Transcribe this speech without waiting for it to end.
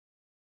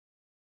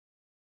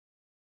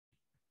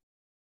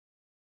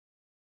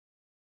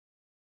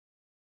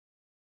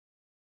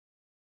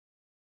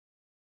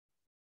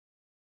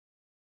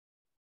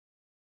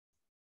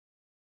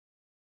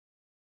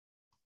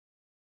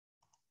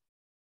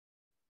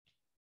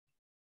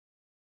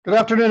Good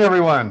afternoon,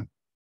 everyone.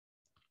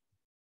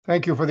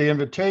 Thank you for the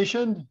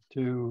invitation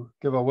to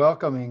give a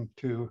welcoming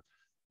to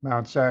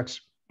Mount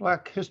SAC's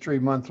Black History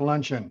Month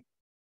luncheon.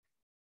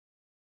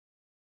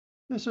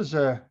 This is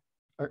a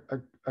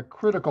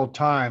critical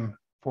time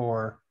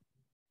for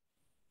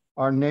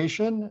our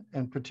nation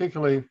and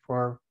particularly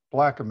for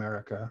Black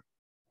America.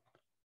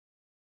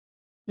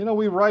 You know,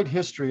 we write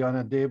history on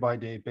a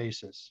day-by-day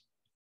basis.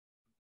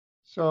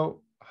 So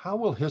how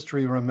will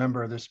history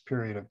remember this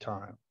period of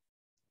time?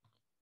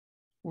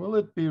 Will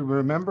it be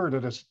remembered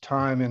at a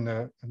time in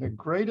the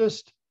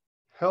greatest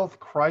health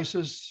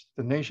crisis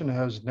the nation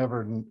has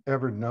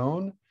ever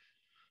known,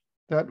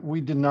 that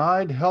we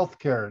denied health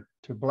care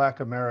to Black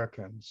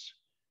Americans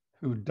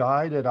who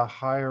died at a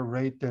higher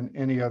rate than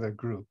any other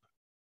group?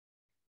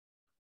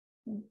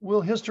 Will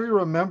history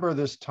remember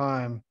this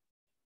time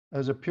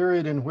as a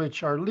period in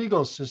which our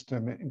legal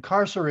system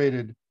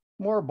incarcerated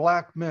more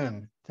Black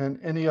men than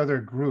any other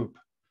group,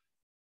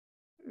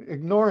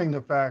 ignoring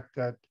the fact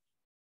that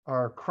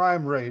our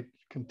crime rate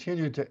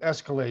continued to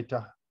escalate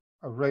to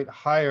a rate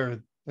higher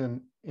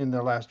than in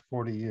the last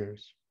 40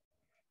 years?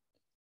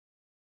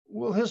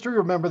 Will history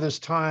remember this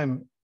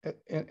time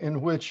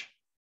in which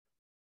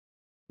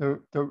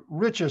the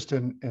richest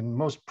and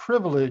most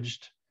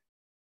privileged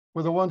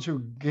were the ones who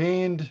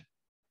gained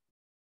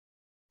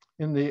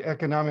in the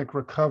economic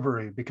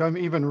recovery, become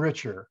even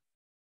richer?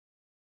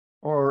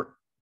 Or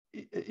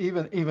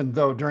even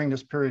though during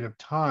this period of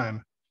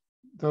time,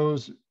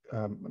 those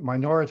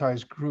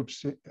minoritized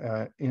groups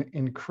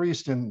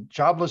increased in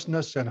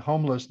joblessness and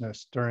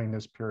homelessness during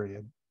this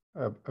period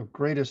of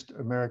greatest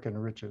American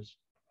riches.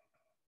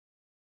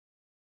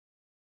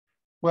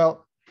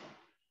 Well,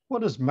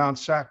 what is Mount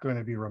SAC going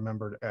to be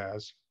remembered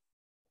as?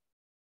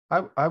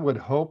 I would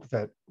hope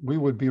that we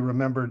would be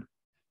remembered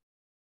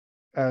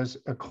as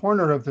a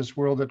corner of this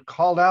world that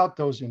called out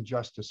those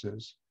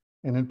injustices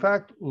and in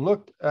fact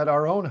looked at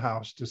our own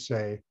house to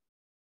say,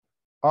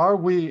 are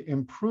we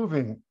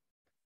improving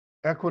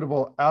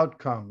equitable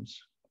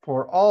outcomes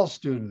for all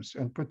students,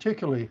 and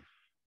particularly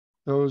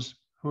those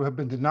who have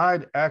been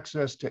denied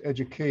access to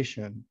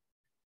education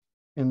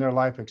in their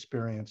life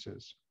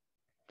experiences?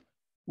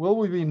 Will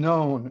we be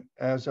known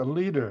as a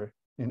leader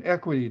in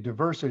equity,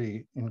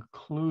 diversity,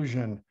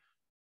 inclusion,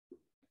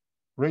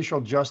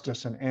 racial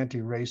justice, and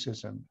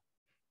anti-racism?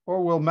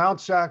 Or will Mount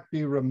SAC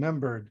be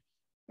remembered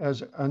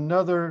as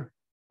another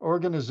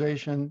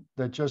organization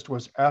that just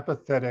was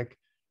apathetic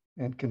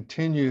and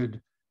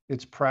continued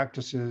its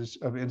practices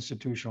of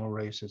institutional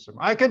racism?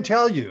 I can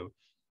tell you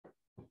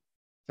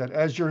that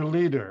as your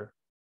leader,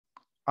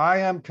 I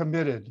am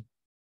committed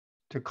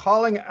to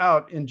calling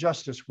out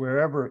injustice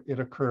wherever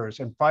it occurs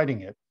and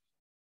fighting it,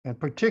 and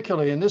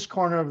particularly in this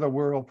corner of the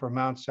world for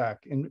Mount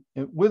SAC,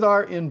 with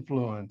our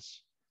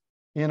influence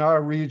in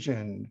our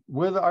region,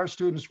 with our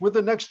students, with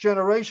the next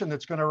generation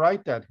that's going to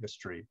write that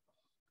history,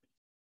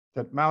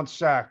 that Mount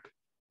SAC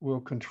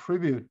will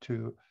contribute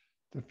to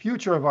the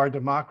future of our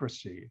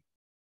democracy,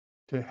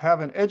 to have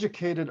an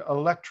educated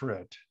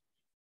electorate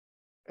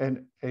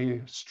and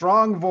a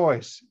strong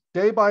voice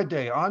day by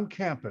day on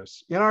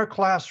campus, in our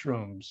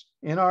classrooms,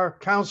 in our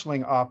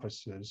counseling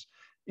offices,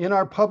 in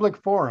our public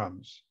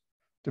forums,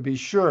 to be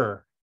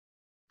sure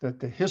that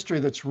the history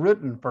that's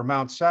written for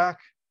Mount SAC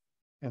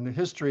and the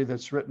history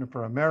that's written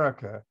for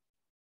America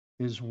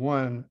is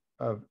one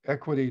of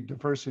equity,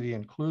 diversity,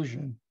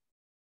 inclusion,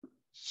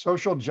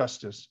 social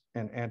justice,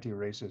 and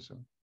anti-racism.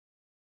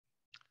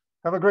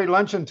 Have a great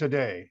luncheon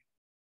today.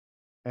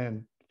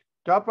 And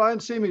stop by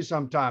and see me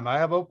sometime. I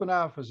have open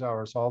office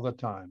hours all the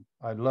time.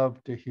 I'd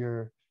love to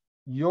hear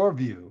your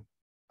view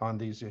on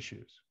these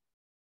issues.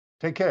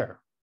 Take care.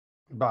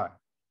 Goodbye.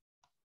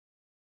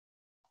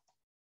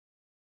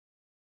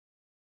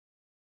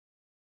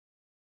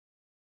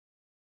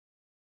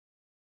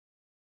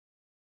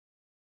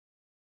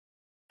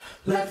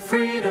 Let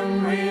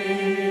freedom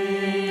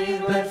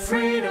ring,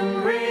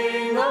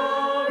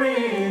 oh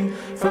ring,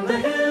 from the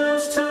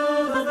hills to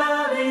the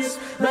valleys,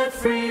 let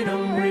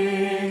freedom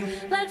ring,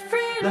 let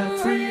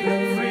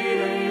freedom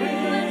ring,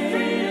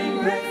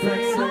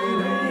 let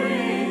freedom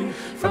ring,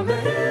 from the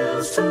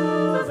hills to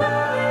the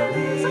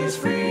valleys,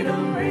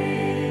 freedom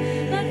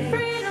ring, let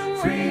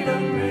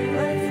freedom ring,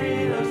 let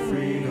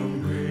freedom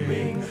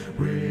ring,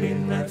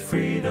 ring, let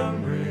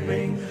freedom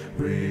ring,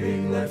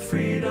 ring, let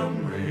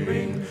freedom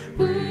ring.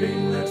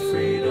 Ring, let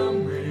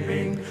freedom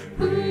ring,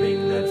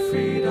 ring, let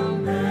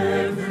freedom ring.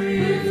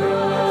 Every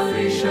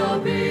voice shall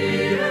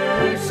be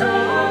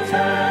exalted.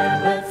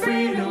 Let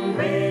freedom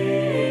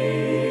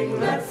ring,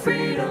 let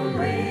freedom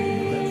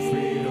ring, let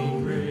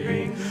freedom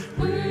ring,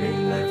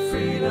 ring, let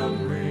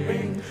freedom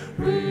ring,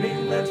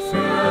 ring, let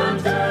freedom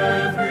ring.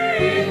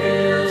 Every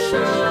hill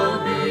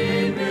shall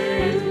be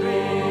made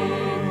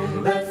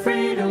ring. Let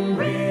freedom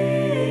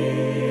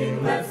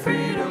ring, let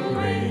freedom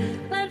ring,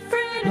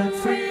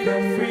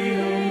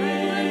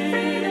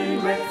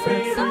 let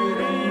freedom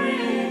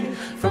ring.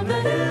 From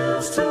the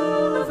hills to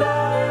the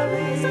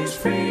valleys,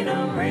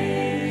 freedom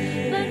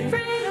ring, let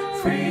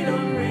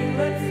freedom ring,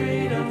 let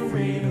freedom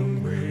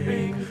ring,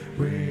 ring,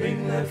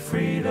 ring, let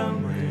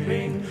freedom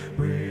ring,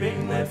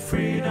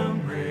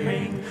 freedom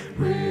ring,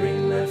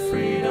 ring, let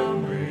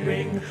freedom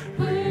ring,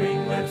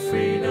 ring, let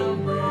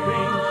freedom ring,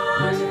 ring,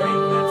 let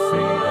freedom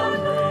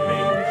ring,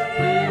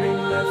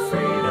 ring, let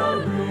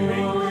freedom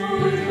ring,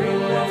 ring,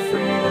 let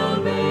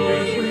freedom ring,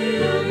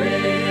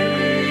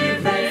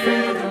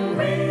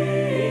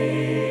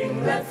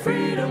 let freedom ring, let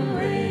freedom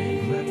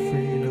ring,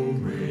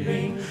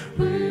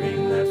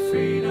 let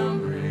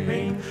freedom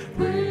ring,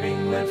 ring,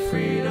 let freedom ring, ring, let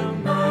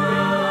freedom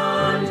ring.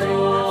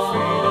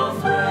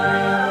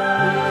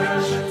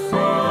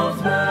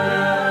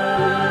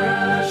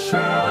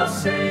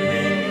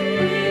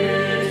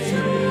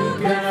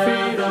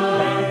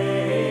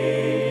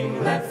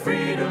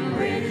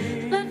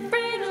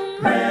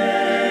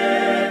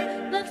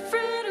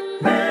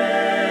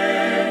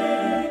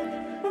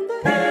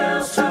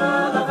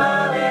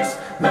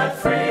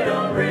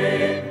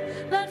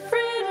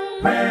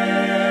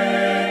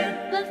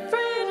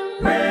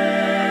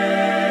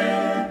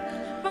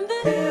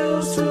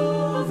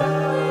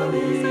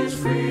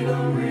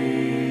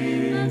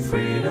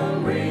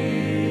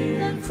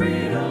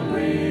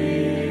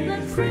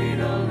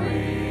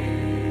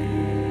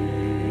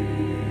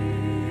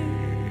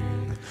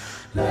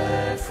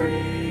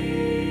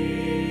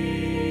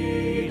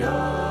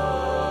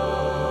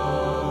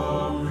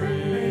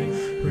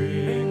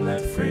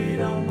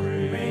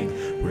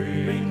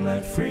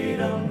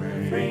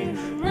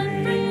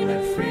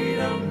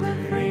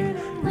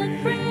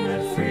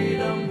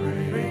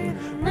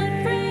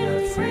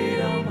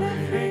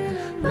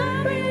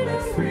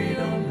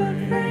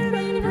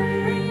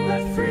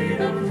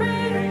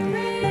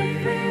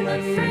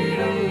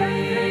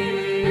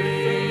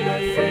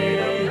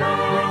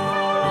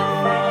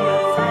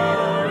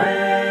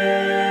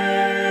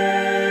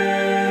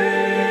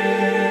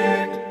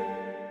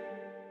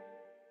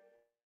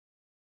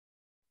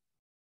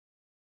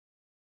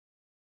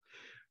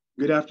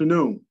 Good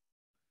afternoon,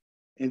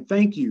 and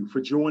thank you for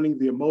joining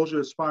the UMOJA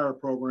Aspire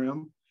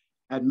program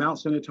at Mount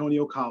San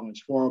Antonio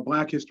College for our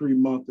Black History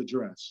Month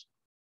address.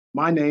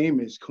 My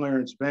name is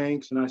Clarence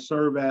Banks, and I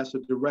serve as the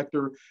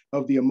director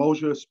of the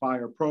UMOJA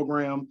Aspire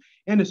program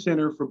and the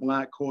Center for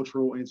Black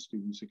Cultural and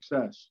Student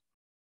Success.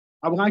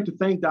 I would like to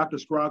thank Dr.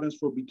 Scroggins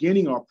for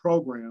beginning our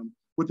program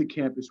with the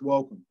campus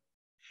welcome,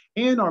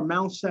 and our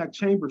Mount Sac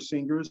Chamber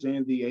Singers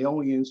and the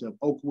Aeolians of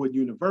Oakwood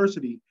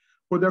University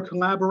for their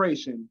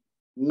collaboration,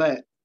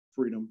 Let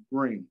Freedom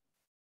Ring.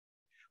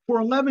 For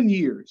 11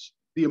 years,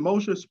 the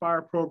UMOJA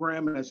Aspire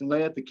program has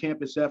led the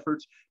campus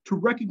efforts to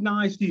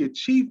recognize the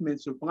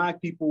achievements of Black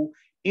people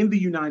in the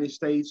United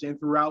States and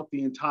throughout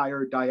the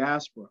entire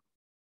diaspora.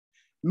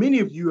 Many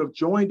of you have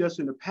joined us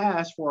in the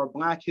past for our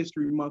Black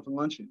History Month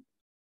luncheon.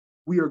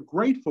 We are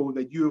grateful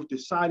that you have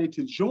decided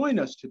to join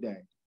us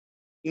today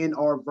in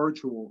our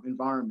virtual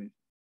environment.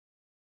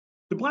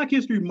 The Black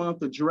History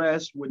Month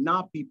address would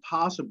not be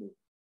possible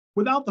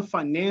without the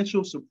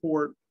financial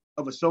support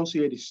of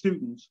associated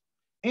students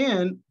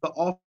and the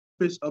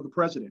Office of the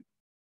President.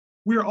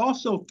 We are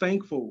also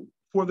thankful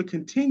for the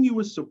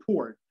continuous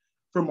support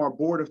from our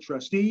Board of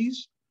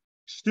Trustees,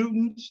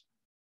 students,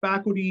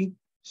 faculty,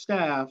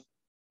 staff,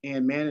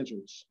 and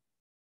managers.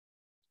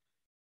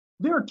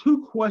 There are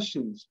two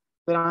questions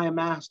that I am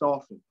asked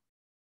often.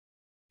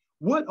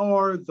 What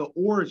are the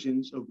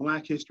origins of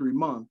Black History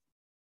Month?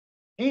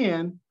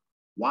 And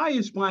why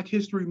is Black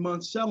History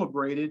Month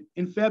celebrated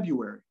in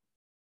February?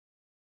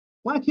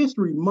 Black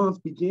History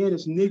Month began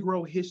as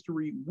Negro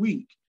History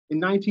Week in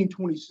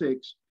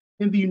 1926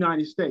 in the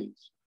United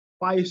States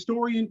by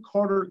historian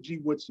Carter G.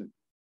 Woodson.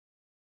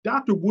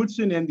 Dr.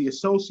 Woodson and the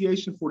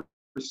Association for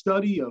the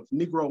Study of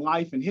Negro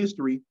Life and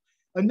History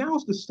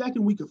announced the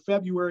second week of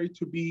February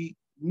to be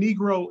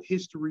Negro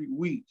History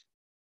Week.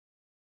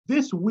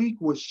 This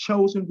week was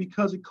chosen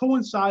because it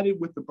coincided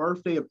with the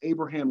birthday of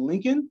Abraham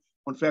Lincoln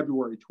on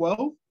February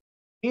 12th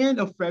and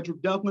of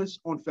Frederick Douglass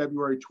on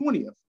February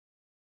 20th.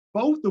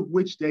 Both of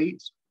which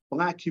dates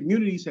Black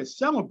communities had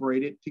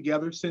celebrated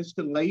together since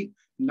the late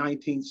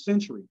 19th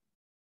century.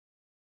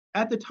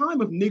 At the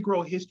time of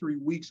Negro History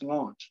Week's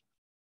launch,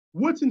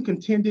 Woodson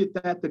contended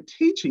that the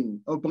teaching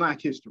of Black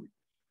history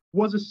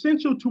was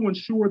essential to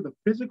ensure the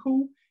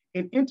physical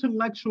and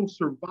intellectual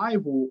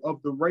survival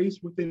of the race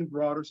within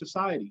broader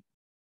society.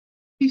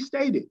 He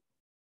stated,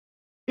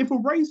 if a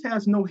race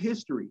has no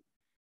history,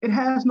 it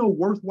has no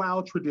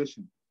worthwhile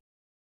tradition.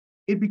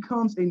 It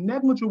becomes a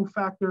negligible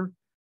factor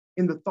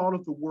in the thought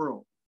of the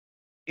world,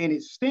 and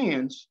it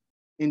stands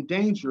in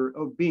danger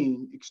of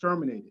being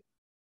exterminated.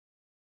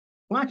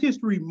 Black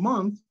History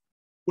Month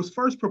was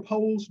first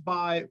proposed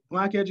by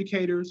Black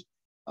educators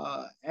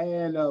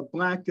and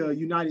Black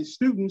United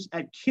students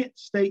at Kent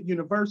State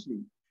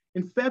University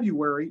in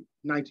February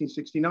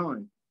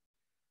 1969.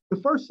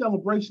 The first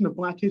celebration of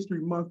Black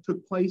History Month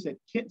took place at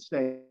Kent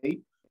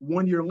State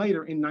 1 year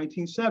later in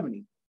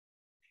 1970.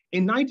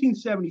 In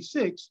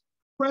 1976,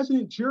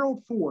 President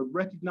Gerald Ford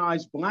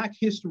recognized Black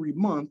History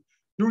Month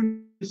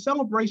during the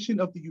celebration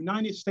of the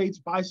United States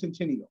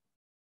bicentennial.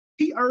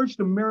 He urged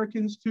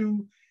Americans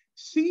to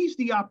seize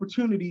the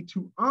opportunity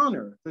to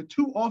honor the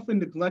too often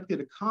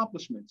neglected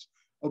accomplishments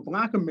of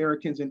Black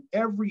Americans in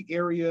every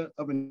area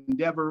of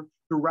endeavor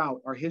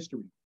throughout our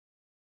history.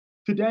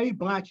 Today,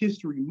 Black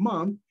History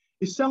Month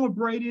is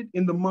celebrated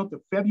in the month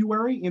of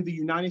February in the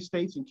United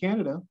States and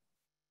Canada,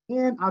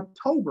 and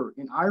October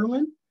in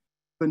Ireland,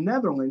 the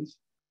Netherlands,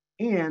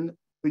 and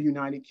the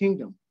United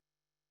Kingdom.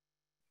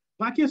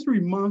 Black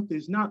History Month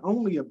is not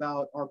only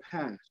about our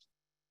past,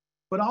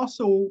 but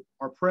also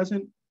our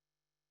present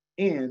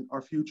and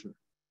our future.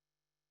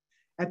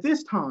 At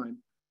this time,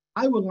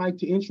 I would like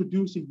to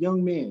introduce a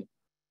young man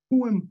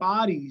who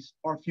embodies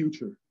our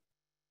future,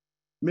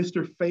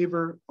 Mr.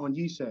 Favor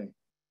Onyise.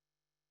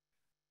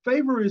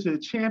 Favor is a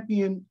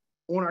champion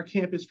on our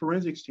campus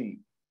forensics team.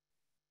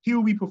 He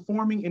will be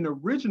performing an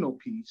original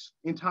piece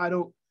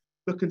entitled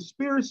The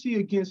Conspiracy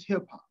Against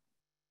Hip Hop.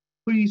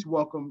 Please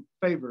welcome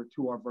Favor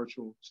to our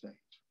virtual stage.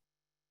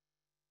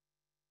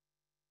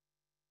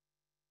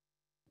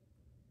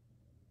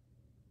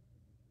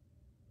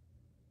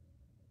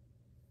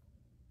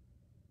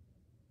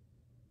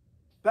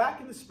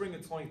 Back in the spring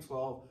of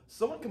 2012,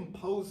 someone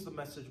composed the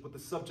message with the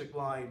subject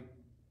line,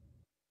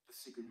 "The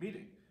Secret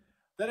Meeting,"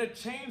 that had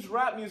changed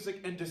rap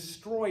music and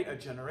destroyed a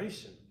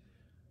generation.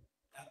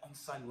 That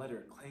unsigned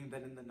letter claimed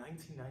that in the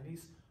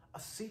 1990s, a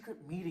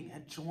secret meeting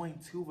had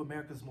joined two of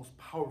America's most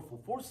powerful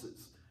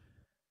forces,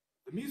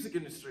 the music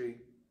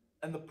industry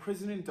and the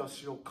prison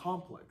industrial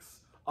complex.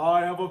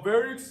 I have a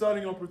very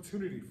exciting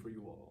opportunity for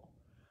you all.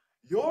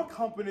 Your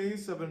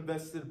companies have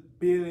invested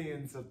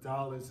billions of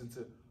dollars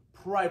into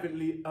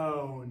privately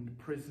owned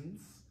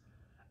prisons,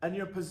 and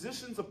your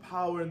positions of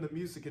power in the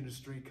music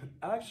industry could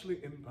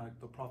actually impact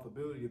the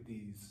profitability of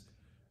these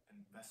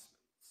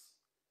investments.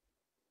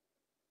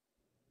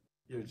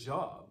 Your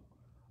job,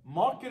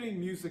 marketing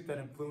music that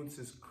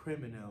influences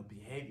criminal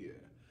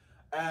behavior,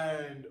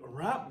 and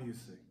rap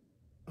music.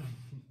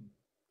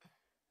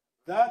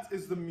 That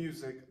is the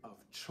music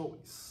of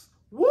choice.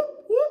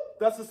 Whoop, whoop,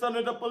 that's the sound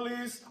of the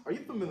police. Are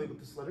you familiar with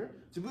this letter?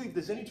 Do you believe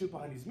there's any truth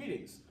behind these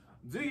meetings?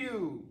 Do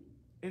you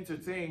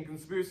entertain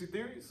conspiracy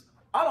theories?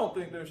 I don't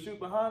think there's truth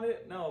behind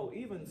it. No,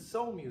 even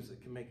soul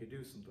music can make you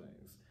do some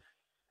things.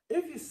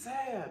 If you're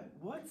sad,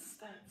 what's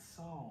that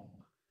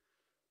song?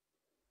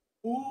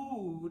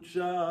 Ooh,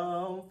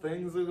 child,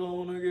 things are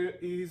gonna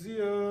get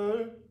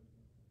easier.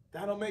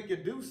 That'll make you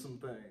do some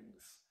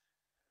things.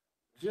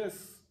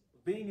 Just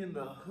being in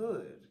the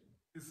hood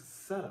is a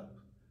setup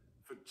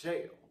for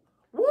jail.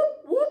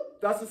 Whoop,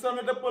 whoop, that's the sound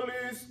of the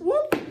police.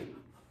 Whoop.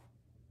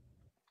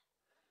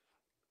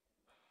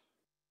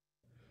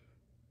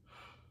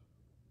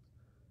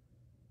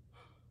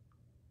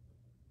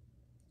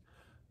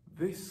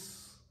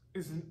 This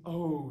is an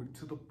ode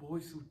to the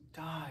boys who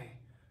die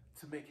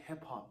to make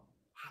hip hop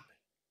happen.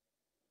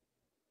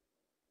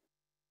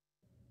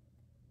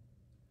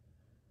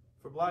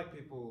 For Black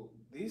people,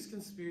 these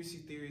conspiracy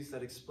theories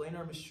that explain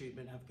our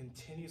mistreatment have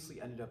continuously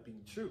ended up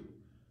being true.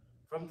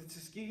 From the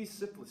Tuskegee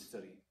syphilis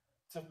study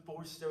to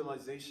forced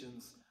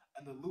sterilizations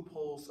and the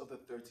loopholes of the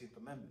 13th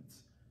Amendment.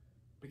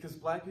 Because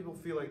Black people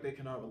feel like they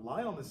cannot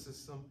rely on the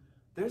system,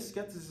 their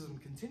skepticism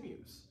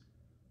continues,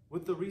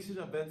 with the recent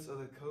events of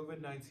the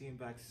COVID-19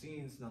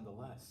 vaccines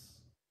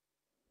nonetheless.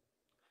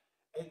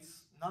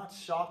 It's not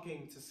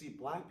shocking to see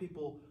Black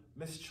people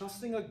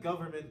mistrusting a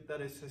government that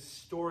has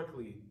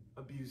historically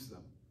abused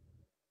them.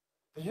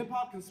 The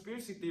hip-hop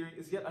conspiracy theory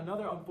is yet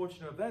another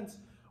unfortunate event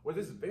where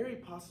this very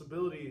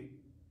possibility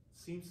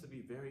seems to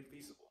be very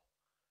feasible.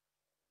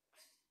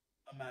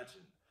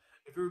 Imagine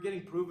if we were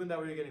getting proven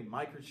that we were getting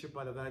microchipped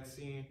by the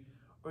vaccine,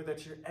 or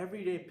that your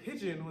everyday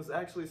pigeon was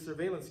actually a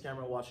surveillance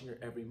camera watching your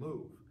every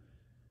move.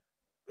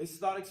 This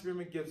thought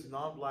experiment gives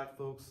non-Black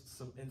folks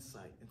some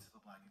insight into the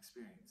Black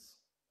experience.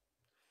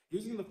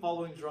 Using the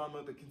following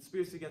drama, The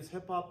Conspiracy Against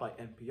Hip Hop by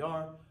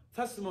NPR,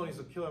 Testimonies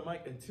of Killer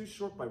Mike and Too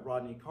Short by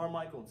Rodney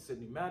Carmichael and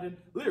Sidney Madden,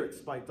 lyrics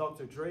by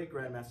Dr. Dre,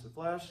 Grandmaster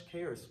Flash,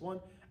 KRS-One,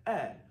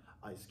 and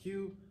Ice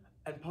Cube,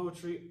 and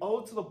poetry,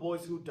 Ode to the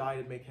Boys Who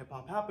Died to Make Hip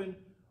Hop Happen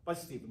by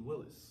Stephen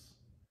Willis.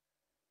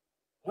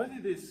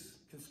 Whether this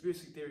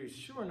conspiracy theory is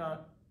true or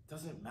not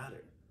doesn't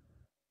matter.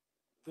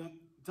 The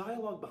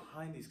dialogue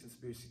behind these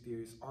conspiracy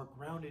theories are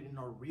grounded in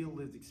our real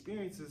lived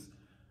experiences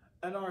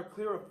and are a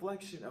clear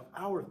reflection of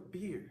our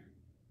fear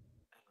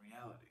and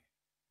reality.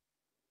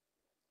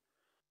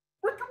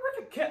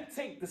 Ricka can't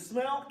take the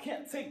smell,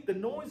 can't take the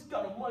noise,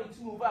 got no money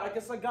to move out, I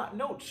guess I got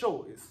no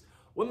choice.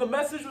 When the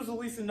message was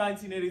released in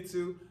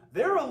 1982,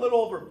 there were a little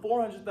over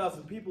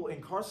 400,000 people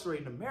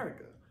incarcerated in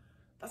America.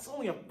 That's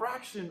only a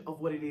fraction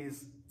of what it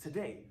is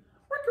today.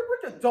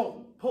 Ricka,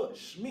 don't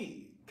push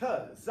me,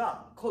 cause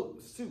I'm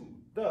close to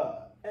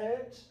the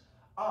edge.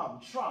 I'm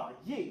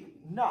trying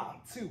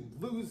not to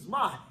lose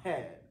my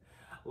head.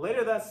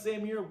 Later that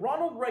same year,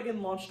 Ronald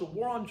Reagan launched a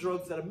war on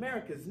drugs that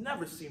America has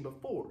never seen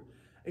before,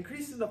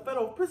 increasing the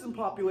federal prison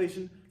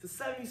population to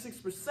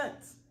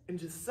 76% in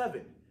just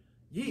 7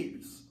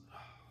 years.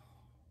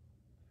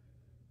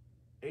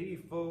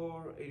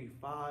 84,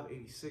 85,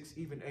 86,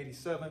 even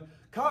 87,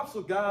 cops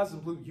were guys in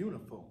blue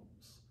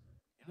uniforms.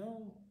 You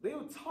know, they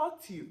would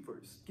talk to you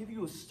first, give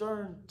you a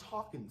stern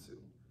talking to.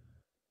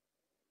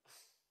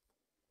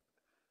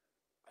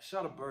 I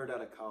shot a bird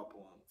at a cop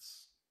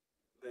once.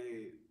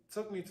 They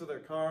took me to their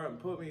car and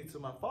put me to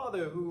my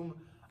father, whom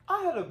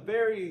I had a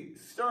very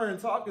stern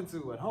talking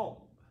to at home.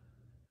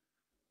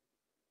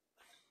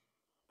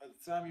 By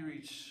the time you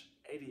reach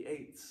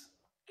 88,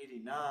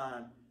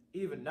 89,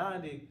 even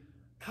 90,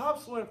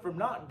 cops went from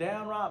not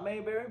downright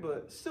Mayberry,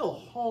 but still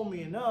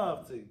homey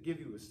enough to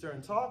give you a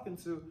stern talking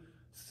to,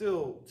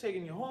 still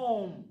taking you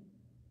home,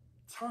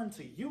 turned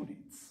to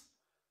units.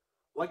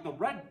 Like the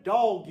Red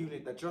Dog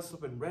unit that dressed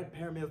up in red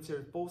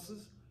paramilitary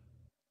forces.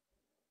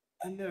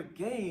 And their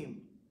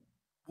game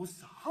was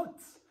to hunt.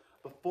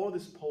 Before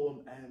this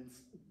poem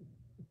ends,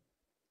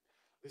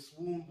 this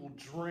wound will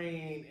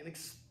drain and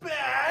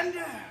expand,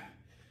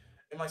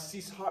 and my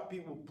ceased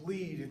heartbeat will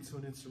bleed into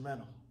an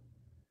instrumental.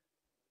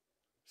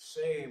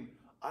 Shame,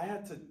 I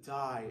had to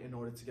die in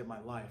order to get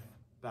my life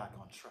back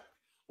on track.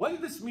 Whether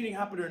this meeting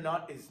happened or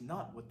not is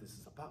not what this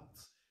is about.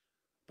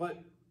 But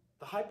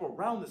the hype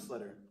around this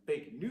letter,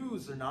 fake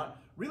news or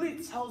not,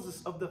 really tells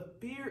us of the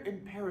fear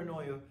and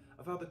paranoia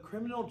of how the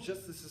criminal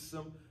justice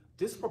system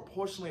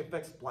disproportionately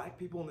affects Black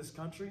people in this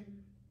country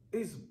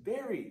is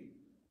very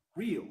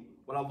real.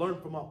 What I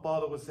learned from my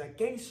father was that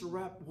gangster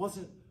rap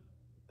wasn't,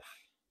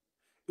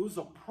 it was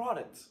a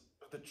product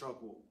of the drug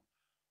war.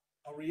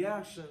 A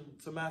reaction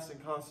to mass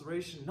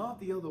incarceration, not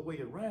the other way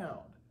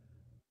around.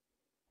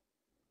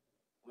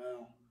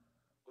 Well,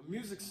 when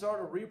music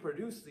started to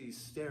reproduce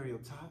these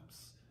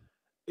stereotypes,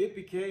 it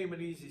became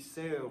an easy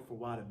sale for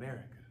white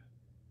America.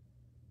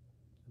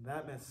 And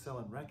that meant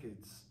selling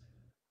records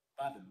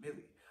by the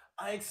milli.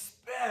 I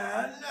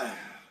expand.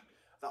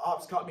 The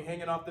ops caught me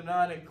hanging off the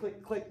 9 and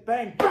click, click,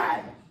 bang,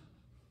 bang.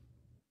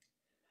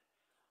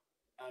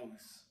 I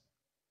was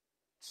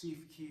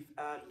Chief Keef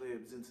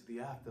ad-libs into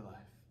the afterlife.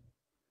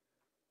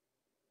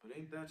 But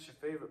ain't that your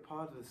favorite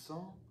part of the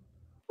song?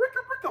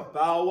 Ricka, ricka,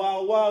 bow,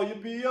 wow, wow,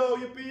 yippee-yo,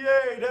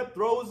 yippee-yay, that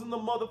throws in the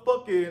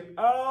motherfucking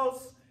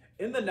house.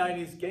 In the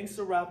 90s,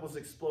 gangster rap was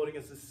exploding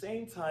at the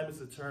same time as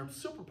the term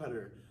super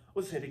predator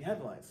was hitting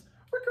headlines.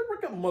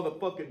 Ricka, ricka,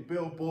 motherfucking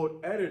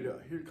billboard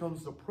editor, here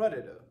comes the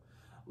predator.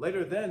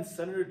 Later then,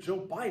 Senator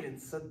Joe Biden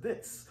said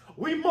this: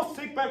 "We must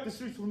take back the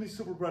streets from these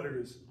super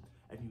predators."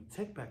 And you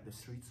take back the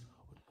streets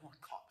with more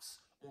cops,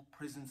 more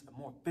prisons, and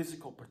more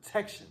physical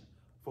protection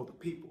for the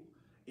people.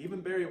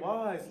 Even Barry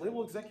Wise,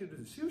 label executive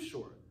to Too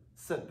Short,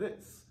 said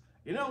this: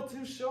 "You know,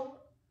 Too Short,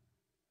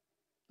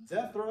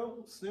 Death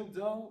Row, Snoop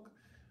Dogg,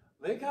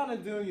 they kind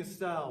of doing your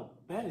style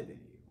better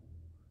than you.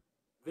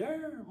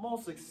 They're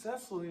more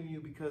successful than you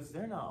because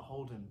they're not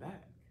holding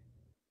back.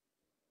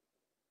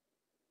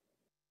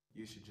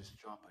 You should just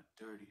drop a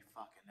dirty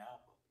fucking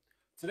album."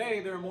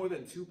 Today, there are more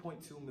than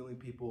 2.2 million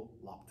people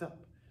locked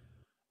up,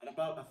 and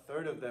about a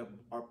third of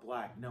them are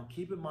Black. Now,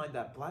 keep in mind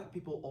that Black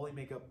people only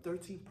make up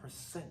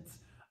 13%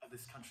 of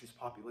this country's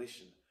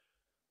population.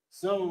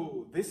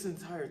 So, this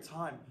entire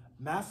time,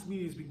 mass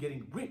media has been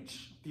getting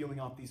rich dealing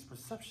off these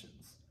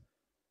perceptions.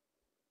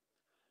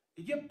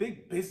 You get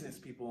big business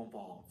people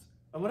involved,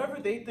 and whatever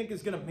they think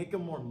is going to make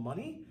them more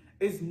money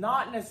is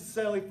not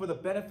necessarily for the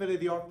benefit of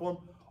the art form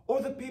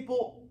or the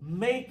people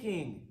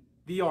making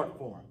the art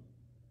form.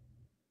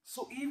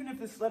 So even if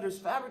this letter is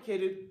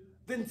fabricated,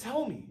 then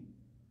tell me,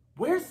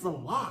 where's the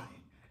lie?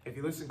 If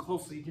you listen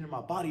closely, you can hear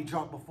my body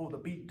drop before the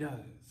beat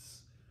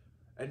does.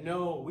 And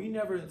no, we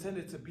never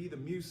intended to be the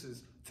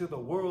muses to the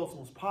world's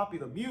most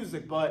popular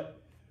music,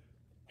 but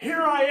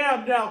here I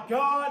am now,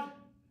 God. A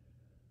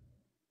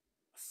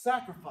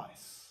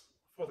sacrifice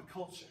for the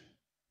culture.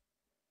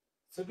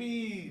 To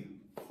be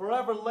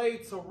forever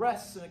laid to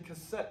rest in a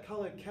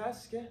cassette-colored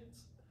casket.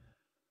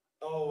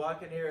 Oh, I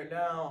can hear it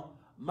now.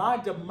 My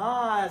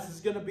demise is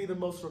going to be the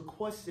most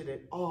requested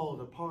at all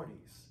the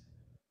parties.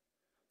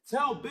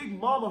 Tell Big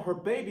Mama her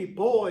baby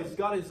boy's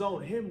got his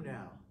own hymn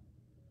now.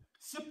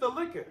 Sip the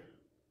liquor.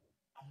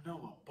 I'm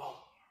Noah Bar.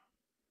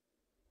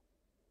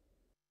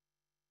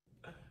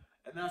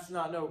 And that's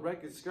not no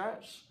record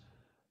scratch.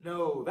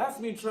 No, that's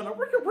me trying to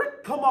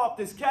rick come off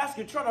this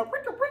casket, trying to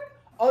rick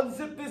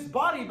unzip this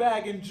body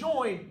bag and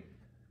join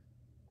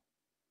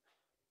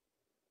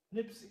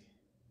Nipsey.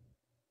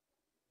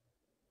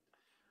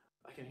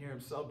 I can hear him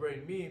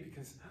celebrating me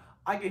because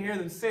I can hear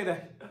them say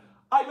that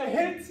I'm a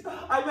hit,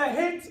 I'm a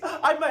hit,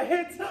 I'm a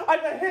hit,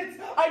 I'm a hit,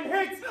 I'm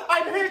hit,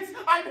 I'm hit,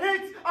 I'm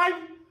hit,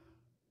 I'm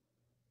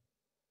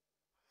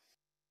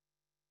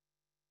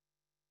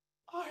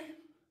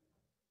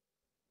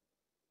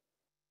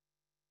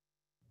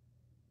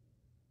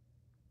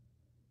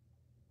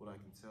What I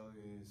can tell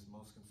you is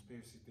most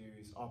conspiracy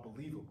theories are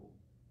believable.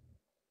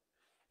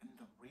 And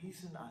the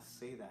reason I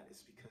say that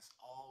is because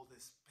all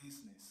this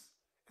business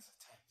is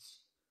attached.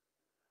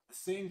 The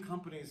same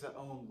companies that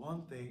own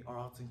one thing are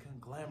often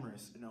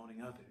conglomerous in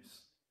owning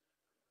others.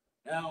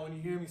 Now, when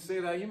you hear me say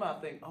that, you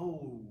might think,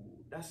 oh,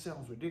 that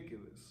sounds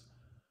ridiculous.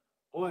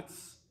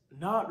 What's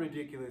not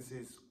ridiculous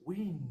is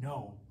we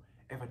know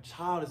if a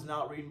child is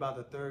not reading by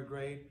the 3rd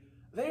grade,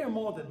 they are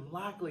more than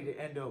likely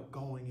to end up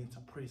going into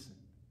prison.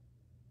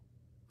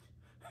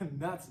 And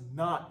that's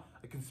not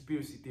a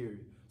conspiracy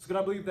theory. So can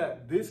I believe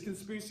that this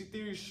conspiracy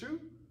theory is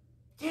true?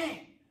 Yeah.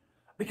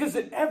 Because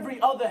in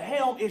every other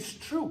helm, it's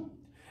true.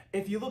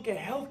 If you look at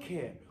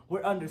healthcare,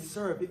 we're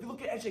underserved. If you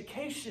look at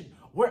education,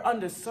 we're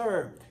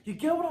underserved. You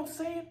get what I'm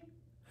saying?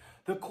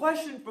 The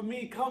question for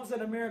me comes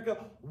in America,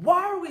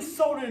 why are we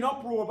so in an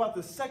uproar about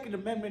the Second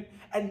Amendment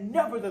and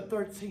never the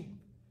 13th?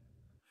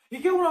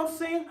 You get what I'm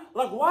saying?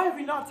 Like, why have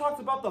we not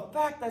talked about the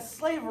fact that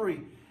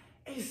slavery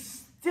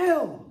is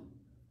still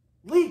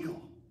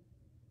legal?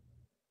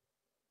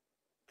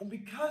 And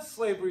because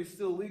slavery is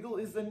still legal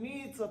is the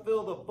need to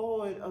fill the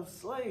void of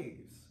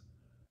slaves.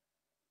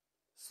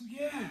 So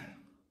yeah,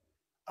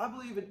 I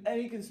believe in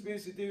any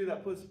conspiracy theory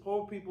that puts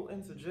poor people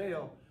into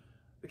jail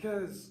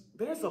because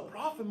there's a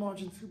profit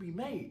margin to be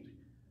made.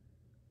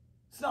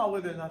 It's not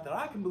whether or not that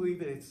I can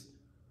believe it, it's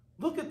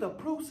look at the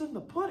proofs in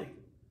the pudding.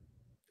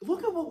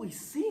 Look at what we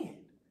see.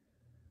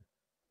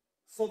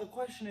 So the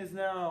question is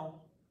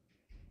now,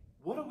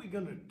 what are we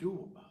gonna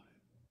do about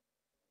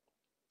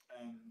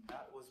it? And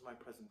that was my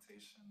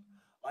presentation.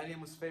 My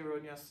name is Pharaoh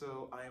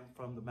Nyeso. I am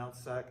from the Mount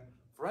Sac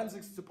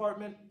Forensics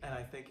Department, and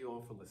I thank you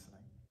all for listening.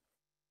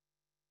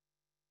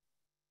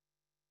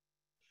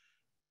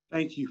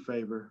 Thank you,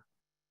 Favor,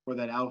 for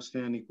that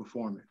outstanding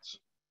performance.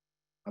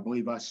 I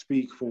believe I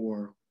speak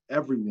for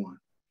everyone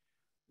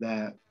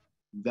that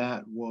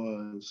that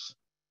was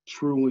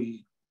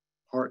truly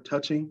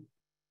heart-touching,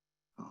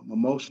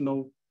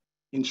 emotional,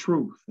 in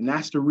truth. And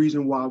that's the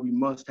reason why we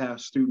must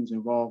have students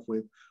involved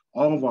with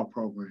all of our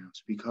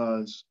programs,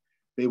 because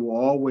they will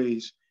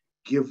always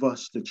give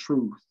us the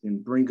truth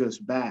and bring us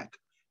back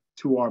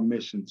to our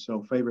mission.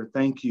 So Favor,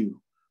 thank you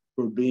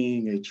for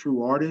being a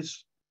true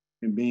artist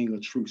and being a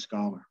true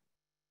scholar.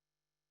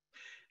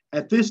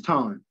 At this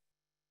time,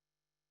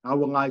 I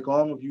would like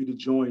all of you to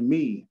join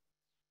me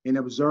in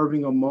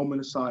observing a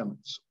moment of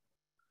silence.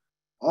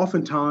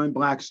 Oftentimes,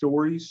 Black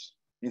stories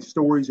and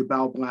stories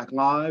about Black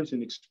lives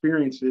and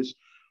experiences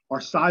are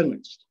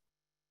silenced.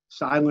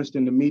 Silenced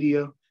in the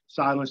media,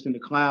 silenced in the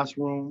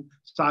classroom,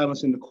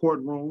 silenced in the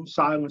courtroom,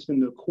 silenced in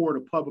the court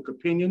of public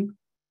opinion.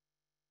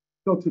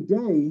 So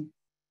today,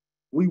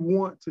 we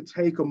want to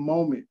take a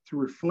moment to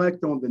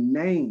reflect on the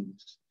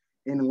names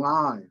and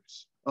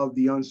lives of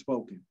the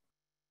unspoken.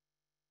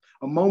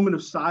 A moment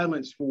of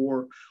silence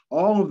for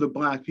all of the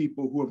Black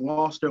people who have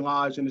lost their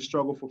lives in the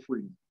struggle for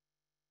freedom.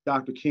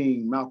 Dr.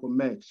 King, Malcolm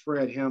X,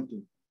 Fred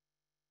Hampton.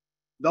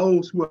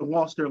 Those who have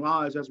lost their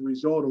lives as a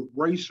result of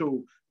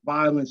racial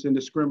violence and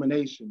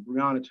discrimination,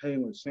 Breonna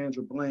Taylor,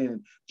 Sandra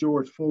Bland,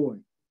 George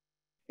Floyd.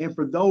 And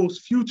for those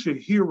future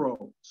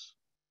heroes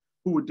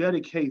who would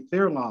dedicate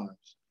their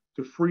lives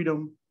to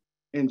freedom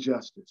and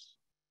justice.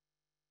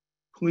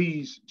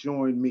 Please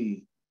join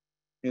me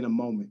in a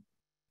moment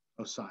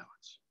of silence.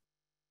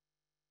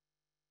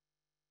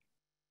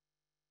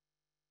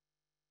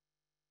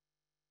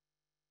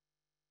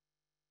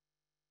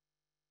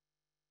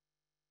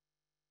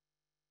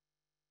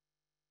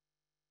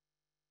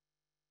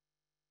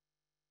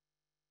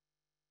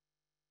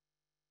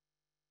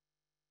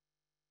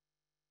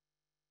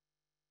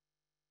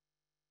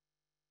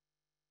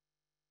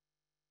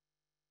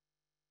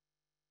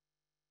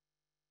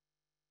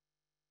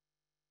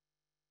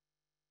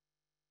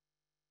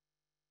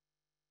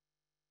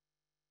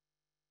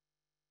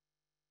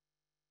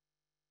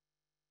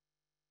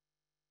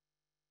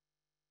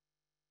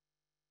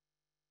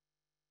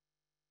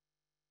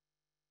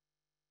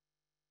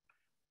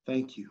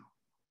 Thank you.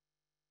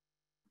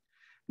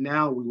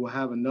 Now we will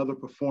have another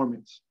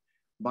performance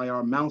by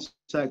our Mount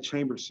Sac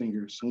Chamber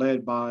Singers,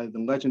 led by the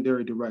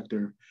legendary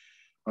director,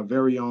 our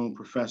very own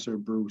Professor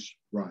Bruce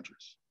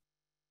Rogers.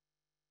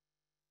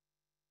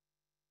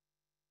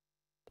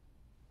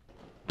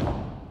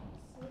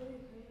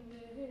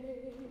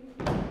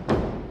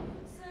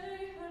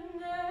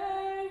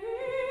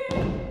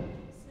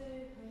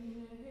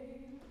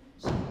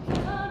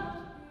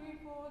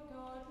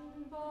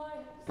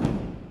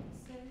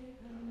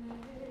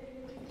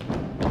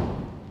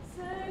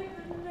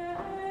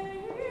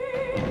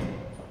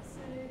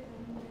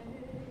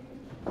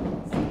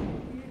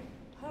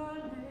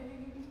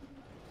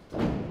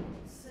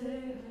 Say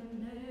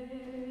her name.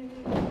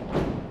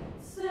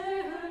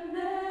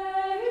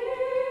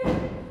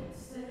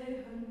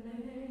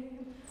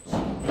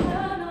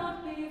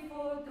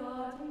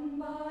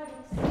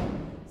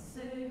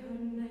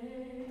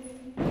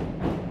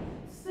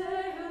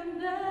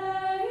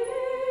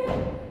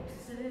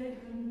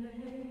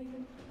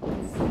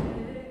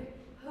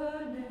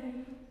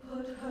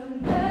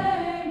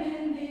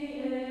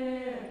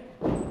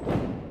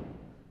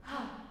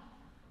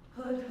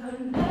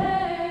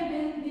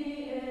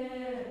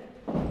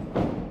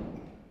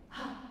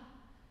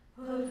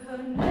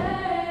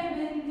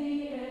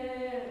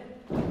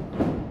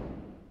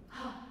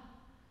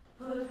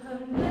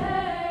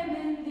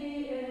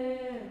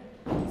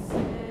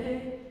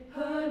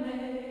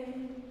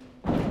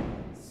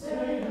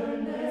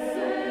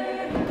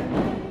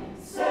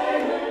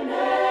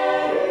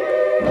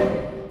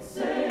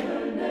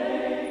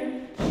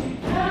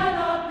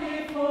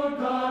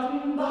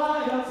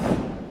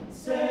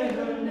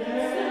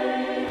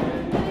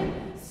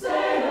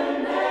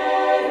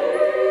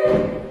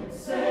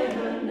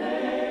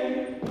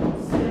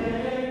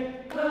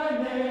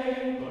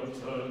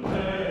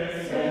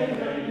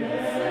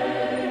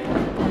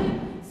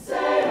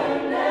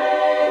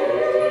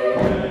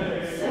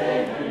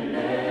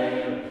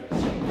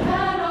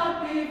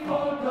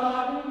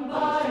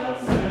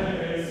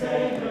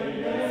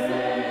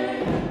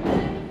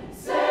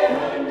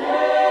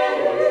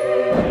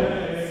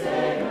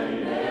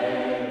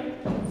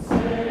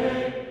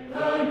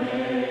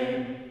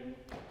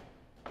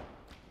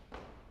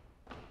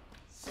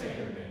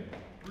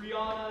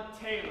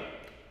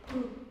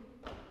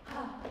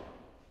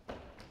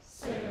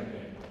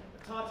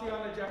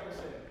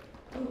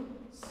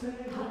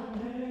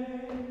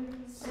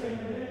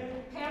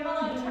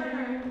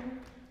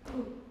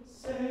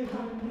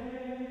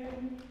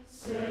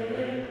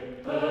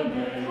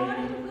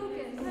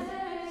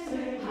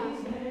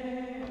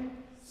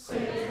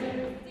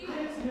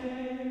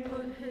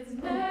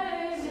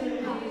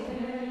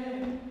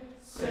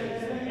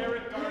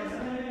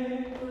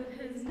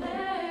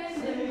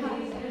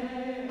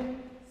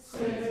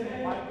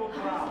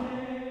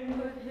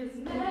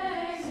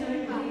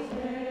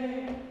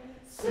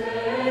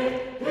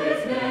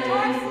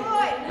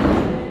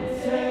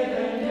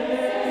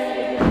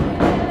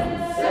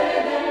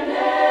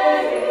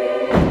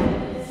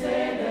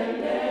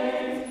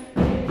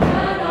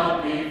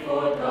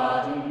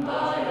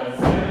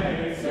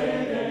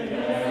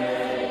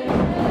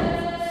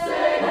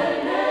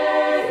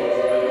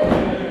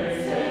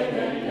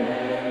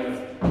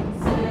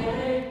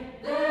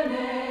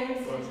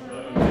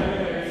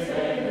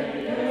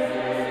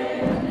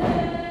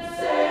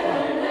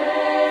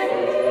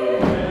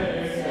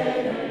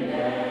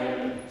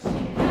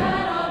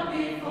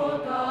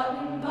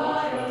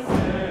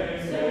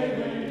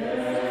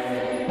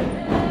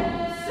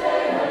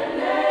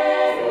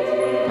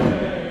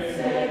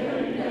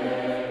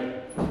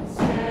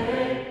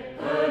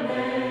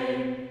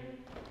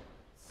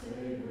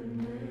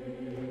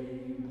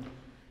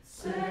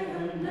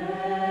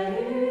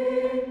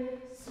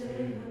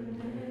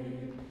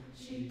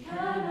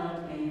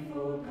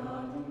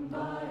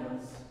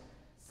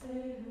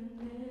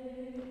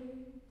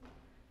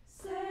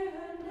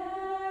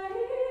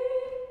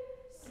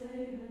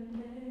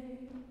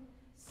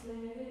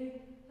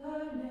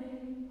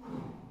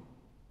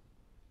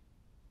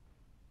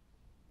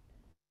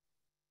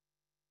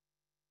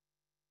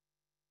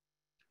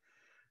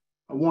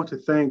 I want to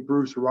thank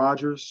Bruce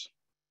Rogers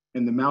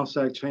and the Mount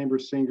Sac Chamber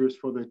Singers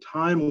for their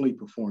timely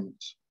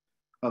performance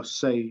of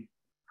Say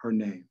Her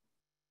Name.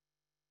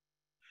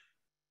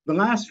 The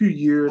last few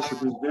years have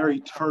been very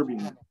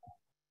turbulent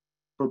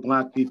for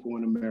Black people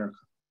in America.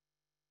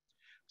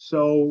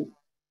 So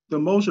the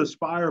UMOJA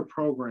Aspire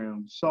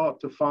program sought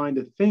to find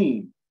a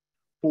theme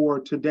for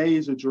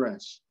today's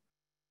address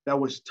that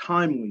was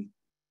timely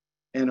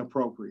and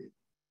appropriate.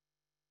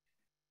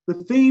 The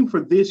theme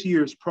for this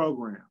year's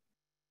program,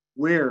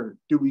 Where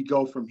Do We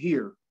Go From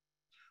Here,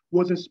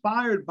 was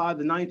inspired by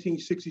the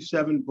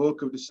 1967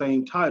 book of the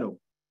same title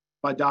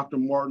by Dr.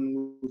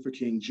 Martin Luther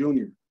King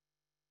Jr.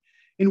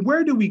 And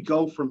where do we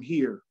go from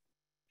here?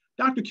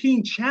 Dr.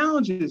 King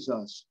challenges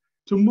us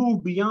to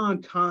move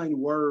beyond kind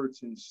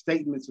words and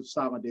statements of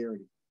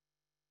solidarity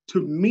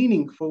to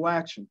meaningful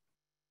action.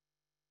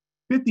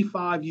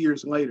 55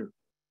 years later,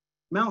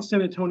 Mount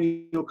San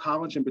Antonio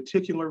College in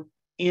particular,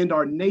 and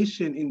our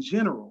nation in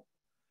general,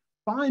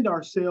 find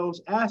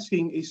ourselves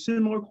asking a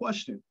similar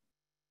question.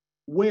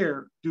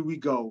 Where do we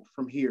go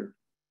from here?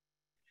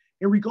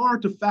 In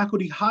regard to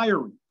faculty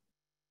hiring,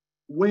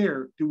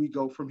 where do we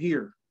go from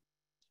here?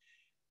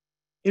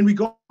 In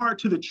regard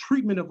to the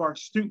treatment of our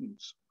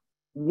students,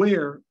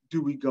 where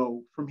do we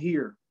go from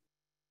here?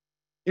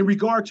 In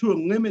regard to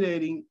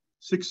eliminating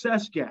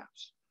success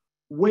gaps,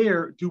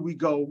 where do we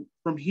go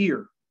from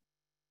here?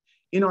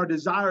 In our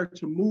desire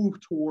to move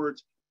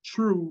towards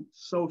true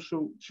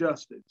social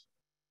justice,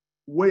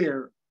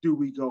 where do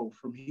we go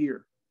from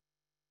here?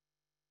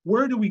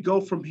 Where do we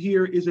go from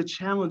here is a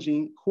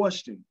challenging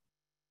question.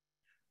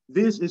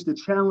 This is the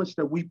challenge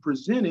that we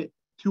presented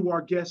to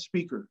our guest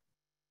speaker.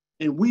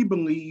 And we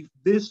believe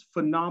this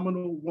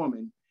phenomenal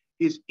woman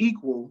is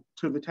equal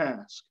to the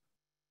task.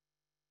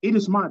 It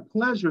is my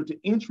pleasure to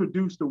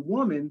introduce the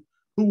woman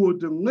who will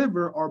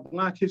deliver our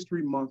Black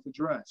History Month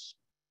address.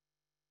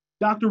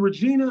 Dr.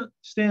 Regina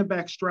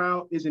Stanback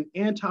Stroud is an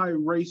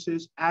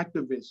anti-racist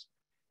activist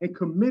and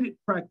committed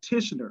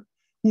practitioner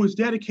who has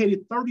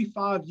dedicated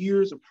 35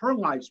 years of her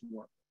life's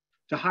work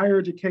to higher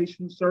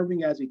education,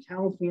 serving as a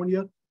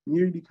California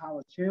Community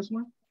College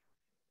Chancellor,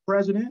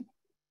 President,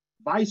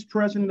 Vice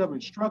President of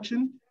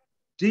Instruction,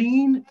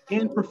 Dean,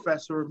 and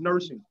Professor of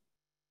Nursing.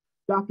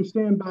 Dr.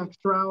 Stanback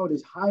Stroud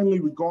is highly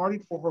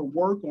regarded for her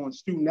work on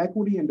student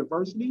equity and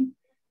diversity,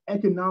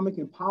 economic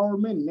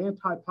empowerment, and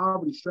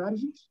anti-poverty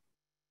strategies.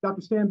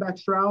 Dr. Stanback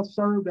Stroud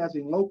served as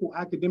a local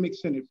academic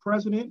senate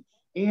president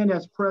and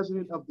as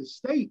president of the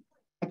state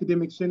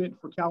academic senate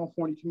for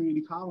California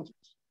community colleges.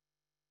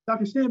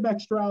 Dr.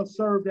 Stanback Stroud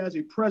served as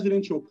a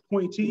presidential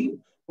appointee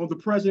on the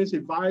President's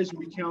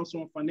Advisory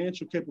Council on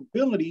Financial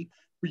Capability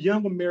for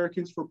Young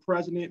Americans for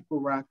President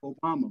Barack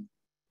Obama.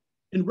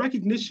 In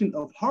recognition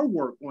of her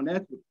work on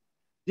equity,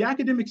 the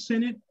Academic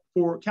Senate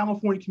for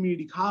California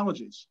Community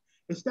Colleges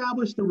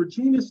established the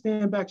Regina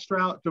Stanback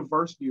Stroud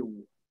Diversity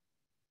Award.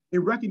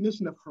 In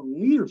recognition of her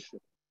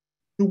leadership,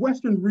 the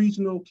Western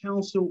Regional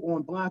Council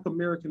on Black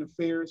American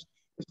Affairs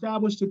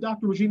established the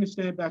Dr. Regina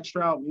Stanback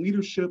Stroud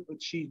Leadership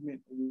Achievement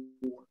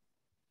Award.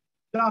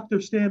 Dr.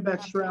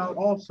 Stanback Stroud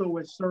also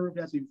has served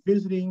as a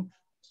visiting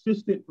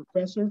assistant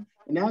professor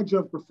and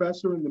adjunct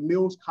professor in the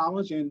Mills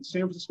College and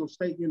San Francisco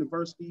State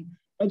University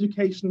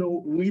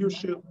educational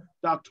leadership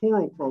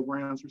doctoral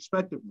programs,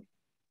 respectively.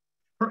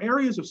 Her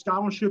areas of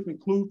scholarship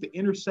include the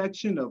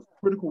intersection of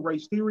critical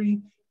race theory,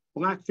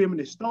 Black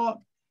feminist thought,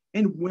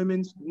 and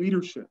women's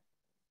leadership.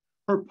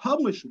 Her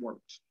published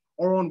works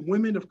are on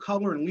women of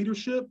color and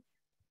leadership,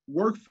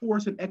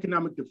 workforce and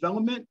economic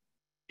development,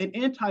 and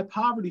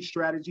anti-poverty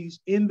strategies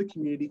in the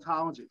community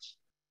colleges.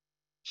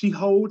 She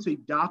holds a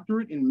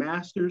doctorate and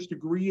master's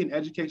degree in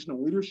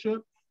educational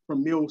leadership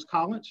from Mills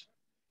College,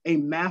 a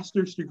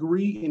master's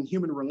degree in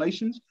human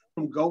relations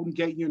from Golden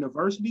Gate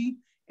University,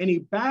 and a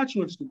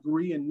bachelor's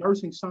degree in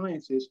nursing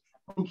sciences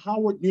from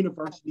Howard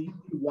University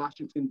in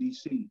Washington,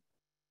 D.C.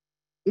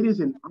 It is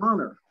an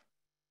honor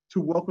to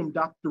welcome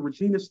Dr.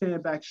 Regina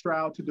Stanback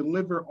Stroud to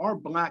deliver our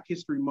Black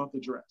History Month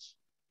address.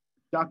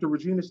 Dr.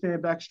 Regina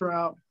Stanback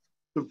Stroud,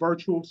 the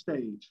virtual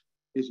stage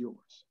is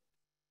yours.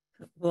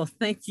 Well,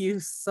 thank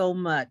you so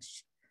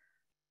much.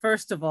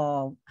 First of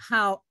all,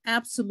 how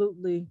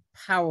absolutely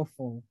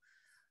powerful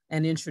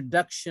an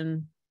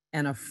introduction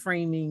and a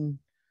framing,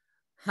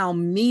 how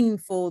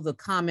meaningful the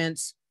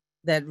comments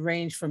that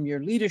range from your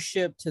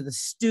leadership to the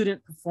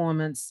student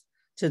performance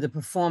to the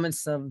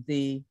performance of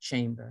the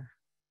chamber.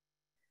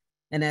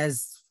 And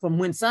as from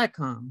whence I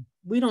come,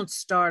 we don't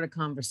start a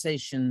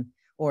conversation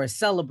or a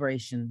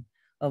celebration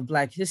of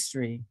Black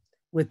history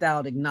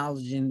without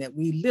acknowledging that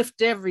we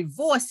lift every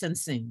voice and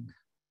sing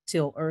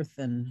till earth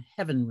and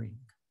heaven ring.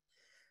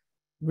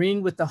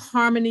 Ring with the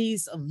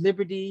harmonies of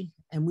liberty,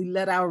 and we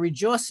let our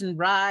rejoicing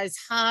rise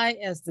high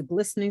as the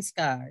glistening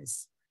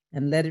skies,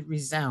 and let it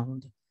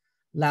resound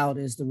loud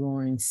as the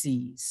roaring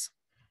seas.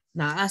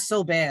 Now, I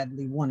so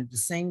badly wanted to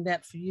sing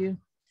that for you,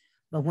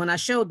 but when I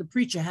showed the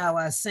preacher how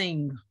I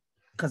sing,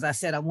 because I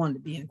said I wanted to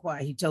be in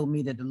choir, he told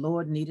me that the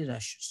Lord needed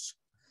ushers.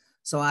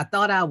 So I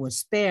thought I would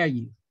spare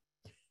you,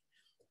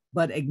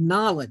 but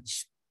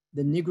acknowledge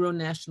the Negro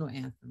National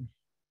Anthem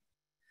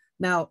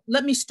Now,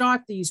 let me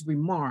start these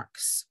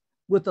remarks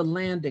with a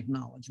land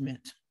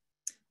acknowledgement,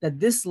 that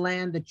this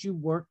land that you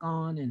work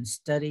on and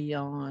study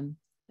on,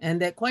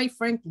 and that quite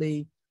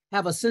frankly,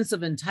 have a sense of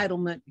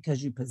entitlement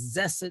because you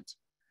possess it,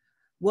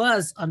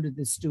 was under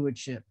the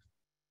stewardship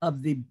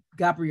of the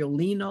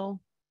Gabrielino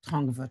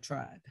Tongva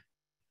tribe.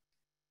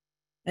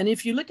 And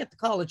if you look at the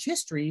college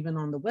history, even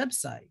on the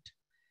website,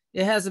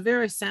 it has a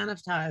very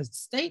sanitized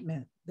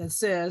statement that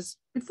says,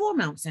 before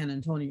Mount San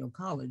Antonio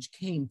College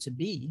came to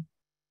be,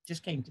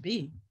 just came to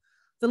be,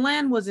 the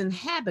land was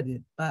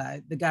inhabited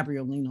by the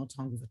Gabrielino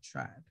Tongva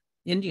tribe,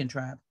 Indian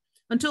tribe,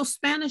 until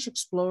Spanish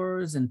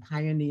explorers and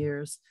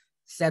pioneers,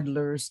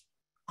 settlers,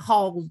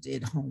 called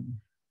it home.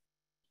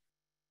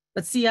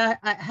 But see,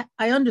 I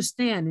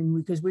understand, and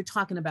because we're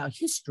talking about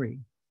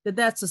history, that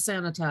that's a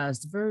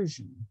sanitized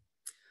version,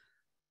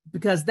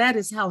 because that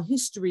is how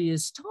history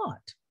is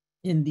taught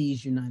in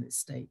these United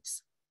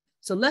States.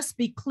 So let's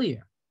be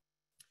clear.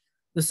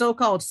 The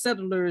so-called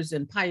settlers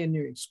and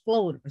pioneer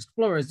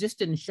explorers just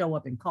didn't show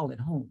up and call it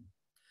home.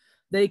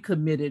 They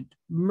committed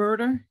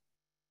murder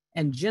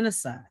and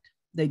genocide.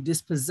 They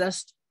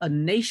dispossessed a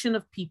nation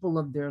of people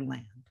of their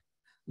land,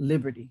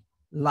 liberty,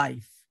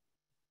 life,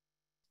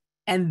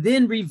 and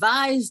then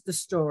revised the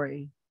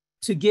story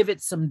to give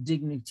it some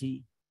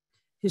dignity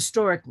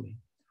historically,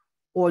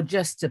 or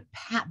just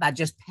by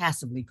just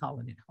passively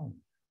calling it home.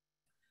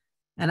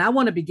 And I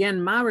want to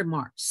begin my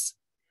remarks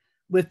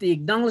with the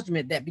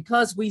acknowledgement that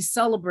because we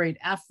celebrate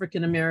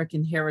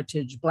African-American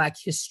heritage, Black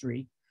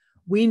history,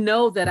 we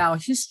know that our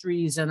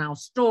histories and our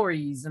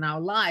stories and our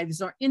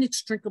lives are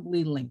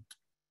inextricably linked,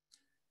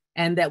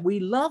 and that we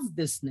love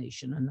this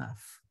nation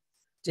enough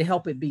to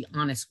help it be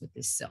honest with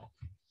itself.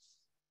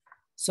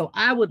 So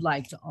I would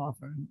like to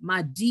offer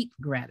my deep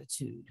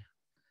gratitude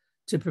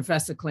to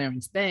Professor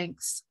Clarence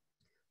Banks,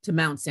 to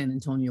Mount San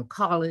Antonio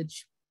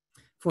College,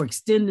 for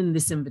extending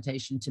this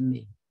invitation to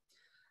me.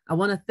 I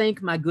want to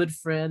thank my good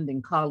friend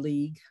and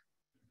colleague,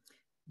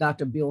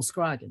 Dr. Bill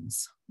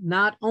Scroggins,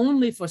 not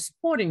only for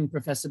supporting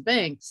Professor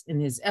Banks in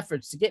his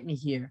efforts to get me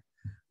here,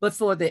 but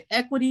for the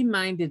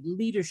equity-minded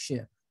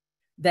leadership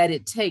that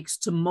it takes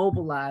to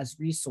mobilize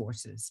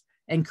resources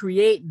and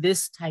create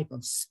this type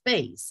of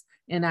space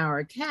in our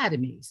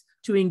academies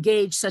to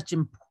engage such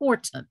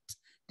important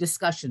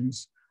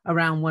discussions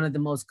around one of the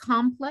most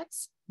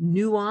complex,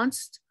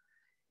 nuanced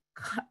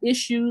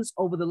issues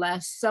over the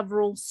last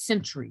several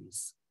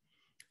centuries.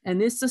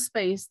 And it's a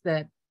space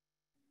that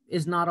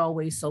is not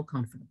always so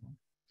comfortable.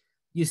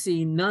 You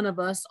see, none of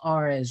us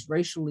are as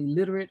racially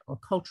literate or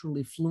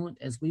culturally fluent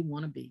as we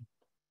want to be.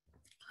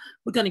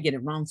 We're going to get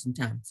it wrong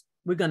sometimes.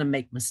 We're going to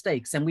make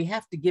mistakes, and we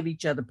have to give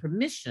each other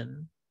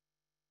permission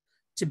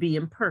to be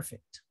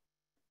imperfect.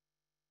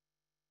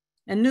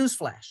 And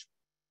newsflash,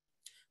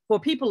 for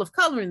people of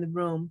color in the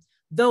room,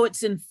 though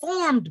it's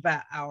informed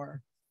by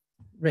our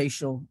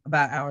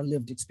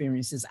lived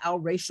experiences, our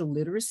racial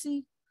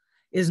literacy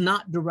is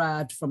not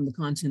derived from the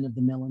content of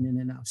the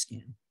melanin in our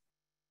skin.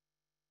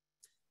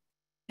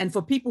 And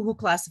for people who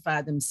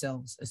classify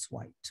themselves as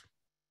white,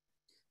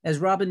 as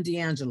Robin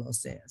DiAngelo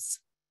says,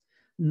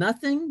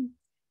 nothing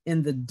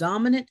in the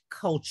dominant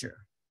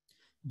culture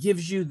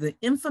gives you the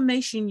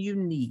information you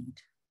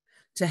need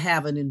to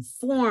have an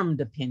informed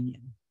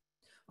opinion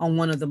on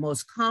one of the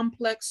most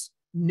complex,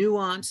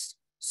 nuanced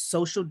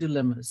social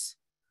dilemmas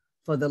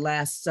for the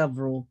last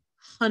several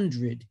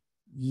hundred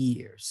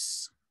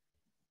years.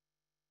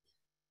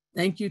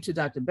 Thank you to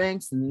Dr.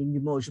 Banks and the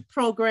UMOJA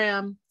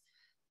program.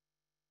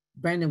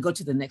 Brandon, go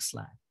to the next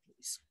slide,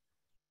 please,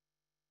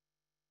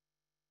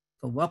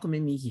 for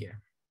welcoming me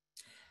here.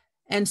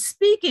 And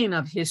speaking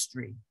of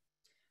history,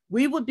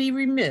 we would be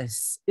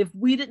remiss if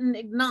we didn't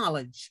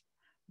acknowledge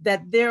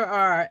that there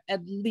are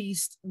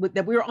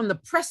that we're on the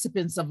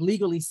precipice of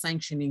legally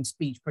sanctioning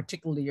speech,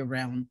 particularly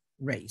around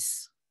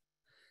race.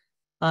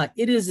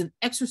 It is an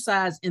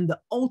exercise in the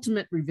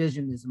ultimate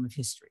revisionism of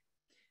history.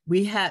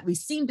 We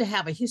seem to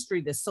have a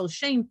history that's so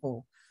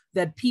shameful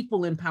that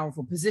people in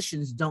powerful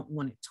positions don't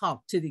want it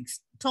taught to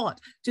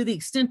the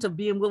extent of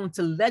being willing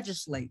to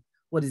legislate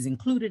what is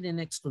included and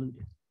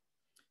excluded,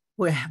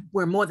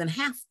 where more than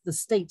half the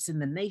states in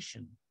the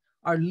nation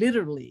are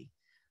literally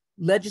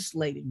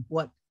legislating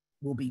what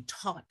will be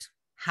taught,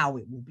 how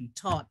it will be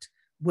taught,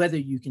 whether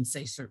you can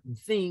say certain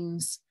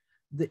things.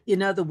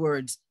 In other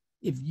words,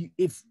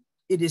 if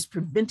it is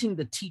preventing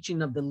the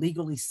teaching of the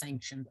legally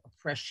sanctioned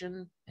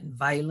oppression and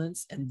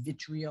violence and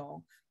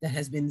vitriol that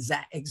has been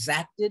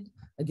exacted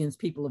against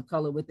people of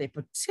color, with a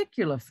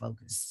particular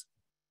focus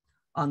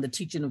on the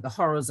teaching of the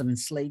horrors of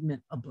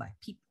enslavement of Black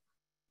people.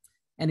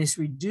 And it's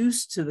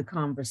reduced to the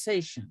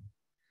conversation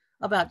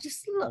about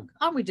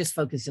aren't we just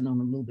focusing on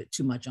a little bit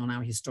too much on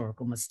our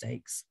historical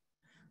mistakes?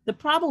 The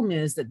problem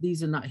is that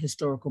these are not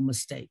historical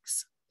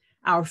mistakes.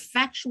 Our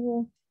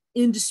factual,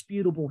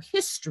 indisputable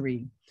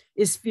history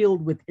is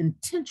filled with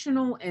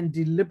intentional and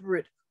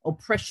deliberate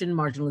oppression,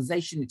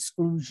 marginalization,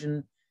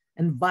 exclusion,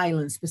 and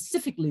violence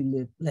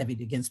specifically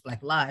levied against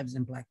Black lives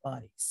and Black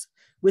bodies,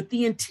 with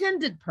the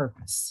intended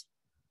purpose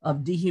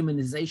of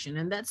dehumanization.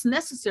 And that's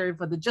necessary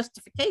for the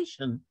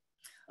justification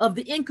of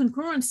the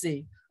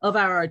incongruency of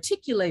our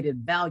articulated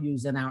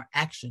values and our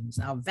actions,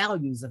 our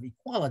values of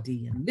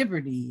equality and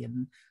liberty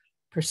and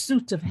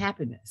pursuit of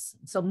happiness.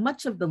 So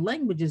much of the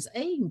language is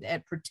aimed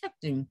at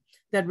protecting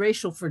that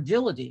racial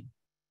fragility,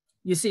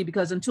 you see,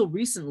 because until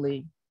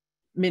recently,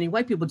 many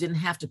white people didn't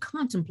have to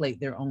contemplate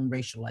their own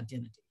racial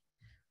identity.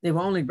 They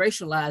were only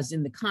racialized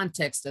in the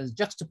context as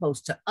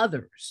juxtaposed to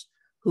others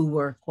who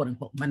were, quote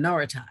unquote,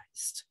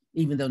 minoritized,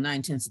 even though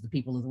 9/10 of the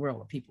people of the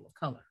world are people of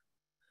color.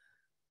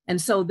 And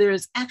so there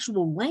is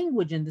actual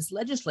language in this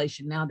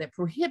legislation now that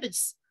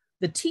prohibits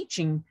the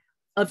teaching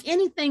of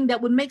anything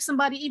that would make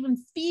somebody even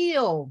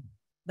feel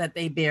that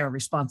they bear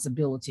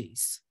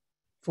responsibilities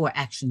for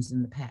actions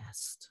in the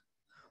past,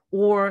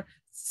 or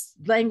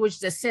language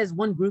that says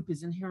one group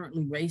is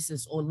inherently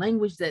racist, or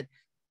language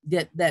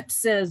that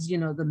says, you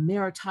know, the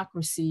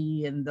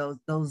meritocracy and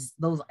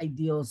those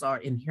ideals are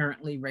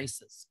inherently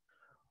racist.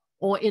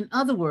 Or in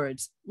other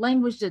words,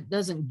 language that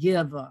doesn't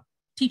give a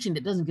teaching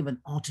that doesn't give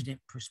an alternate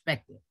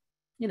perspective.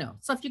 You know,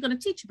 so if you're going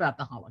to teach about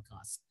the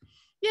Holocaust,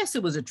 yes,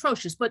 it was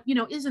atrocious, but, you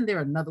know, isn't there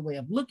another way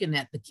of looking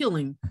at the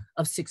killing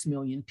of 6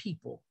 million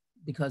people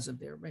because of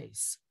their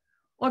race?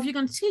 Or if you're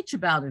going to teach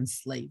about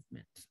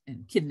enslavement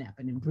and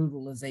kidnapping and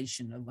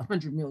brutalization of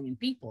 100 million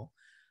people,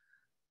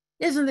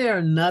 isn't there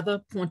another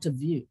point of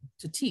view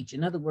to teach?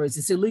 In other words,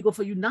 it's illegal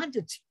for you not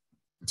to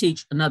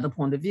teach another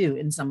point of view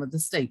in some of the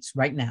states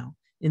right now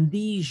in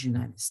these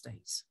United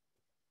States.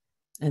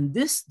 And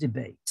this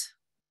debate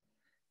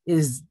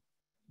is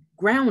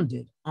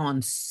grounded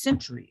on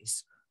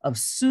centuries of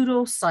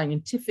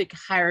pseudo-scientific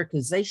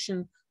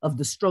hierarchization of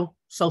the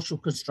social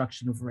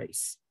construction of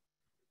race.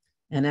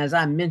 And as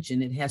I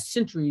mentioned, it has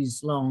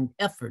centuries-long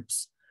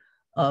efforts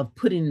of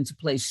putting into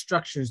place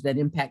structures that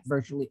impact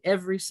virtually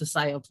every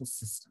societal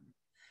system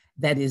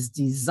that is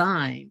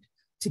designed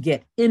to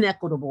get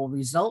inequitable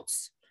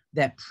results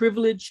that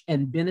privilege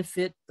and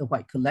benefit the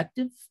white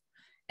collective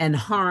and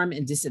harm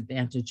and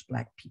disadvantage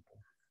Black people,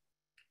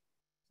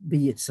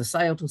 be it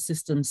societal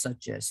systems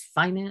such as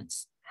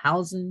finance,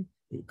 housing,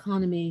 the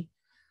economy,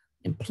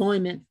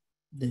 employment,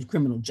 the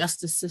criminal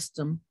justice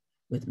system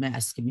with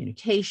mass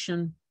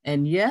communication,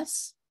 and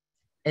yes,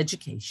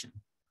 education.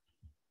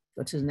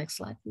 Go to the next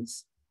slide,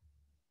 please.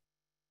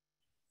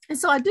 And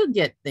so I do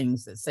get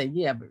things that say,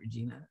 yeah, but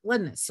Regina,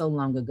 wasn't it so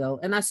long ago?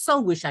 And I so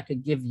wish I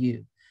could give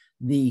you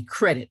the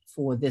credit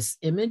for this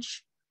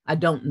image. I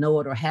don't know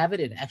it or have it.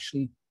 It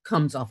actually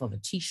comes off of a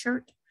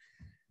t-shirt,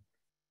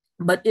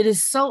 but it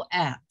is so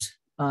apt.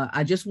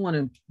 I just want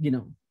to, you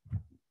know,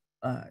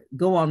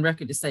 go on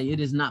record to say it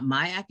is not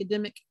my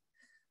academic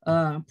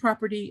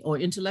property or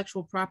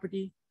intellectual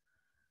property,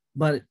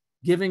 but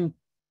giving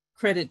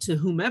credit to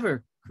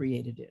whomever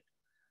created it,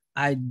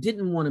 I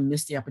didn't want to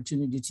miss the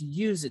opportunity to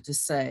use it to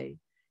say,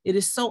 it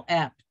is so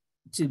apt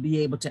to be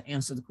able to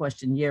answer the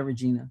question, yeah,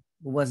 Regina,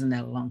 but wasn't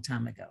that a long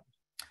time ago?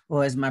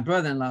 Or as my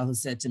brother-in-law who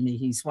said to me,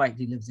 he's white,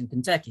 he lives in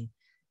Kentucky.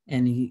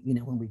 And he, you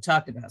know, when we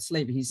talked about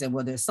slavery, he said,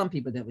 well, there's some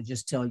people that would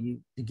just tell you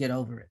to get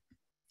over it.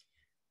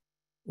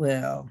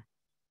 Well,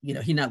 you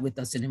know, he's not with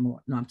us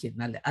anymore. No, I'm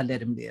kidding. I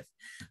let him live.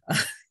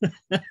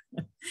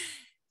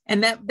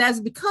 And that's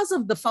because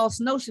of the false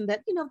notion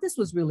that, you know, this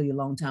was really a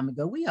long time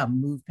ago. We are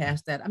moved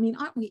past that. I mean,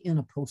 aren't we in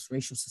a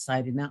post-racial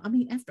society now? I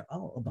mean, after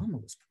all,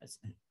 Obama was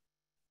president,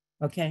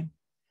 okay?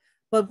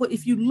 But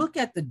if you look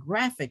at the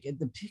graphic and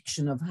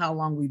depiction of how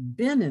long we've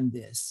been in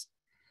this,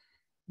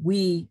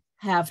 we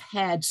have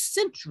had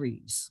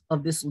centuries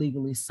of this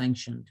legally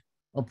sanctioned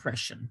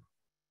oppression.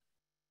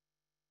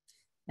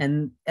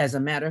 And as a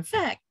matter of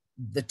fact,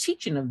 the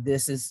teaching of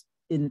this is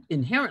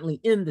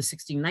inherently in the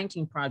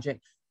 1619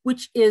 Project,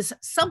 which is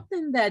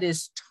something that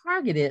is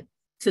targeted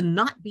to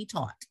not be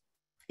taught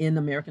in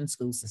American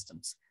school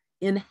systems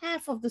in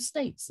half of the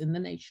states in the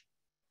nation.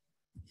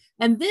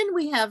 And then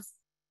we have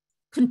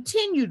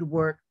continued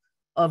work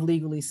of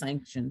legally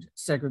sanctioned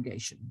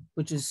segregation,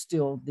 which is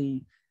still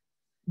the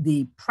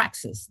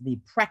praxis, the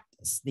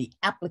practice, the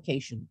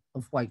application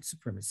of white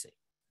supremacy.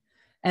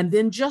 And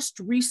then just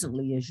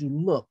recently, as you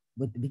look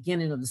with the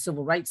beginning of the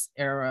civil rights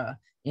era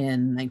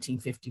in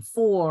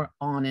 1954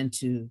 on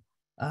into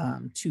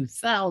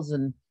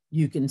 2000,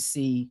 you can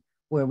see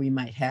where we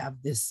might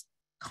have this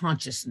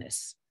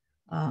consciousness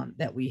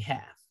that we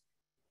have.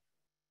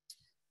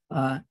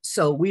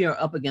 So we are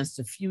up against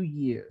a few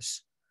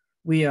years.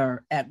 We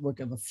are at work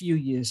of a few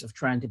years of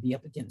trying to be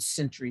up against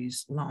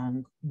centuries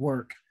long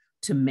work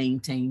to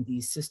maintain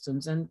these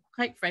systems. And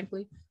quite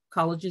frankly,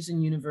 colleges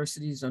and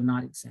universities are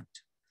not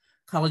exempt.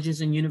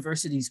 Colleges and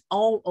universities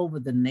all over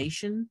the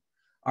nation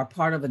are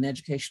part of an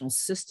educational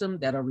system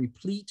that are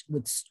replete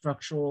with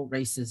structural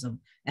racism,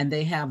 and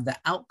they have the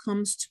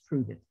outcomes to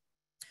prove it.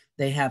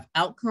 They have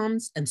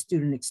outcomes and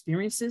student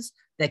experiences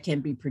that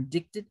can be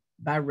predicted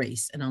by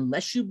race. And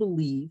unless you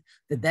believe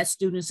that that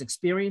student's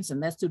experience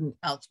and that student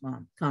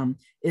outcome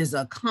is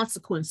a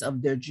consequence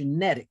of their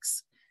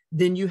genetics,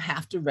 then you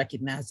have to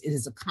recognize it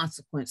is a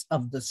consequence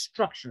of the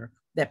structure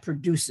that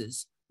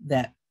produces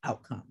that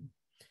outcome.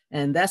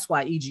 And that's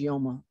why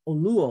Ijeoma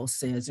Oluo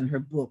says in her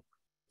book,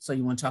 So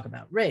You Want to Talk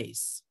About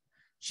Race?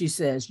 She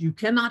says, you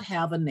cannot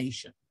have a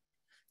nation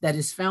that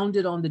is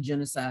founded on the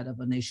genocide of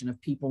a nation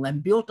of people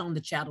and built on the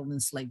chattel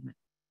enslavement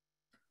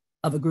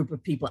of a group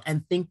of people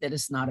and think that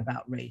it's not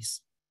about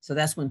race. So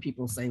that's when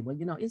people say, well,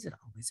 you know, is it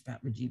always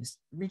about Regina?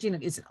 Regina,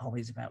 is it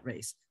always about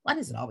race? Why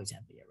does it always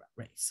have to be about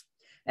race?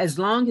 As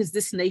long as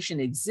this nation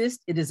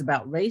exists, it is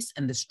about race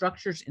and the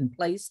structures in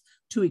place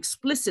to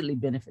explicitly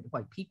benefit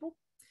white people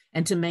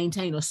and to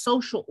maintain a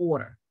social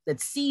order that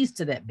sees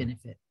to that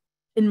benefit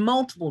in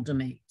multiple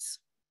domains.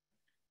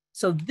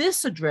 So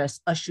this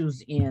address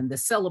ushers in the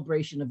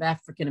celebration of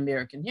African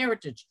American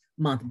Heritage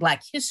Month,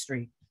 Black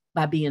History,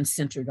 by being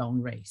centered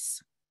on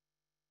race.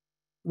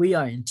 We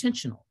are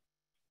intentional.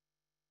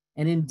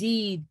 And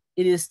indeed,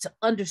 it is to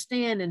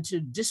understand and to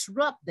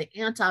disrupt the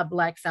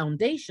anti-Black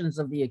foundations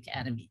of the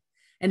Academy.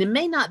 And it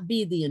may not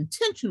be the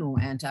intentional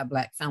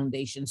anti-Black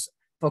foundations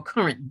for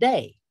current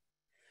day,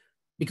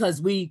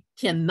 because we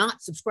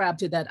cannot subscribe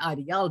to that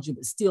ideology,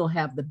 but still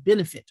have the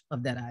benefit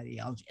of that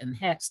ideology and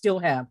still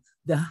have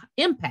the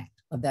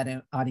impact of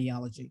that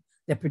ideology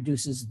that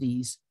produces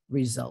these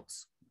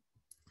results.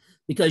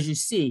 Because you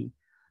see,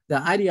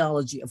 the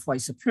ideology of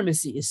white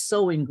supremacy is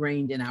so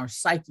ingrained in our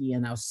psyche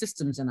and our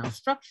systems and our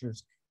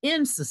structures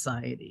in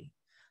society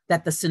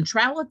that the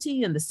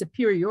centrality and the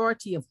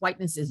superiority of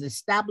whiteness is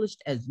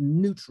established as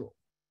neutral.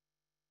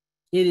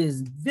 It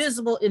is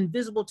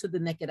invisible to the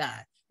naked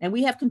eye. And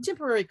we have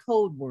contemporary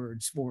code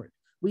words for it.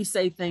 We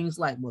say things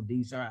like, well,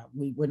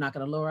 we're not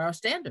going to lower our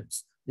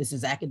standards. This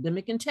is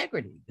academic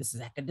integrity. This is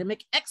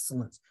academic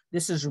excellence.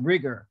 This is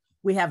rigor.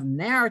 We have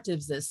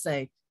narratives that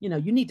say, you know,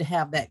 you need to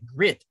have that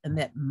grit and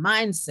that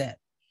mindset,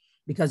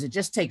 because it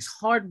just takes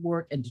hard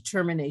work and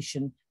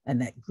determination and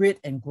that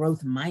grit and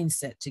growth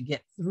mindset to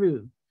get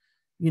through,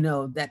 you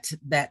know,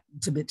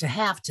 to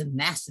have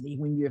tenacity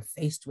when you're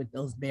faced with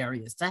those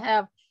barriers, to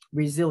have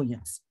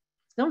resilience.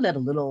 Don't let a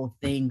little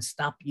thing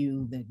stop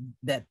you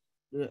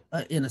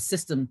in a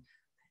system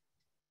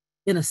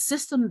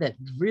that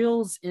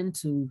drills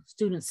into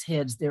students'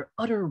 heads their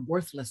utter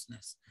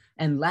worthlessness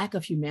and lack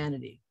of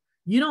humanity.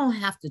 You don't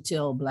have to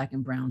tell Black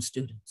and brown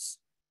students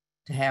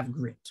to have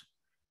grit.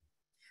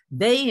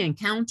 They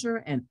encounter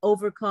and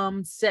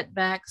overcome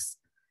setbacks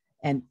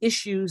and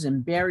issues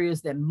and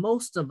barriers that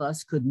most of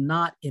us could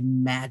not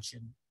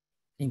imagine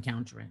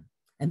encountering.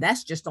 And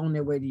that's just on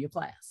their way to your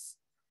class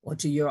or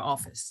to your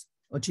office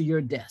or to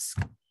your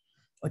desk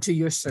or to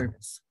your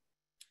service.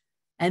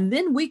 And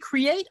then we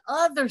create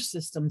other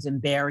systems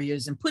and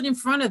barriers and put in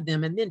front of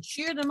them and then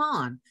cheer them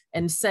on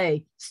and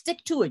say,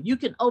 stick to it, you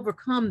can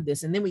overcome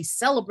this. And then we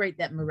celebrate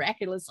that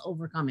miraculous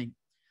overcoming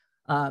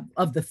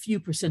of the few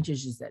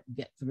percentages that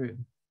get through.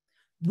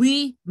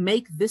 We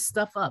make this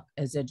stuff up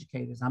as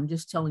educators. I'm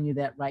just telling you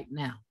that right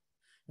now.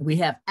 We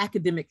have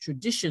academic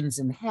traditions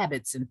and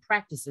habits and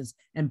practices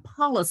and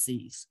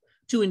policies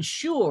to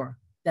ensure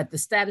that the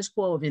status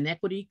quo of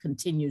inequity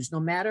continues, no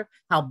matter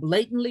how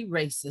blatantly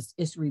racist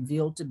it's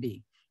revealed to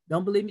be.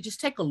 Don't believe me?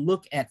 Just take a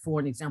look at, for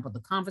an example, the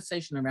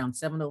conversation around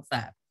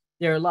 705.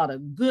 There are a lot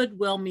of good,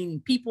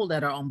 well-meaning people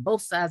that are on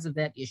both sides of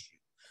that issue.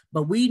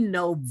 But we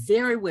know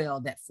very well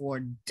that for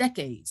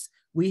decades,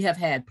 we have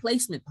had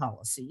placement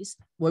policies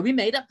where we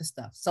made up the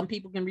stuff. Some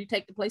people can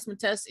retake the placement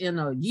test in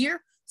a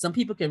year. Some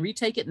people can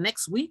retake it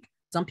next week.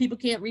 Some people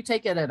can't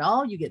retake it at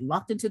all. You get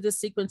locked into this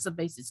sequence of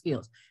basic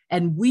skills.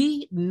 And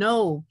we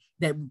know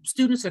that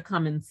students are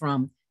coming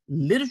from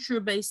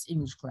literature-based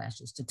English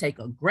classes to take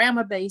a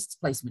grammar-based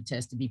placement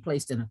test to be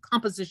placed in a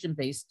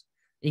composition-based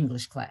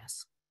English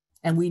class.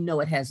 And we know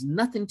it has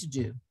nothing to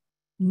do,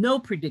 no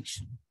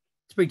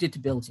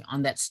predictability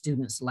on that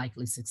student's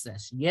likely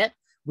success. Yet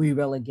we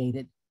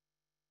relegated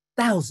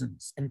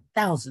thousands and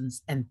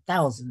thousands and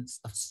thousands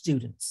of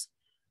students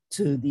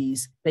to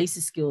these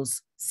basic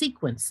skills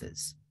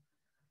sequences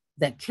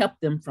that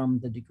kept them from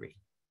the degree.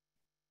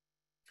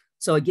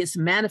 So it gets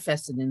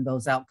manifested in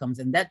those outcomes.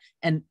 And that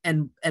and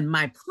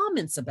my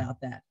comments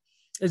about that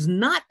is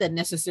not that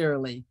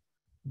necessarily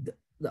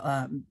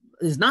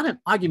is not an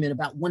argument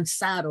about one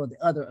side or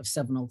the other of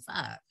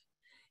 705.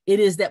 It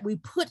is that we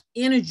put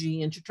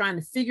energy into trying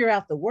to figure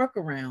out the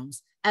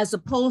workarounds as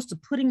opposed to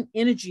putting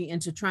energy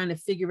into trying to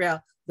figure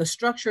out the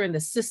structure and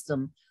the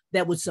system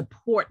that would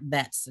support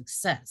that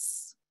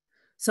success.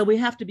 So we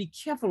have to be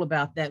careful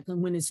about that, because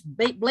when it's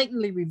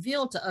blatantly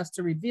revealed to us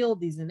to reveal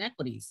these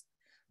inequities,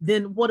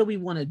 then what do we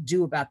want to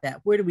do about that?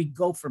 Where do we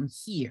go from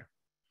here?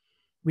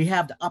 We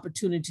have the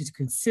opportunity to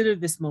consider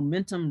this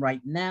momentum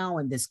right now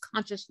and this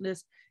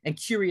consciousness and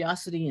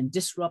curiosity and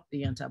disrupt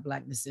the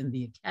anti-Blackness in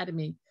the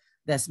academy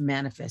that's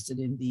manifested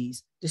in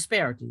these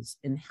disparities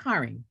in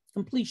hiring,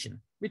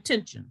 completion,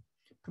 retention,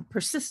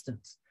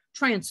 persistence,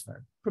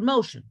 transfer,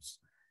 promotions,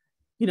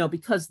 you know,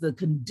 because the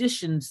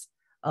conditions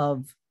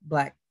of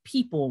Black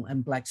people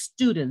and Black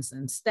students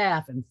and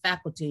staff and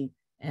faculty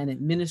and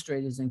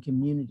administrators and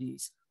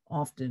communities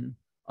often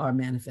are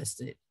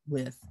manifested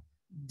with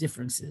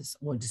differences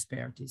or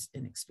disparities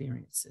in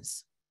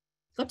experiences.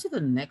 Go to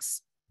the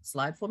next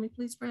slide for me,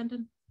 please,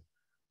 Brandon.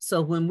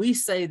 So when we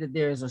say that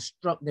there's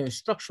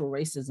structural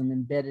racism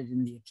embedded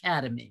in the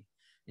academy,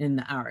 in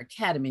our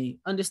academy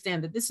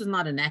understand that this is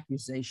not an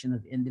accusation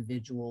of some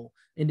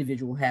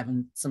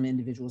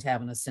individuals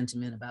having a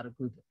sentiment about a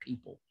group of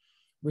people.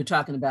 We're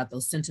talking about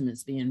those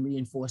sentiments being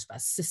reinforced by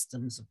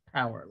systems of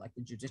power, like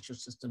the judicial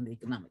system, the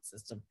economic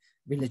system,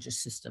 religious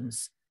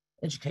systems,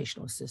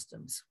 educational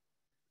systems.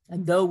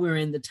 And though we're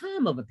in the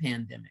time of a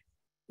pandemic,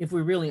 if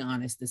we're really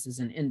honest, this is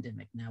an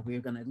endemic now.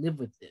 We're going to live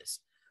with this.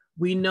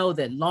 We know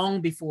that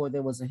long before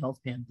there was a health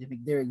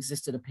pandemic, there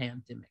existed a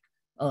pandemic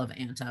of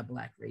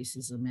anti-Black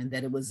racism, and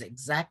that it was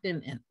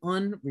exacting an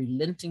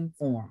unrelenting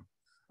form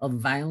of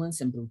violence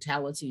and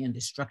brutality and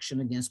destruction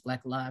against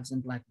Black lives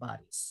and Black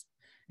bodies.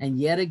 And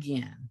yet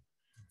again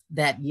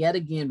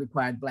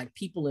required Black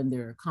people and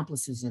their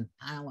accomplices and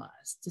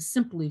allies to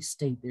simply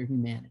state their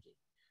humanity,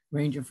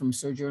 ranging from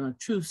Sojourner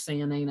Truth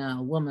saying, "Ain't I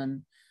a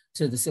woman?"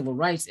 to the Civil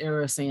Rights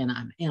era saying,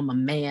 "I am a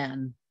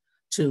man,"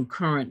 to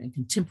current and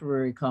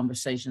contemporary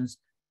conversations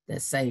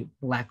that say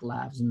Black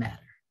lives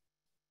matter.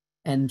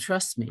 And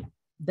trust me,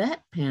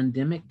 that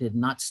pandemic did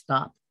not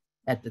stop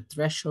at the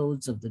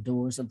thresholds of the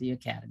doors of the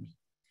academy.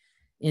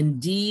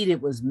 Indeed,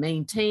 it was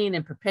maintained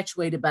and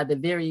perpetuated by the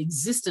very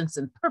existence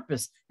and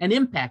purpose and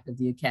impact of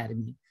the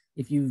academy,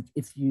 if you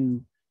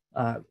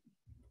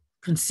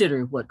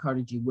consider what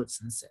Carter G.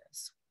 Woodson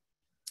says.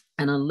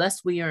 And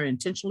unless we are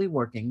intentionally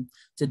working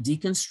to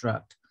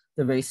deconstruct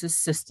the racist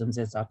systems,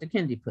 as Dr.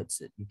 Kendi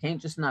puts it, you can't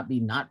just not be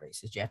not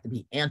racist, you have to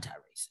be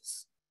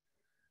anti-racist,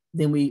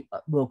 then we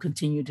will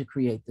continue to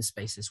create the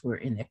spaces where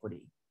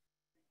inequity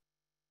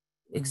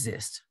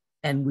exists.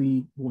 And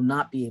we will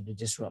not be able to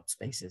disrupt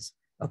spaces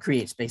or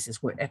create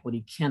spaces where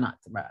equity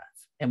cannot thrive.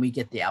 And we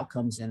get the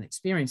outcomes and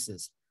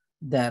experiences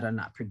that are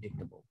not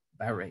predictable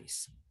by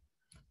race.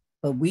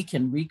 But we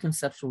can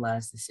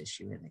reconceptualize this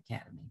issue in the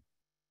academy.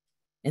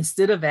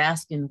 Instead of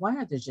asking, why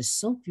are there just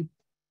so few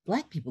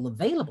Black people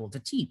available to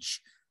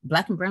teach,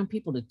 Black and brown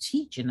people to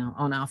teach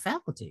on our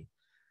faculty?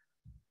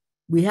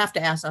 We have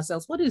to ask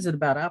ourselves, what is it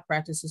about our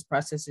practices,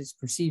 processes,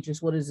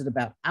 procedures? What is it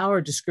about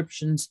our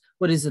descriptions?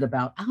 What is it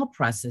about our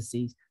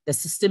processes that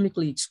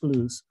systemically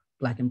excludes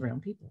Black and brown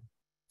people?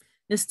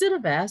 Instead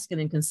of asking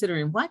and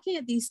considering, why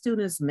can't these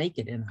students make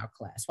it in our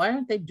class? Why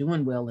aren't they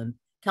doing well in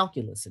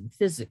calculus and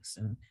physics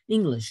and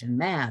English and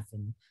math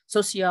and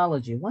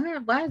sociology? Why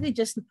are they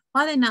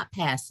not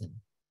passing?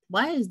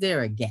 Why is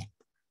there a gap,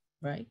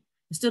 right?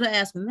 Instead of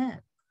asking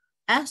that,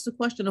 ask the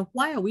question of,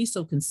 why are we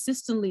so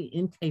consistently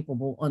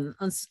incapable and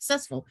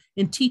unsuccessful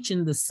in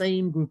teaching the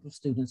same group of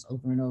students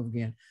over and over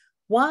again?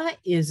 Why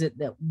is it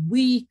that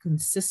we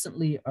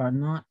consistently are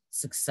not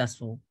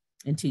successful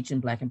in teaching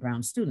Black and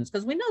brown students?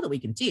 Because we know that we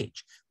can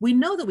teach. We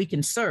know that we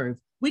can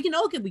serve. We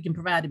can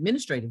provide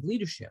administrative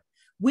leadership.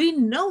 We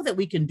know that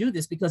we can do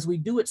this because we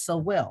do it so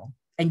well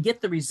and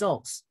get the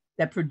results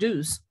that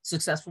produce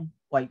successful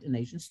white and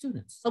Asian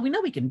students. So we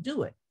know we can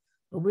do it,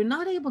 but we're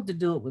not able to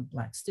do it with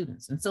Black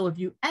students. And so if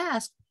you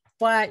ask,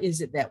 why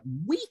is it that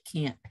we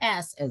can't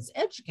pass as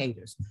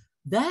educators?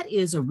 That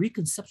is a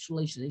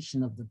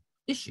reconceptualization of the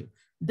issue.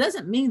 It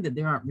doesn't mean that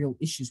there aren't real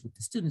issues with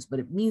the students, but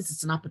it means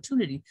it's an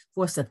opportunity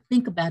for us to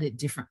think about it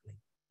differently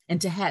and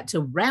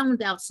to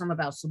round out some of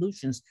our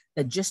solutions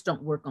that just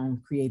don't work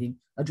on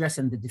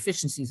addressing the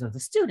deficiencies of the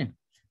student,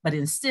 but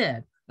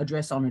instead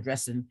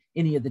addressing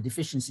any of the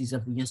deficiencies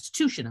of the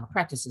institution, our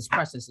practices,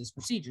 processes,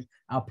 procedures,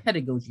 our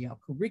pedagogy, our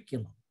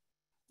curriculum,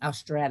 our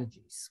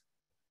strategies.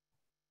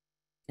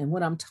 And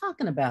what I'm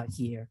talking about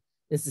here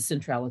is the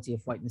centrality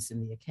of whiteness in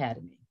the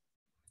academy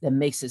that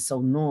makes it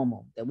so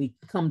normal that we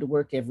come to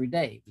work every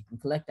day. We can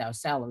collect our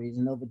salaries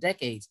and over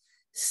decades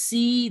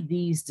see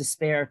these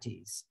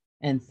disparities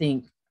and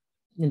think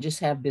and just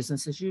have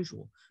business as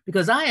usual.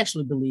 Because I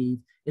actually believe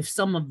if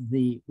some of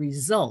the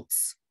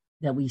results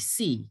that we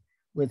see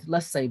with,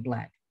 let's say,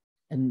 Black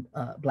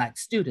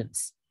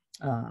students,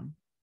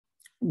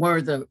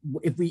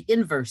 if we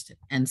inversed it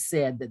and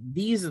said that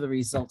these are the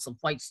results of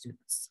white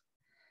students,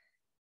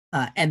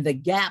 and the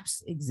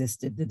gaps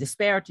existed, the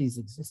disparities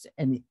existed,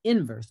 and the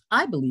inverse,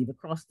 I believe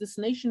across this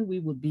nation, we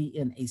would be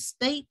in a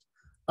state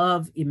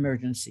of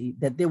emergency,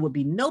 that there would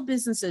be no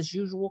business as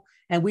usual,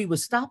 and we would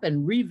stop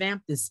and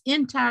revamp this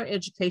entire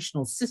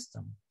educational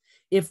system.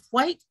 If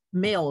white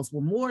males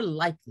were more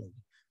likely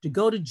to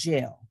go to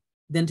jail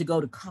than to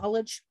go to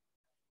college,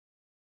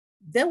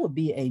 there would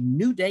be a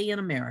new day in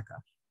America.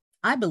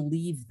 I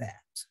believe that.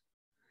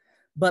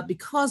 But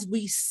because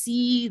we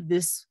see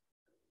this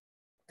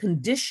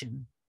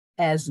condition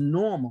as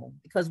normal,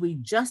 because we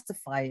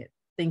justify it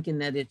thinking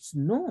that it's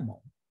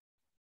normal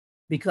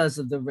because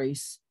of the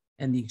race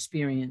and the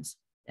experience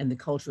and the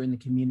culture and the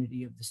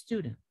community of the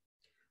student,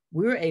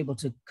 we're able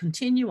to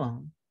continue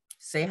on,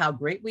 say how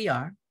great we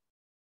are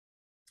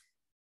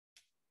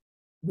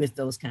with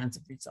those kinds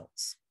of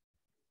results.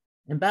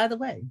 And by the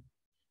way,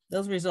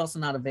 those results are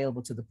not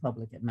available to the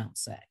public at Mount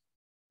SAC.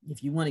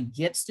 If you want to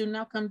get student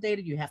outcome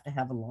data, you have to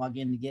have a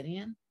login to get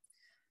in.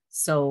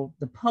 So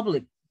the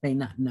public may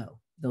not know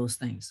those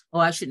things. Oh,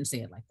 I shouldn't say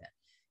it like that.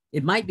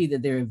 It might be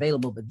that they're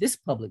available, but this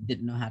public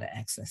didn't know how to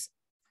access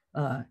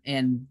it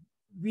and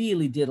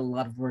really did a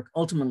lot of work,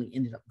 ultimately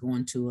ended up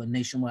going to a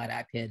nationwide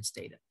IPEDS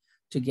data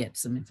to get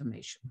some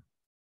information.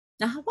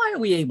 Now, why are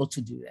we able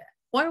to do that?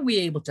 Why are we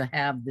able to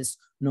have this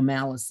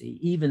normalcy,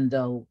 even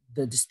though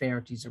the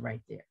disparities are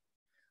right there?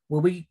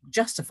 Well, we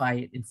justify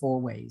it in 4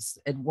 ways.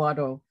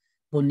 Eduardo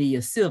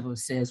Bonilla Silva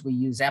says we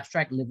use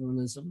abstract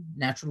liberalism,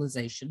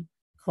 naturalization,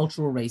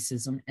 cultural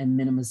racism, and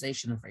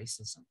minimization of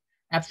racism.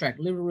 Abstract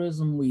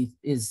liberalism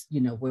is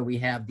where we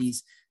have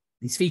these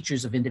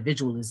features of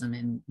individualism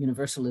and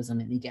universalism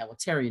and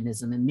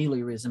egalitarianism and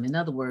meliorism. In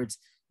other words,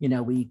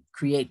 we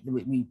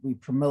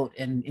promote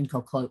and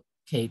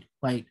inculcate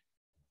white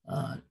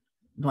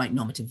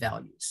normative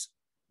values.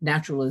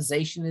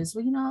 Naturalization is,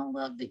 they all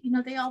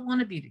want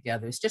to be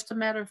together. It's just a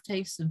matter of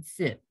taste and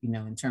fit,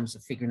 in terms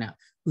of figuring out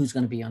who's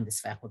going to be on this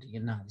faculty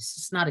or not. It's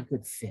just not a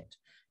good fit,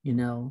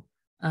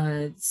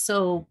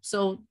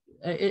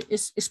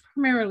 it's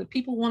primarily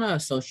people want to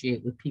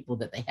associate with people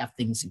that they have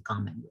things in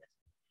common with.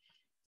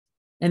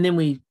 And then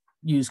we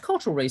use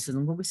cultural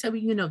racism when we say,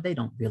 they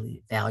don't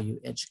really value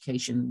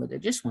education, but they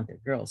just want their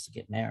girls to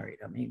get married.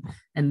 I mean,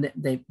 and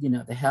they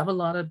have a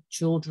lot of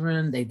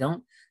children. They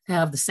don't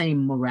have the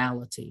same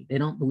morality. They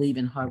don't believe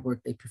in hard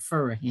work. They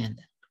prefer a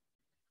handout.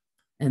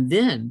 And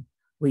then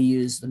we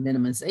use the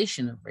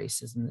minimization of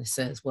racism that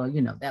says, well,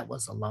 that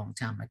was a long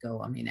time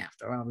ago. I mean,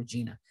 after all,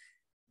 Regina,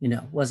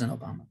 wasn't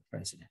Obama the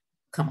president?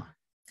 Come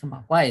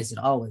on. Why is it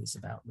always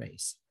about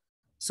race?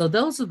 So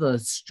those are the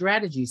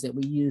strategies that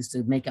we use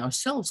to make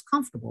ourselves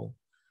comfortable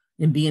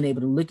in being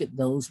able to look at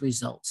those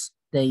results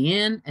day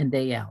in and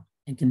day out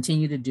and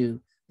continue to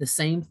do the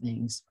same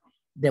things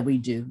that we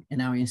do in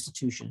our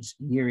institutions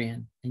year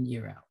in and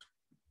year out.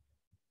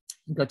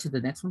 Go to the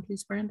next one,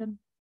 please, Brandon.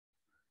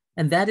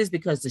 And that is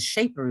because the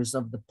shapers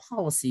of the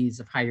policies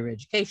of higher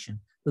education,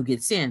 who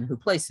gets in, who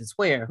places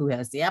where, who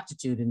has the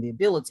aptitude and the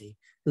ability,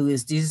 who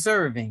is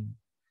deserving,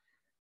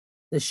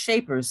 the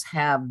shapers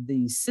have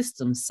these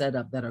systems set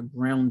up that are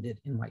grounded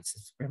in white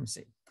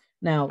supremacy.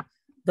 Now,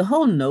 the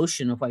whole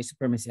notion of white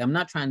supremacy, I'm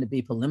not trying to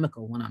be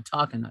polemical when I'm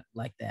talking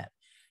like that.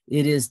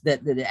 It is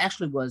that it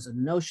actually was a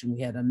notion.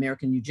 We had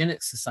American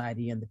Eugenics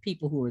Society and the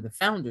people who were the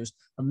founders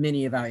of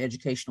many of our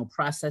educational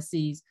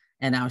processes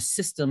and our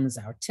systems,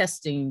 our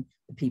testing,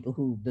 the people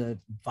who, the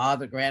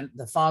father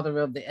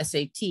of the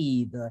SAT,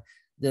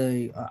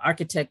 the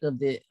architect of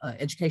the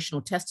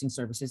educational testing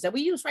services that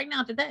we use right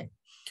now today.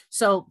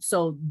 So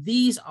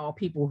these are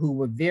people who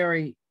were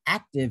very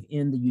active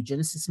in the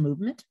eugenicist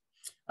movement.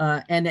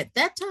 And at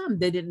that time,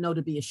 they didn't know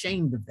to be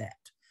ashamed of that.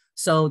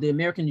 So the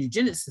American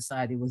Eugenics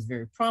Society was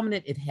very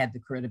prominent. It had the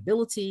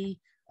credibility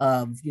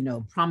of,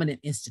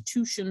 prominent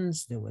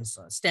institutions. There was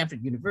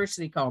Stanford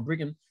University. Carl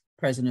Brigham,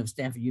 president of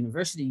Stanford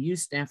University,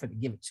 used Stanford to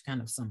give it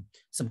kind of some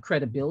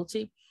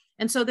credibility.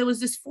 And so there was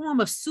this form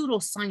of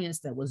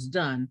pseudoscience that was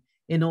done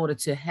in order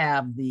to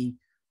have the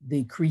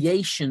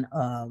creation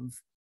of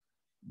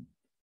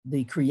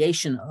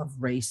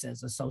race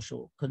as a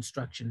social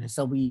construction. And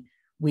so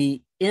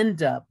we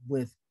end up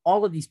with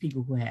all of these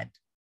people who had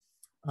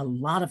a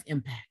lot of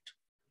impact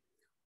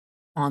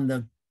on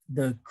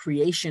the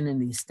creation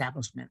and the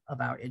establishment of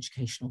our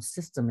educational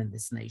system in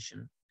this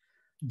nation,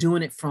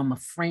 doing it from a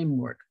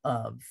framework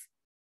of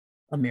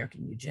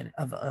American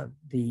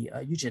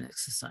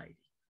Eugenics Society.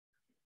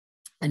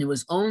 And it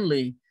was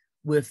only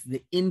with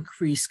the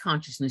increased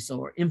consciousness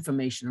or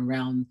information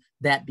around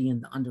that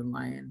being the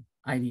underlying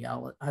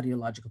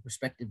ideological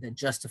perspective that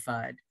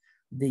justified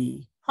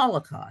the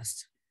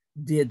Holocaust,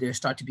 did there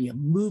start to be a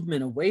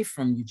movement away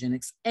from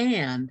eugenics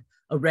and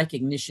a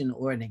recognition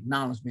or an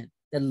acknowledgement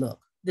that, look,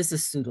 this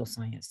is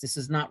pseudoscience. This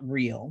is not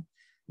real.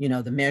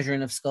 The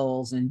measuring of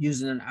skulls and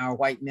using our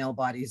white male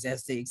bodies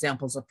as the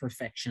examples of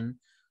perfection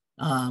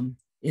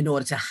in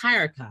order to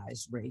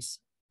hierarchize race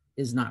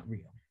is not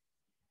real.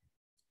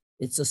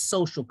 It's a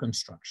social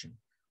construction.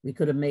 We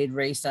could have made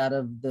race out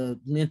of the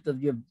length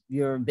of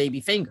your baby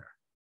finger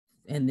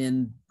and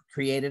then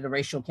created a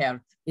racial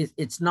category.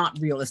 It's not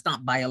real. It's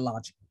not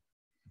biological.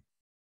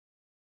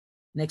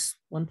 Next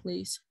one,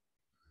 please.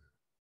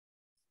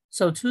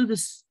 So to the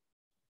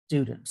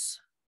students,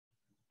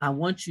 I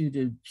want you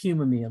to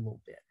humor me a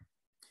little bit.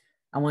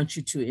 I want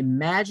you to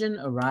imagine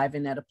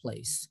arriving at a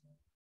place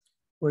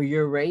where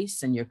your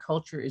race and your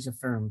culture is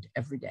affirmed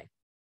every day,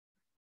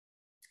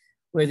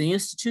 where the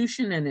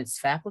institution and its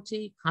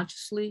faculty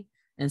consciously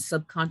and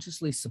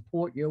subconsciously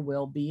support your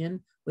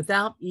well-being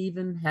without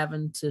even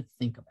having to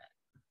think about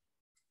it,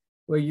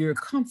 where you're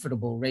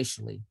comfortable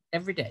racially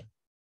every day,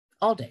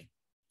 all day,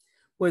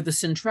 where the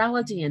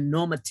centrality and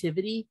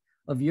normativity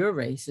of your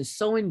race is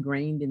so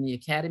ingrained in the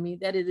academy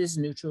that it is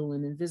neutral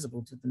and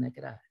invisible to the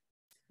naked eye.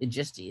 It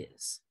just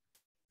is.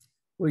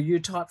 Where you're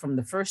taught from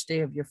the first day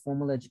of your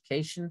formal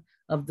education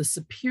of the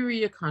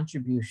superior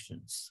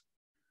contributions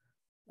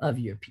of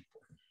your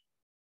people.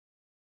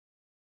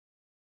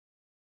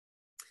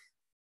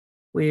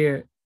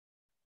 Where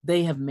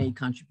they have made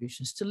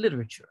contributions to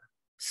literature,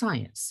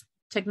 science,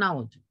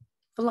 technology,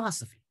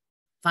 philosophy,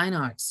 fine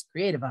arts,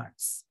 creative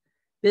arts,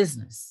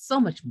 business, so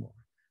much more.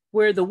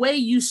 Where the way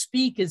you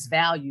speak is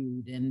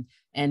valued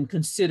and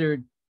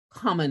considered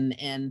common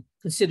and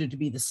considered to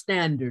be the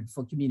standard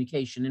for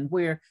communication, and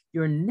where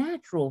your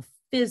natural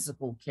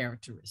physical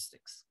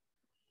characteristics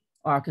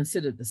are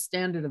considered the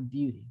standard of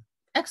beauty,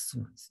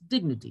 excellence,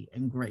 dignity,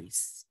 and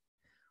grace,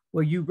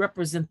 where you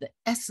represent the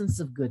essence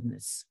of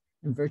goodness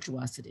and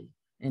virtuosity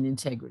and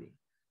integrity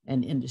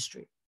and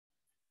industry.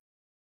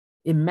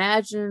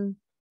 Imagine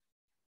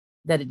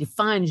that it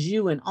defines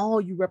you and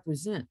all you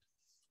represent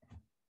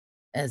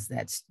as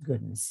that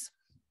goodness.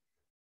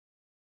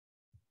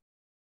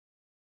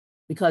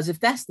 Because if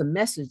that's the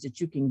message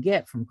that you can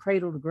get from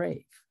cradle to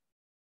grave,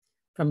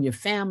 from your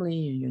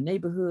family and your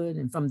neighborhood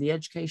and from the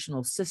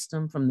educational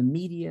system, from the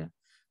media,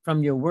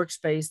 from your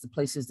workspace, the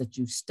places that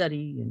you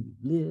study and you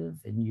live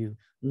and you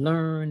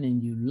learn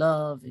and you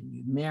love and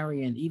you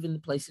marry, and even the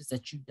places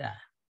that you die,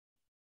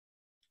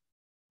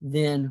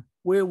 then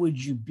where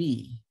would you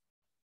be?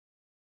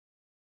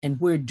 And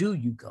where do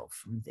you go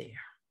from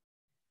there?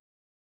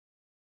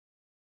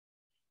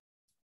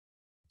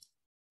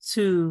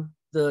 To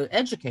the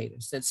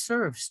educators that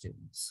serve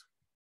students,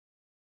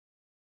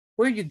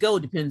 where you go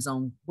depends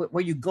on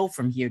where you go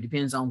from here,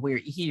 depends on where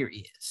here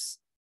is.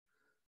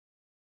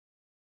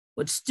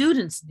 What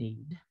students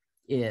need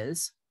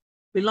is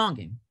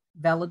belonging,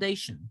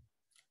 validation,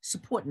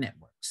 support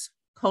networks,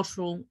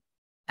 cultural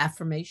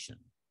affirmation.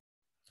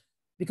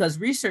 Because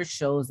research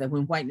shows that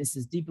when whiteness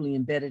is deeply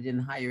embedded in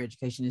higher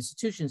education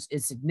institutions,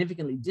 it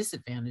significantly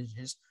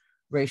disadvantages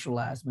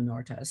racialized,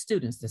 minoritized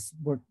students. This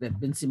work that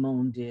Ben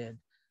Simone did,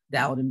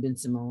 Dowd and Ben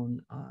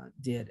Simone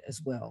did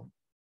as well,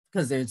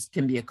 because there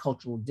can be a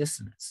cultural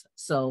dissonance.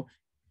 So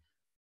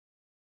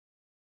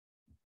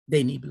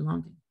they need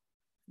belonging.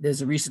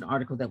 There's a recent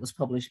article that was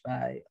published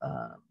by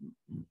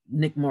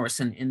Nick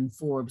Morrison in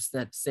Forbes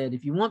that said,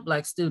 if you want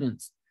Black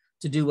students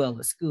to do well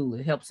at school,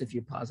 it helps if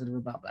you're positive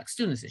about Black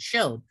students. It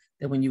showed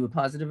that when you were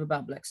positive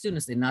about Black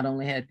students, they not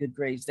only had good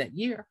grades that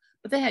year,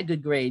 but they had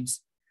good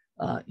grades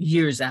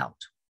years out.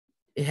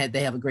 They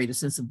have a greater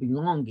sense of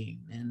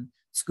belonging, and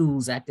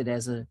schools acted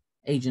as an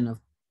agent of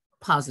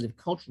positive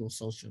cultural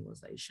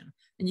socialization.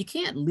 And you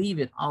can't leave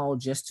it all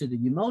just to the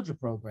UMOJA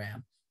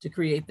program to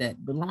create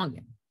that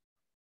belonging.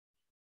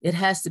 It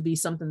has to be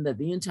something that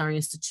the entire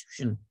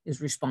institution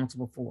is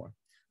responsible for.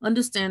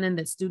 Understanding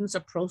that students are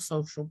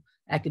pro-social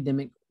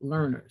academic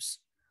learners.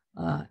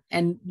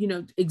 And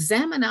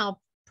examine our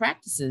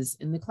practices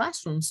in the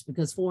classrooms,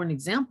 because for an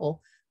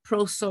example,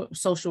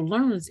 pro-social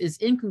learners is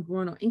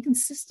incongruent or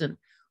inconsistent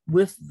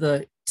with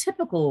the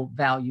typical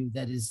value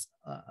that is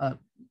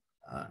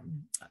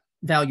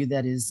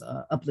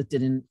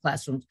uplifted in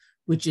classrooms,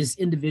 which is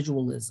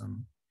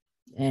individualism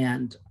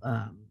and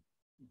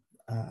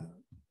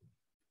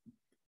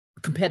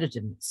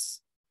competitiveness,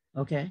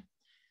 okay?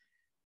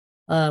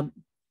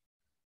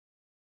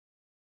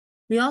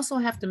 We also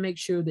have to make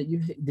sure that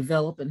you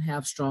develop and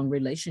have strong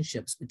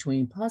relationships,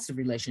 positive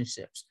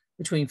relationships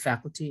between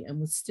faculty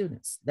and with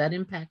students. That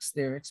impacts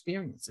their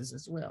experiences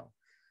as well.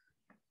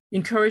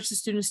 Encourage the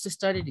students to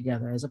study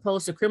together, as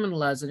opposed to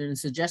criminalizing it and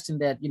suggesting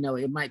that,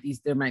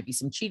 there might be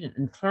some cheating.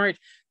 Encourage,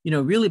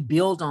 really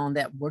build on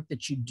that work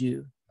that you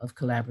do of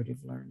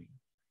collaborative learning.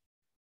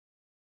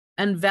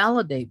 And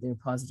validate their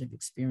positive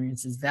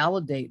experiences,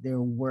 validate their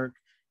work.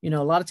 A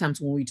lot of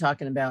times when we're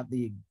talking about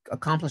the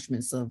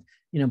accomplishments of,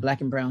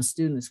 Black and brown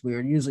students,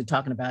 we're usually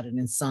talking about it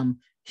in some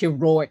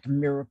heroic,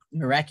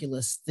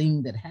 miraculous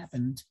thing that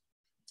happened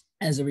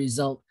as a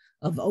result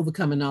of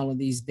overcoming all of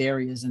these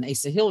barriers. And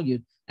Asa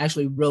Hilliard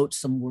actually wrote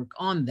some work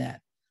on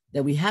that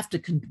we have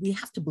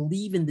to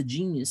believe in the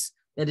genius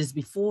that is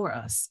before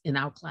us in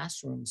our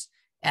classrooms,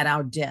 at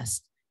our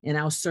desks, in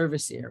our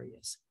service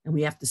areas. And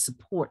we have to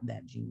support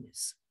that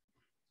genius.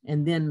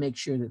 And then make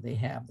sure that they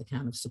have the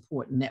kind of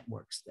support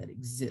networks that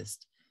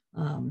exist.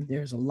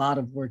 There's a lot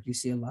of work, you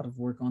see a lot of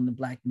work on the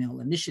Black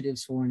male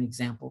initiatives, for an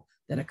example,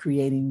 that are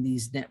creating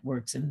these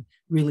networks and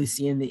really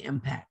seeing the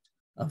impact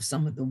of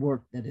some of the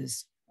work that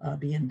is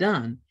being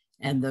done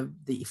and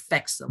the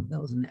effects of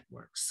those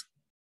networks.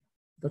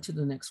 Go to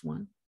the next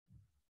one.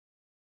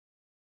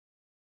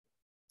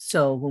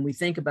 So when we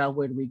think about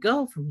where do we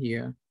go from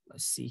here,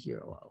 let's see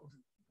here. Hold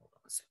on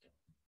a second.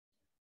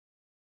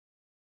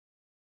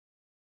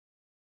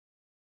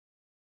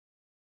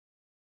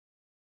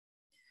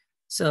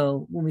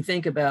 So when we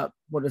think about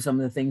what are some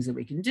of the things that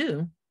we can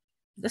do,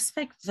 let's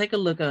take a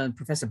look.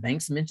 Professor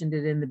Banks mentioned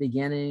it in the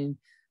beginning.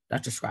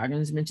 Dr.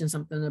 Scroggins mentioned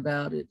something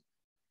about it.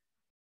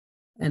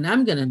 And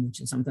I'm going to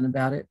mention something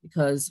about it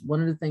because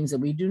one of the things that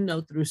we do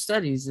know through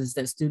studies is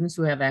that students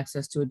who have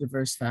access to a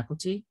diverse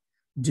faculty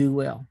do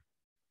well,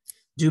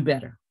 do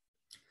better.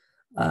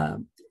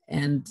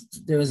 And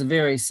there was a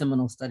very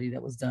seminal study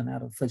that was done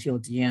out of Foothill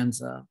De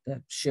Anza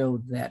that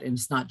showed that, and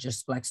it's not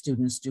just Black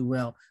students do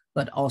well,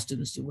 but all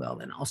students do well.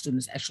 And all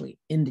students actually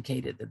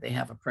indicated that they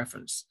have a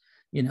preference,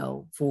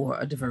 for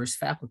a diverse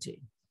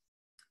faculty.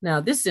 Now,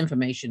 this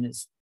information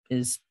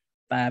is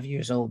 5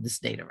 years old. This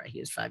data right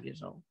here is 5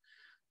 years old.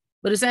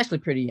 But it's actually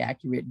pretty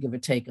accurate, give or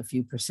take a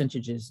few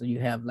percentages. So you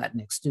have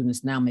Latinx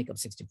students now make up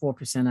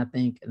 64%, I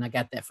think. And I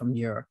got that from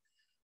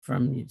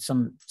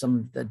some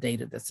of the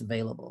data that's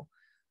available.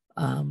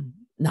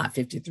 Not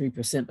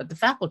 53%, but the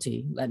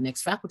faculty, Latinx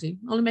faculty,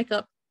 only make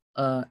up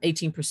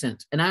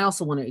 18%. And I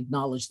also want to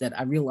acknowledge that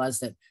I realize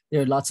that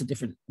there are lots of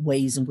different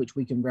ways in which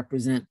we can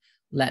represent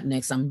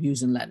Latinx. I'm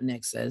using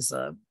Latinx as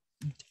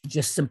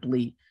just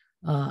simply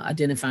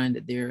identifying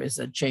that there is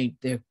a change.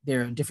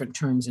 There are different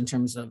terms in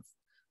terms of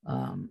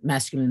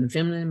masculine and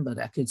feminine, but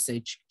I could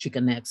say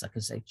Chicanx, I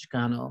could say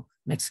Chicano,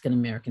 Mexican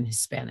American,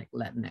 Hispanic,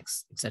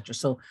 Latinx, etc.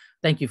 So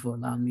thank you for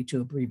allowing me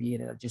to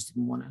abbreviate it. I just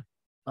didn't want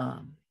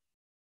to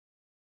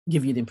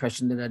give you the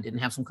impression that I didn't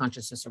have some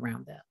consciousness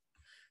around that.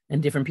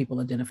 And different people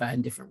identify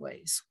in different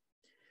ways.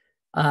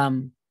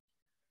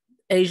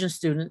 Asian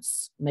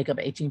students make up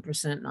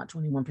 18%, not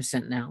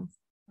 21% now,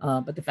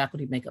 but the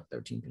faculty make up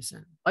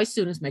 13%. White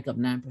students make up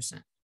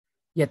 9%,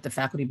 yet the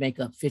faculty make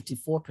up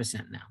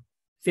 54% now,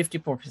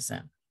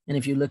 54%. And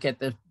if you look at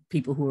the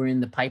people who are in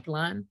the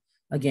pipeline,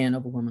 again,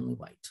 overwhelmingly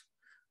white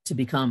to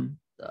become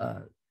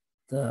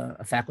the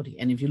faculty.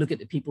 And if you look at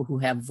the people who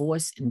have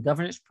voice in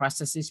governance,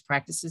 processes,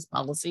 practices,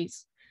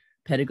 policies,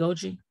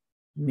 pedagogy,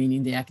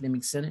 meaning the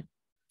academic senate,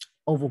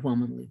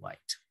 overwhelmingly white.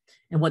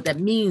 And what that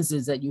means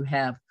is that you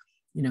have,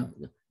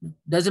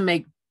 doesn't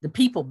make the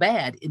people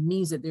bad. It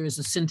means that there is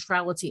a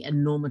centrality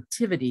and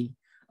normativity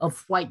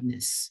of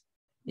whiteness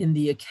in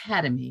the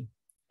academy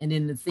and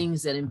in the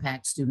things that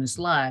impact students'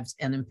 lives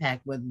and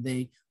impact whether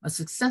they are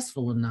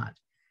successful or not.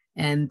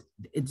 And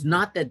it's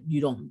not that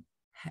you don't,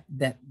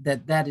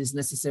 that is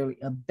necessarily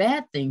a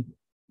bad thing.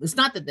 It's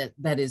not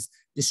that is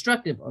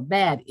destructive or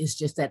bad. It's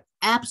just that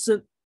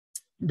absent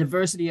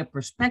diversity of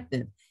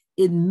perspective,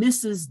 it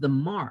misses the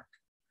mark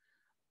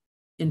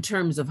in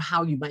terms of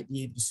how you might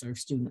be able to serve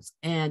students.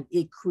 And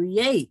it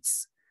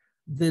creates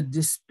the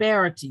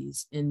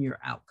disparities in your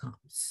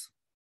outcomes.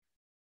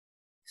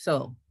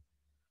 So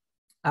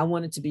I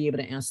wanted to be able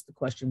to answer the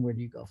question, where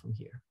do you go from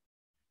here?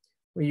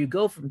 Where you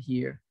go from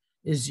here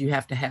is you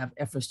have to have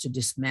efforts to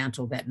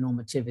dismantle that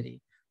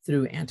normativity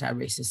through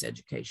anti-racist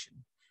education.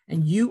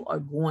 And you are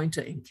going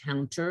to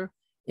encounter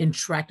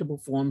intractable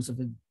forms of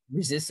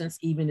resistance,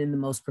 even in the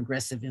most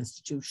progressive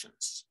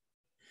institutions.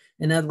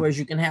 In other words,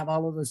 you can have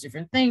all of those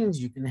different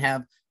things. You can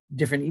have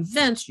different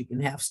events. You can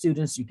have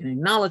students you can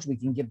acknowledge. We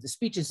can give the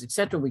speeches, et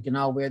cetera. We can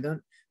all wear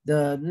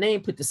the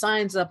name, put the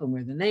signs up and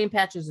wear the name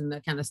patches and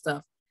that kind of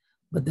stuff.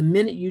 But the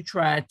minute you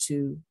try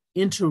to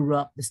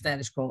interrupt the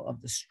status quo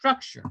of the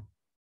structure,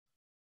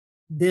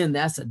 then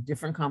that's a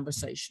different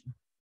conversation.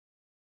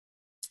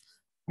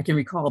 I can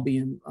recall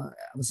being, I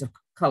was a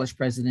college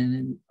president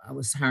and I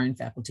was hiring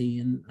faculty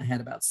and I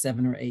had about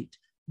 7 or 8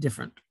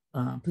 different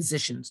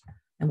positions.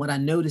 And what I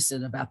noticed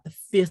is about the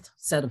 5th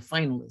set of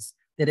finalists,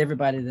 that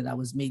everybody that I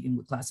was meeting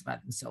would classify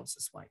themselves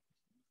as white.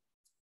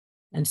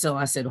 And so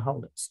I said,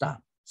 hold it,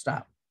 stop.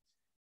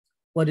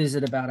 What is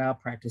it about our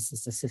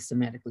practices that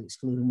systematically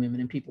excluding women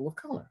and people of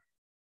color?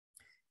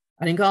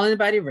 I didn't call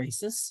anybody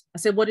racist. I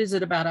said, what is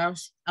it about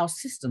our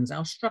systems,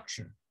 our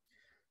structure?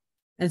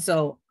 And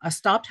so I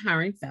stopped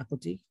hiring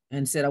faculty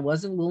and said I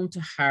wasn't willing to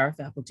hire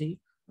faculty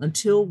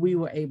until we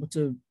were able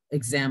to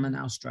examine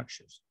our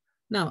structures.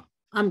 Now,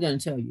 I'm going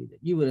to tell you that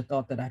you would have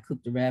thought that I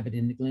cooked a rabbit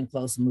in the Glenn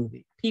Close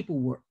movie. People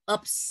were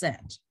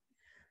upset,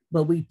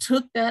 but we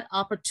took that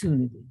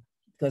opportunity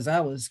because I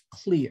was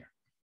clear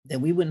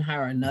that we wouldn't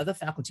hire another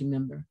faculty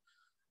member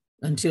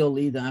until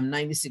either I'm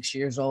 96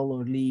 years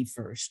old or leave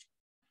first,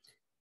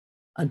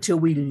 until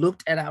we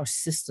looked at our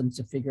systems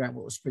to figure out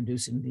what was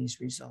producing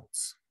these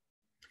results.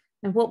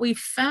 And what we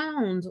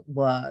found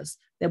was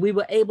that we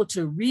were able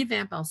to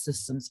revamp our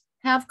systems,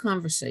 have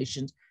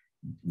conversations,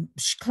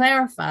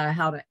 clarify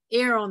how to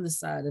err on the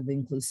side of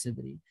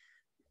inclusivity,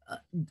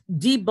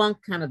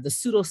 debunk kind of the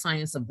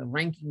pseudoscience of the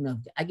ranking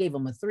of, I gave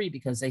them a 3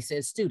 because they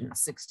said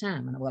students 6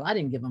 times. And well, I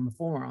didn't give them a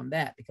 4 on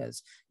that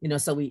because,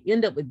 so we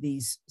end up with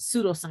these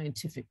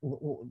pseudoscientific,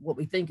 what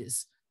we think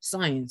is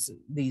science,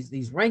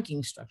 these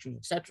ranking structures,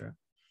 et cetera,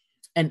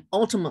 and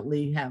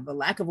ultimately have a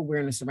lack of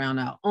awareness around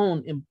our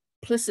own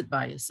implicit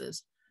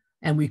biases.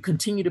 And we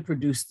continue to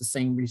produce the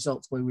same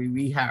results where we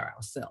rehire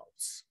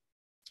ourselves.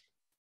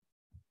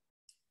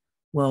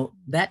 Well,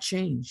 that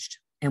changed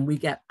and we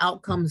got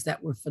outcomes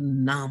that were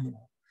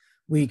phenomenal.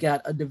 We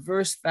got a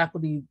diverse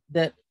faculty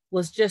that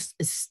was just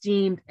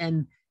esteemed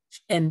and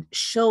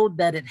showed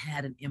that it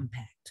had an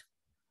impact.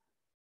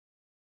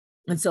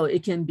 And so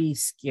it can be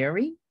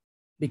scary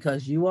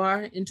because you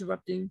are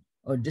interrupting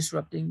or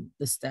disrupting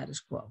the status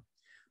quo,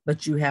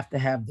 but you have to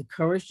have the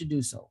courage to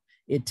do so.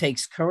 It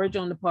takes courage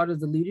on the part of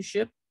the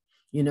leadership.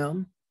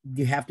 You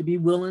have to be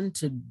willing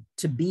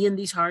to be in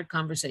these hard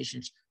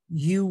conversations.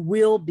 You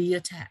will be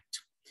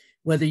attacked,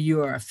 whether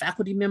you are a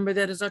faculty member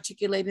that is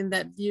articulating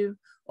that view,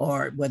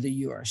 or whether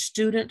you are a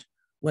student,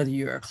 whether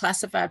you're a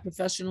classified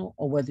professional,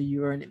 or whether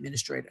you're an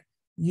administrator.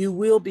 You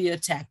will be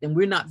attacked. And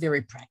we're not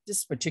very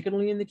practiced,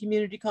 particularly in the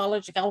community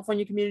college, the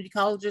California community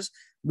colleges.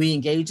 We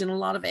engage in a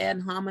lot of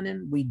ad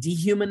hominem. We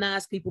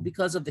dehumanize people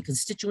because of the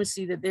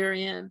constituency that they're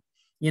in,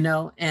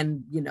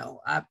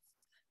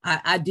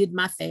 I did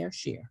my fair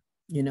share,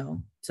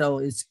 So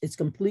it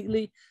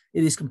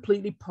is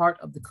completely part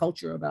of the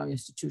culture of our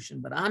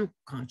institution. But I'm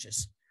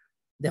conscious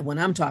that when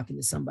I'm talking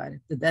to somebody,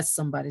 that's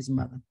somebody's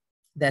mother.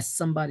 That's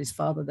somebody's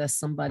father, that's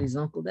somebody's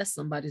uncle, that's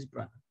somebody's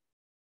brother,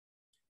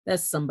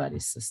 that's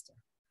somebody's sister.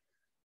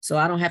 So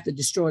I don't have to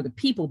destroy the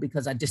people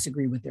because I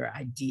disagree with their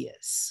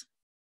ideas.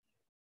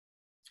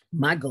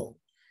 My goal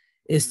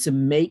is to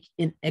make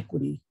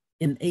inequity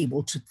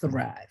able to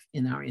thrive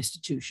in our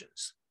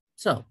institutions.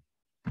 So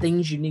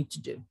things you need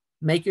to do: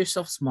 make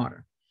yourself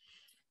smarter,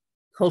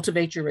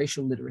 cultivate your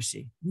racial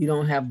literacy. You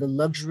don't have the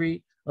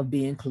luxury of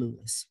being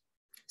clueless.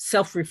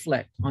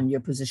 Self-reflect on your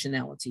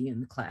positionality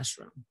in the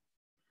classroom.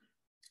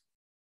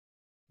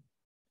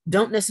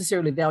 Don't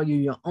necessarily value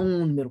your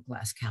own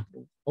middle-class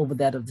capital over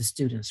that of the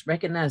students.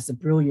 Recognize the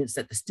brilliance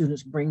that the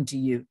students bring to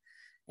you,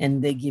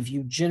 and they give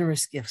you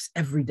generous gifts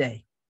every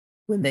day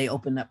when they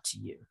open up to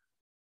you.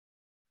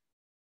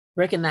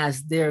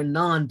 Recognize their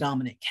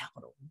non-dominant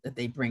capital that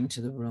they bring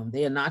to the room.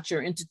 They are not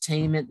your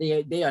entertainment.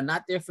 They are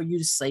not there for you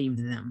to save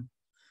them.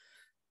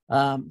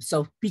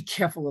 So be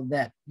careful of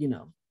that,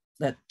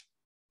 that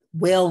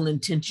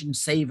well-intentioned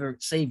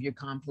savior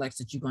complex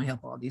that you're going to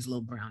help all these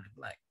little brown and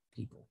black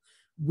people.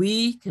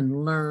 We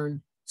can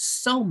learn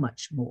so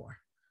much more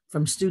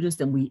from students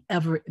than we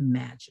ever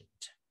imagined,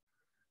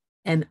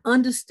 and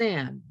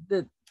understand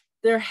that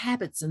their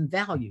habits and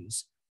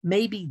values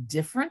may be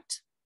different,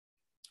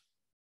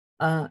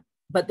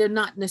 but they're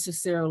not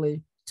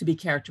necessarily to be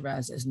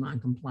characterized as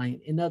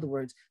non-compliant. In other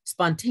words,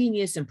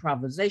 spontaneous,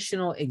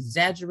 improvisational,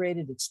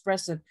 exaggerated,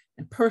 expressive,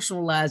 and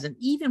personalized, and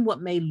even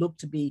what may look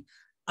to be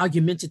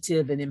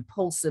argumentative and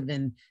impulsive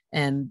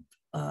and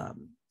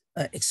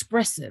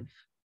expressive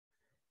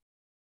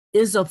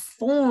is a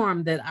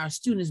form that our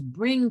students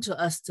bring to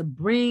us to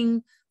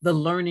bring the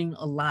learning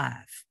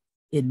alive.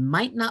 It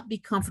might not be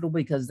comfortable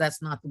because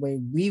that's not the way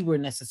we were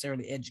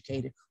necessarily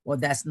educated, or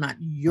that's not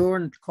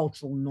your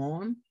cultural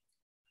norm,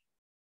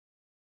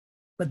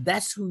 but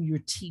that's who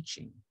you're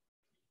teaching.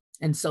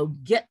 And so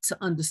get to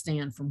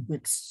understand from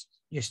whence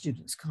your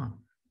students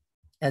come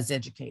as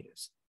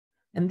educators.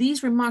 And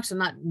these remarks are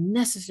not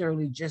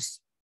necessarily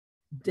just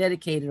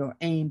dedicated or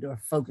aimed or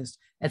focused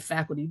at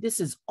faculty. This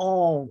is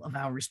all of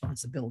our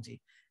responsibility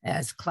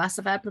as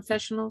classified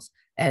professionals,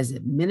 as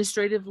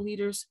administrative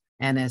leaders,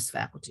 and as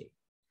faculty.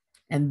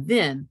 And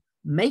then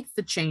make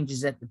the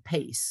changes at the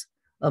pace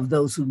of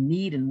those who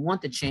need and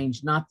want the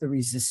change, not the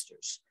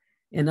resistors.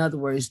 In other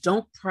words,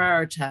 don't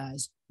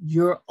prioritize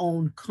your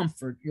own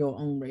comfort, your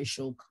own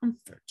racial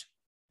comfort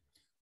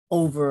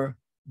over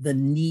the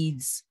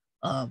needs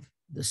of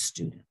the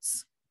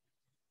students.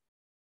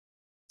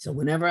 So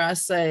whenever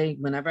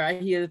I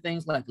hear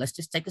things like, let's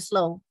just take it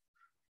slow,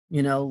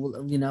 we need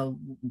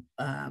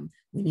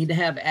to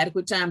have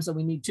adequate time, so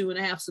we need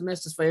 2.5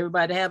 semesters for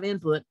everybody to have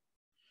input.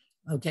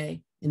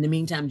 Okay. In the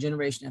meantime,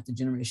 generation after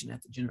generation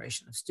after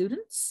generation of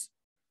students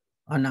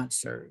are not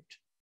served,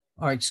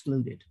 are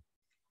excluded.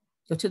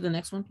 Go to the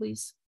next one,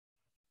 please.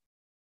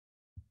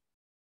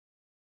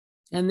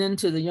 And then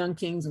to the young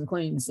kings and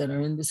queens that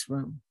are in this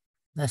room,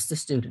 that's the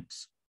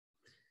students.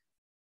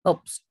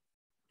 Oops,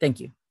 thank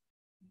you.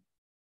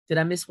 Did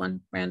I miss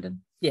one,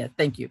 Brandon? Yeah,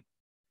 thank you.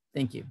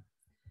 Thank you.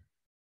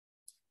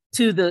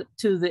 To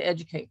the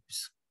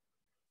educators.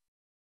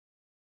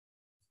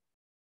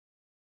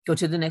 Go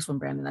to the next one,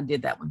 Brandon. I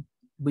did that one.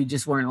 We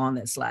just weren't on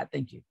that slide.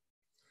 Thank you.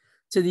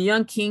 To the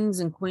young kings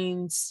and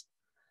queens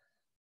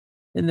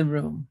in the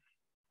room.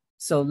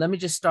 So let me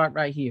just start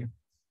right here.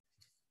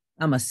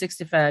 I'm a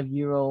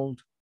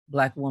 65-year-old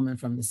Black woman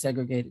from the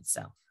segregated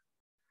South.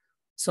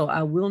 So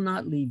I will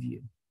not leave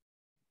you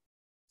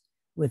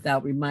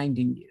without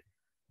reminding you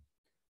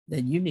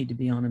that you need to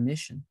be on a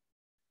mission,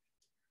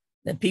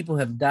 that people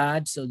have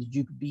died so that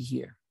you could be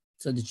here,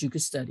 so that you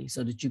could study,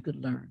 so that you could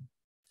learn.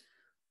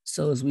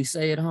 So as we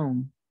say at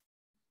home,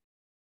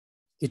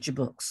 get your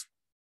books.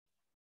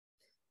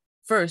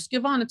 First,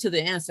 give honor to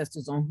the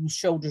ancestors on whose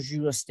shoulders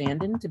you are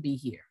standing to be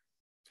here.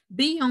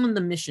 Be on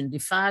the mission,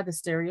 defy the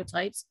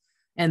stereotypes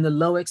and the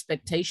low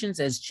expectations.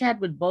 As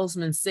Chadwick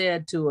Boseman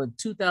said to a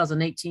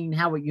 2018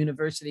 Howard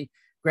University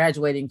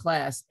graduating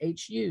class,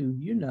 HU,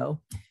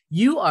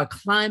 you are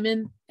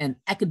climbing an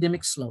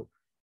academic slope.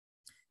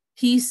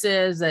 He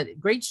says that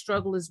great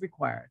struggle is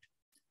required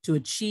to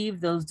achieve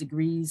those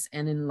degrees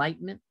and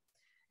enlightenment,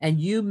 and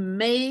you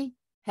may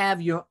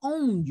have your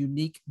own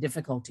unique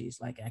difficulties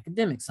like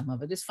academics. Some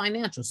of it is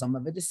financial, some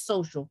of it is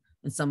social,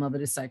 and some of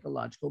it is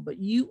psychological, but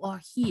you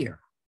are here.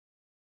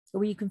 So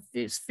when you can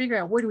figure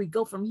out where do we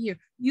go from here,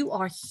 you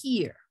are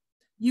here.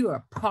 You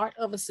are part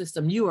of a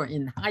system. You are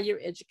in higher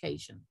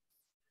education.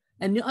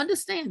 And you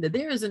understand that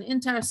there is an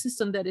entire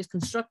system that is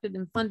constructed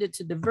and funded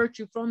to divert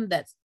you from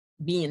that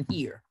being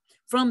here,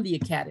 from the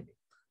academy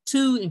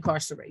to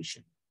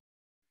incarceration.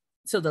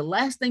 So the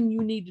last thing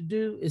you need to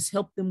do is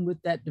help them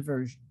with that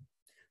diversion.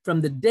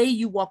 From the day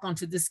you walk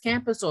onto this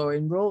campus or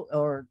enroll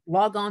or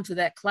log on to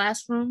that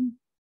classroom,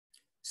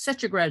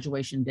 set your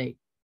graduation date.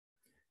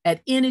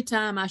 At any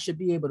time, I should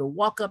be able to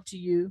walk up to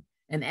you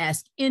and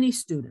ask any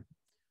student,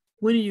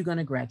 when are you going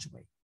to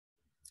graduate?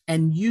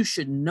 And you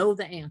should know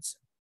the answer.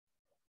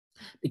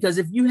 Because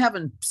if you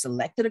haven't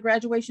selected a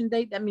graduation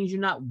date, that means you're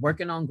not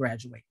working on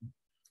graduating.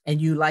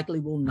 and you likely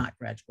will not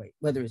graduate,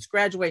 whether it's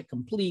graduate,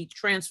 complete,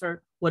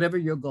 transfer, whatever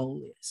your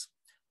goal is.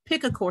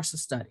 Pick a course of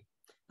study.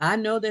 I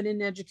know that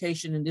in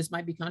education, and this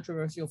might be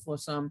controversial for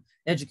some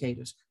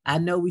educators, I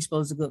know we're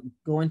supposed to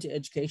go into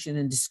education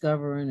and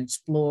discover and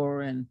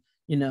explore and,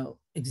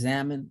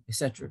 examine,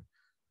 etc.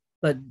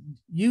 But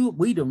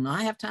we do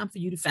not have time for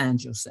you to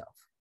find yourself.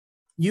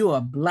 You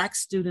are Black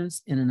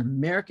students in an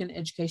American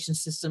education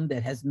system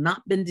that has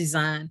not been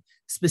designed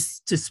to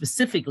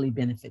specifically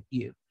benefit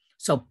you.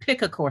 So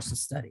pick a course of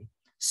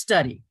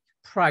study,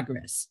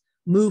 progress,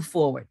 move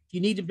forward. If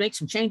you need to make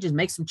some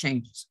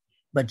changes,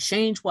 but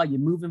change while you're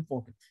moving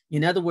forward.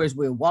 In other words,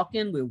 we're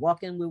walking.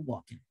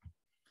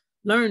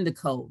 Learn the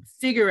code,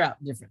 figure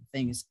out different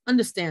things,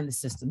 understand the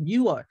system.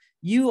 You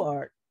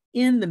are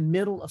in the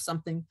middle of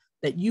something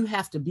that you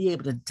have to be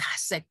able to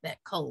dissect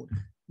that code.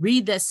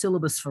 Read that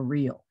syllabus for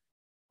real.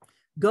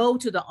 Go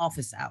to the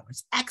office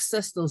hours,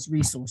 access those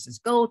resources,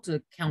 go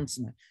to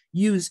counseling,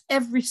 use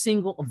every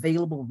single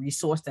available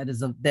resource that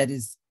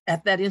is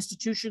at that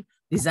institution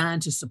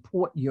designed to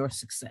support your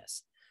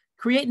success.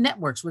 Create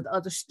networks with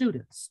other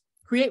students,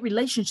 create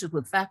relationships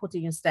with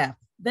faculty and staff.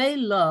 They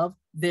love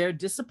their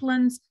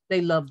disciplines,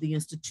 they love the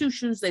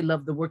institutions, they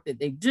love the work that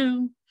they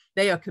do.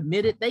 They are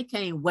committed, they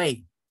can't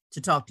wait to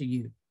talk to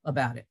you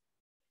about it.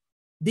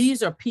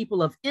 These are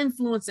people of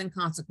influence and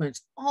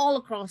consequence all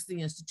across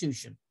the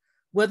institution,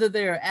 whether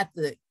they're at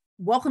the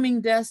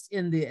welcoming desk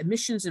in the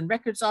admissions and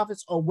records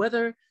office, or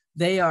whether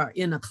they are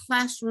in a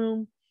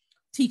classroom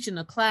teaching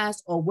a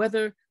class, or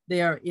whether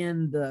they are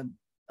in the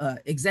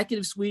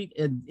executive suite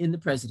in the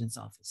president's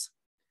office.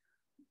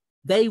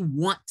 They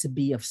want to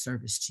be of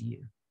service to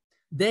you.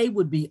 They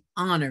would be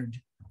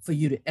honored for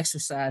you to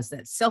exercise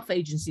that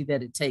self-agency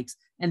that it takes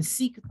and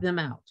seek them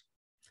out.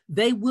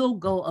 They will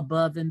go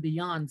above and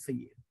beyond for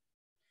you.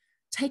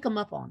 Take them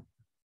up on it.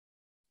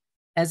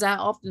 As I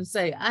often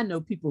say, I know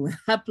people in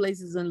high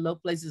places and low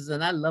places,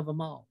 and I love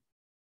them all.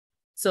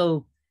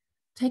 So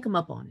take them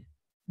up on it.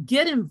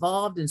 Get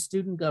involved in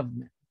student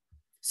government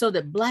so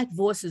that Black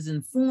voices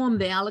inform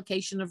the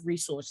allocation of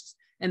resources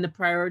and the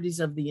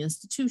priorities of the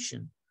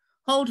institution.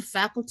 Hold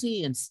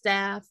faculty and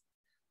staff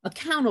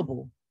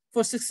accountable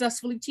for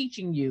successfully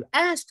teaching you.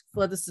 Ask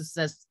for the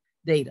success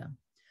data.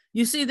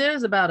 You see,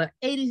 there's about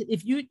 80,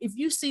 if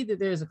you see that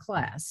there's a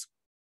class,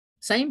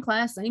 same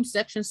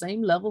section,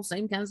 same level,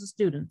 same kinds of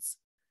students,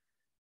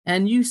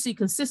 and you see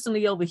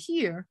consistently over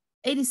here,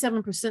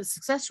 87%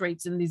 success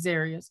rates in these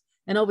areas,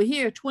 and over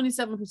here,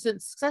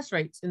 27% success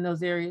rates in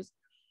those areas,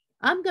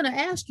 I'm going to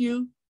ask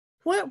you,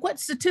 what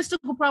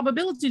statistical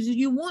probability do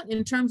you want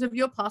in terms of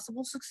your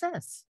possible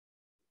success?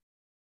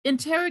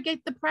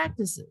 Interrogate the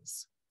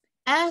practices.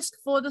 Ask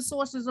for the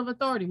sources of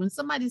authority. When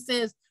somebody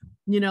says,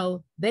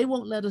 they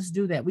won't let us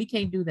do that, we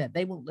can't do that,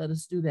 they won't let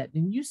us do that,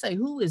 and you say,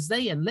 who is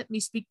they, and let me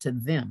speak to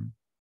them.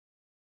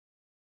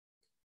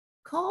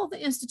 Call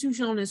the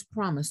institution on its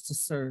promise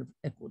to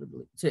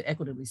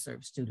equitably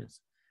serve students,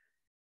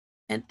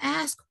 and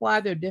ask why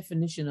their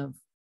definition of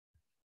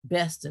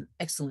best and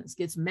excellence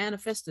gets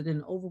manifested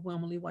in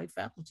overwhelmingly white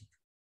faculty.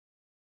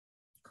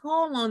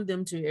 Call on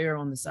them to err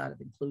on the side of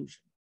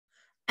inclusion.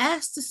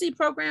 Ask to see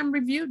program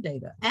review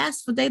data.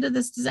 Ask for data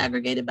that's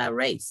disaggregated by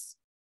race.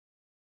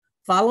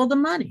 Follow the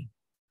money.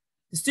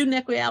 The student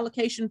equity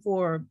allocation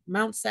for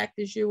Mount SAC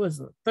this year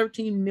was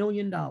 $13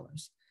 million.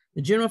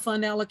 The general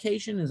fund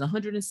allocation is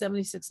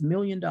 $176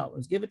 million.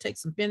 Give or take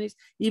some pennies,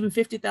 even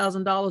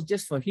 $50,000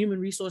 just for human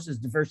resources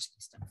diversity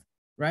stuff,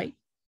 right?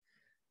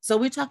 So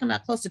we're talking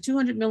about close to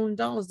 $200 million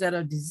that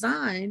are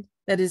designed,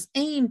 that is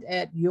aimed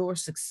at your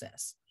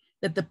success,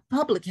 that the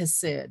public has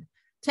said,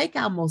 take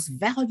our most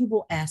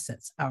valuable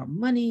assets, our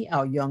money,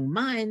 our young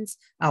minds,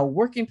 our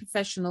working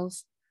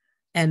professionals,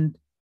 and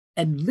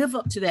live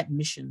up to that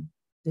mission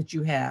that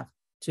you have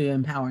to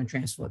empower and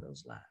transform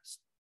those lives.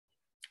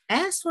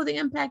 Ask for the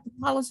impact of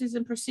policies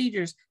and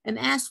procedures, and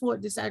ask for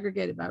it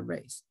disaggregated by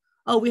race.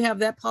 Oh, we have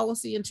that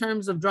policy in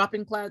terms of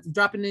dropping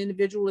the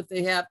individual if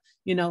they have,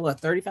 a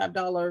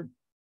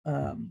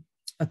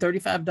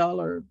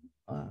 $35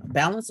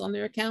 balance on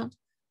their account.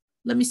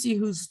 Let me see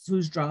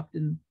who's dropped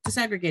and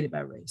disaggregated by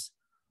race.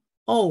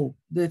 Oh,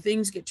 the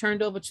things get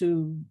turned over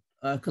to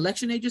a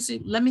collection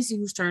agency. Let me see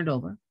who's turned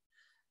over.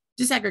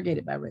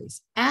 Disaggregated by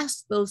race.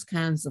 Ask those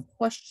kinds of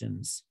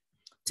questions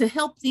to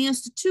help the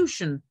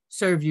institution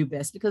serve you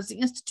best, because the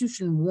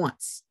institution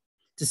wants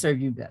to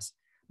serve you best.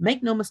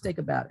 Make no mistake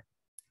about it.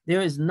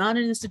 There is not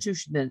an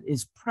institution that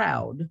is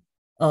proud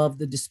of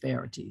the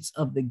disparities,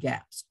 of the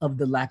gaps, of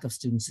the lack of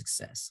student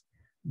success.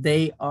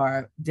 They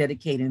are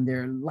dedicating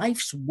their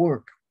life's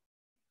work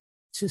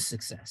to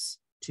success,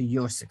 to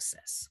your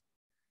success.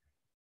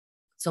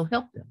 So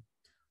help them.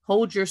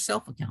 Hold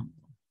yourself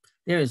accountable.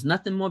 There is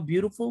nothing more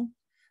beautiful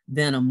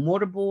than a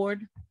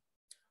mortarboard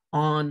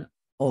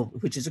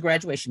which is a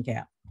graduation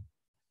cap,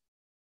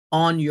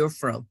 on your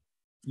fro,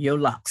 your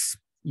locks,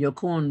 your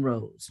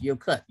cornrows, your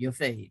cut, your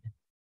fade.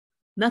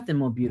 Nothing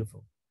more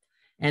beautiful.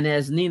 And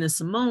as Nina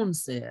Simone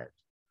said,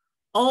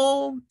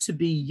 oh, to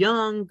be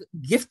young,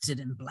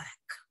 gifted, and Black.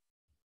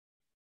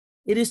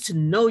 It is to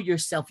know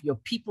yourself, your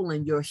people,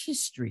 and your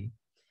history,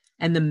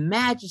 and the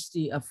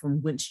majesty of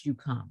from whence you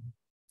come.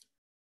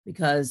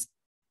 Because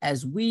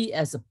as we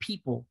as a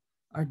people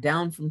are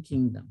down from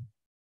kingdom,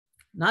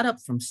 not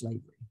up from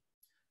slavery,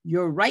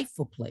 your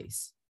rightful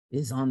place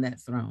is on that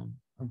throne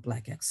of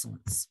Black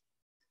excellence.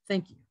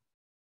 Thank you.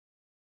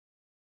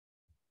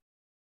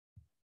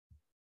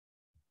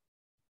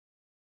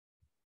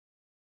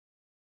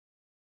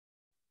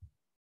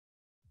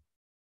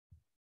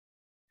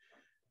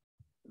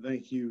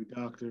 Thank you,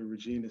 Dr.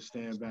 Regina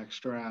Stanback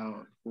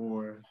Stroud,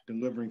 for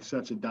delivering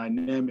such a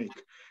dynamic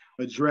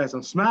address.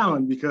 I'm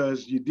smiling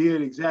because you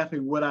did exactly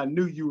what I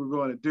knew you were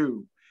going to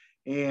do.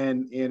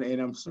 And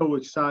I'm so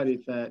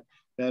excited that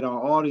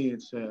our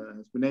audience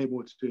has been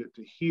able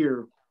to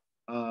hear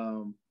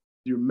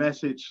your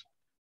message,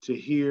 to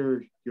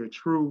hear your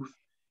truth,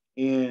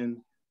 and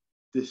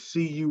to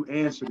see you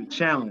answer the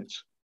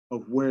challenge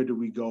of where do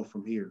we go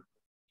from here.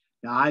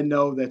 Now, I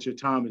know that your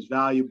time is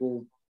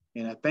valuable,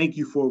 and I thank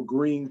you for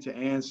agreeing to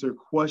answer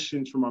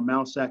questions from our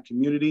Mount SAC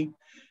community.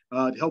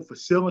 To help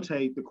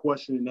facilitate the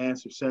question and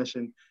answer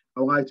session,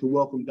 I'd like to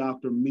welcome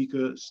Dr.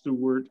 Mika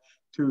Stewart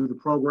to the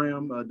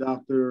program.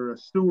 Dr.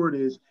 Stewart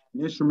is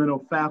an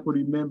instrumental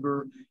faculty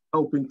member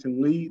helping to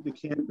lead the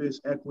campus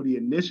equity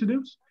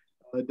initiatives.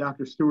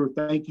 Dr. Stewart,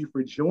 thank you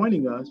for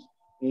joining us,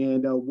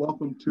 and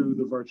welcome to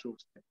the virtual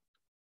stage.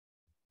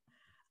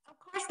 Of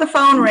course, the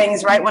phone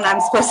rings right when I'm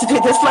supposed to do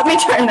this. Let me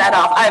turn that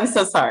off. I'm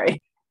so sorry.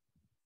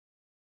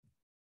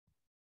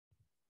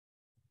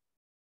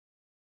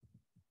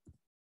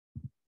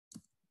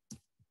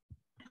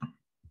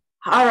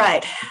 All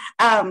right.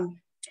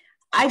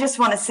 I just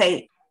want to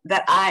say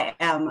that I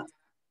am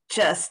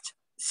just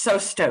so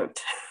stoked.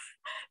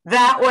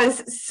 That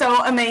was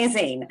so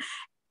amazing.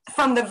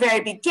 From the very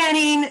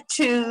beginning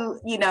to,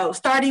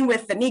 starting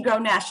with the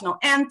Negro National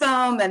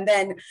Anthem and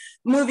then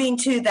moving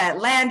to that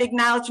land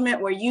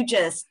acknowledgement where you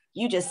just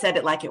said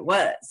it like it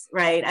was,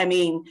 right? I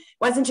mean, it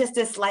wasn't just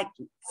this like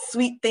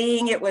sweet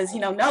thing. It was,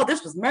 no,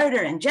 this was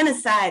murder and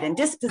genocide and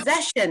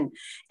dispossession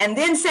and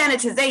then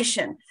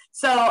sanitization.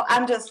 So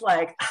I'm just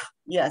like,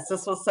 yes,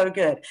 this was so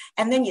good.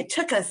 And then you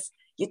took us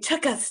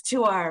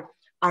to our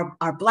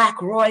Black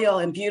royal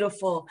and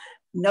beautiful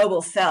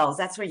noble selves.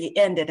 That's where you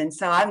ended. And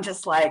so I'm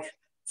just like,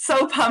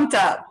 so pumped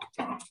up.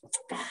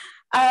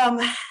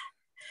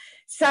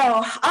 So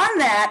on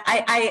that,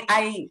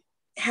 I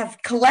have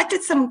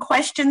collected some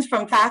questions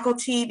from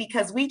faculty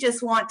because we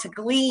just want to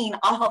glean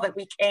all that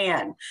we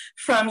can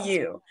from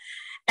you.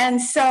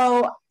 And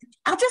so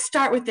I'll just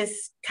start with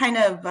this kind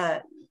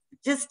of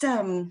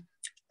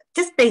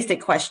just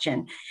basic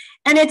question.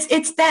 And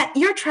it's that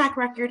your track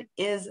record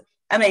is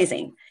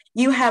amazing.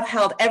 You have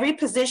held every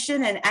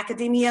position in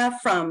academia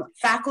from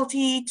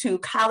faculty to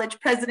college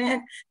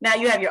president. Now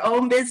you have your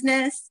own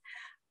business.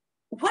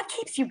 What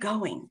keeps you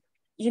going?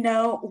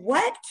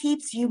 What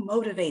keeps you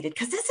motivated?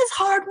 Because this is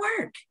hard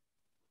work.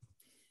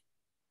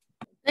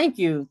 Thank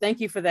you. Thank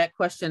you for that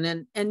question.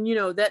 And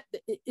that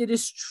it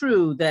is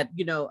true that,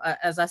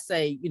 as I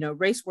say,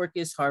 race work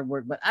is hard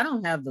work, but I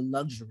don't have the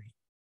luxury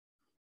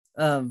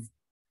of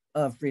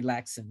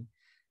relaxing.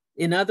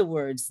 In other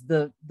words,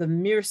 the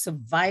mere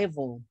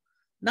survival,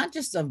 not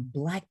just of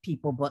Black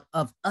people, but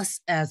of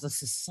us as a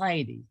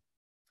society,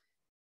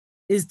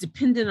 is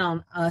dependent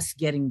on us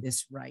getting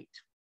this right.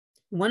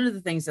 One of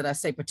the things that I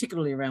say,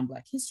 particularly around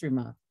Black History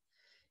Month,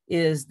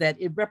 is that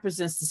it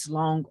represents this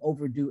long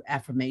overdue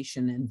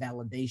affirmation and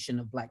validation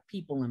of Black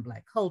people and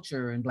Black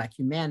culture and Black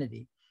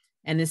humanity.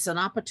 And it's an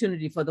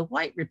opportunity for the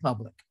white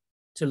republic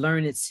to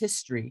learn its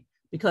history,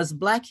 because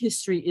Black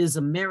history is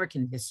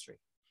American history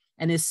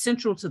and is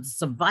central to the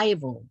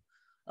survival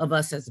of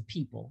us as a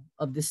people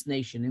of this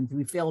nation. And if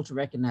we fail to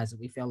recognize it,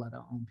 we fail at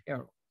our own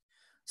peril.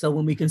 So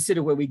when we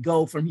consider where we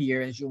go from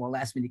here, as you all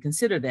asked me to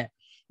consider that,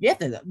 you have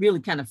to really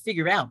kind of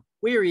figure out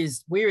where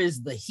is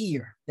the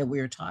here that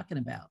we're talking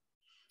about.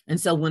 And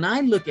so when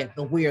I look at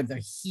where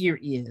the here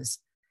is,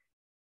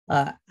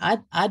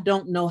 I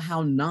don't know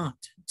how not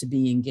to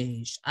be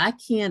engaged. I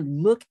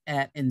can look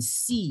at and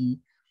see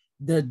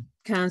the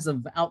kinds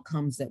of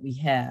outcomes that we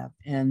have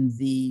and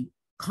the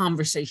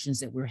conversations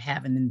that we're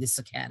having in this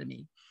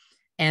academy,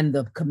 and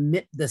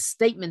the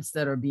statements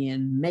that are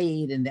being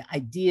made and the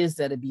ideas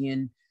that are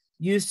being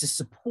used to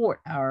support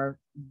our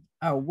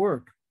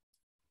work,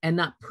 and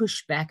not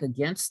push back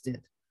against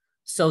it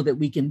so that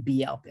we can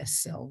be our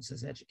best selves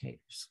as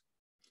educators.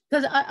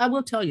 Because I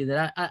will tell you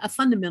that I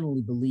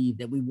fundamentally believe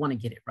that we want to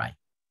get it right.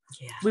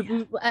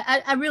 Yeah,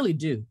 I really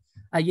do.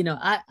 I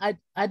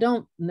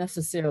don't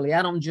necessarily,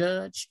 I don't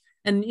judge.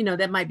 And,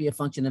 that might be a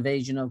function of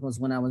age, because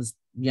when I was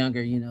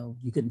younger, you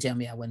couldn't tell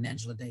me I wasn't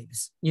Angela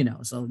Davis,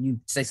 so you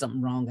say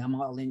something wrong, I'm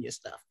all in your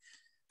stuff.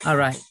 All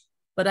right.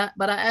 But I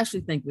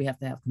actually think we have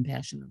to have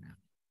compassion around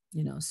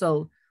it,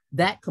 so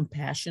that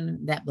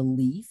compassion, that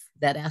belief,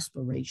 that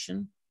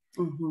aspiration,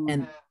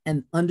 mm-hmm.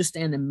 and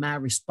understanding my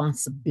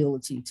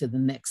responsibility to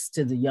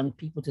the young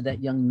people, to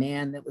that young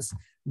man that was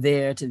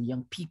there, to the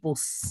young people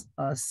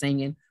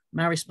singing,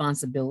 my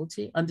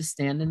responsibility,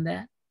 understanding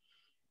that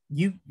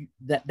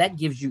that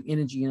gives you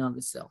energy in and of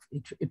itself.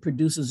 It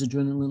produces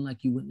adrenaline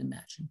like you wouldn't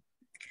imagine.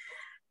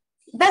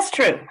 That's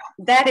true.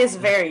 That is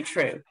very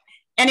true.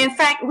 And in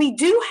fact, we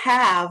do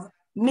have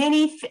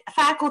many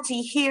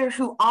faculty here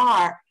who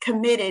are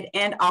committed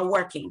and are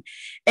working.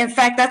 In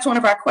fact, that's one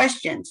of our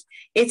questions.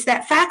 It's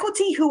that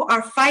faculty who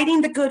are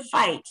fighting the good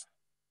fight,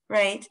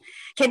 right,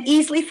 can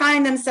easily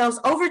find themselves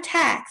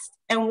overtaxed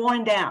and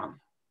worn down.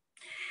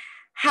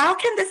 How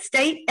can the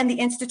state and the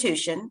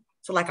institution,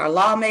 so like our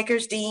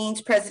lawmakers,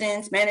 deans,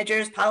 presidents,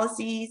 managers,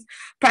 policies,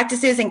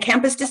 practices, and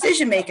campus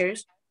decision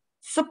makers,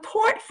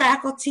 support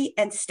faculty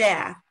and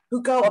staff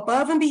who go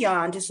above and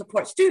beyond to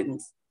support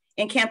students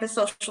in campus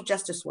social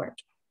justice work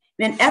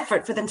in an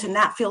effort for them to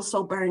not feel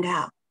so burned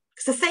out?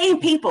 It's the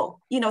same people,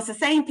 it's the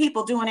same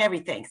people doing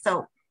everything.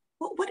 So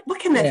what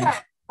can the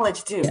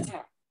college do?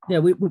 Yeah,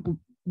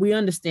 we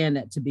understand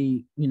that to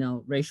be,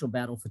 racial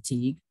battle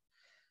fatigue.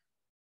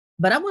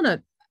 But I'm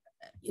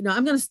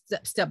going to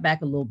step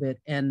back a little bit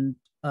and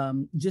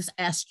just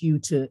ask you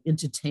to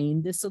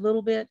entertain this a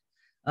little bit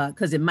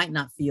because it might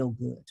not feel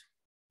good.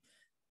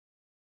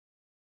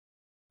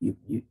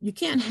 You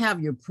can't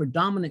have your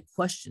predominant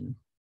question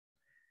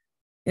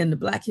in the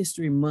Black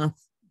History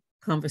Month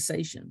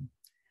conversation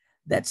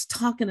that's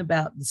talking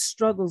about the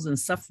struggles and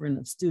suffering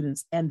of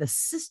students and the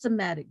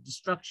systematic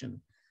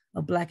destruction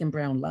of Black and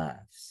brown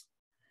lives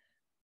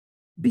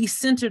be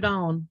centered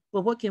on,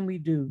 well, what can we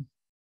do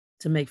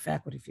to make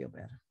faculty feel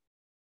better?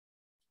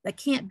 That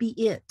can't be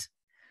it.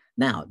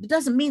 Now, it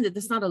doesn't mean that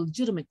that's not a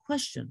legitimate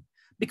question,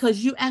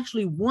 because you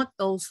actually want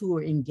those who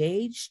are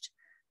engaged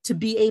to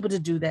be able to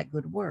do that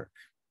good work.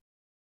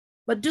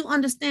 But do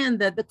understand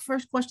that the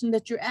first question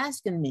that you're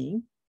asking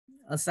me,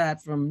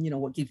 aside from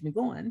what keeps me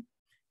going,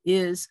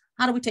 is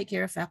how do we take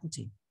care of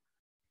faculty?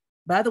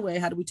 By the way,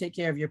 how do we take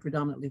care of your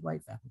predominantly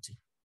white faculty?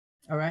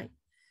 All right.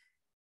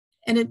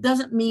 And it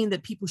doesn't mean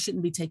that people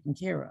shouldn't be taken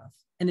care of.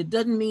 And it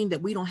doesn't mean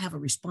that we don't have a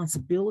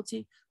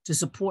responsibility to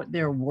support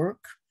their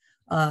work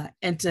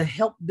and to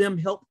help them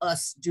help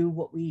us do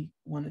what we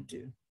want to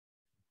do.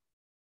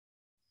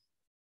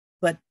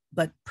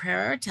 But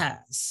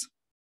prioritize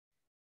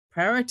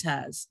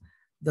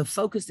the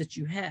focus that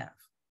you have.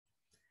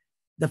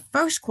 The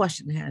first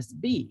question has to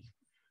be,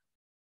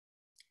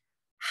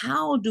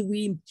 how do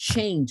we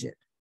change it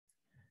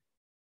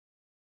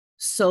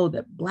so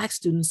that Black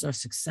students are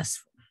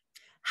successful?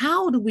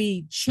 How do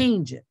we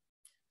change it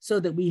so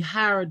that we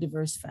hire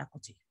diverse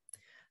faculty?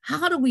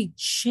 How do we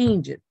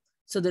change it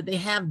so that they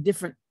have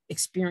different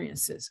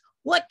experiences?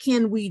 What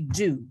can we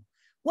do?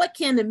 What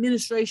can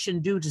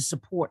administration do to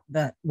support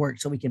that work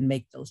so we can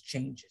make those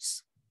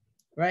changes,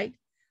 right?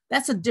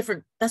 That's a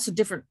different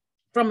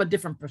from a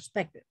different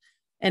perspective.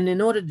 And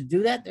in order to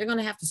do that, they're going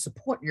to have to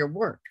support your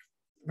work,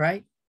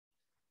 right?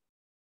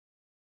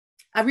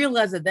 I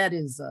realize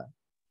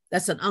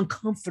that's an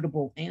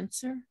uncomfortable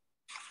answer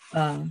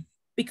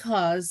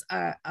because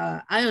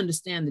I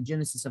understand the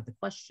genesis of the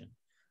question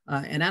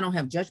and I don't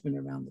have judgment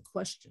around the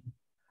question.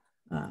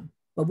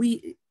 But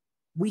we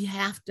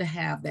have to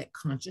have that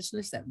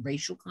consciousness, that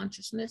racial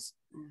consciousness,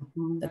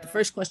 that the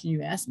first question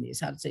you asked me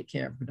is how to take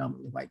care of a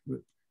predominantly white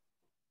group.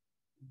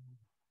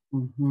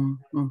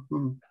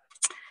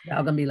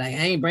 Y'all gonna be like, I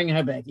ain't bringing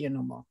her back here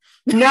no more.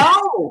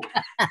 No,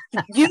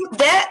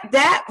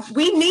 that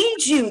we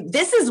need you.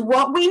 This is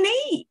what we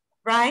need,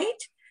 right?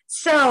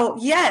 So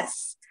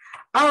yes,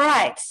 all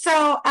right.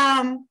 So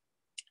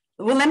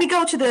well, let me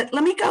go to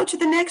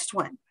the next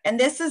one, and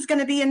this is going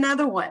to be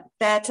another one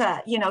that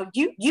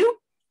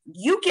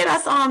you get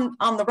us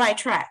on the right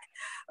track.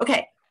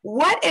 Okay.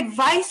 What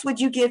advice would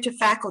you give to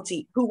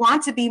faculty who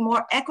want to be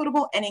more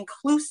equitable and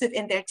inclusive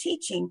in their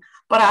teaching,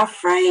 but are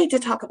afraid to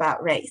talk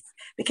about race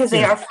because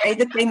they are afraid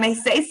that they may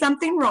say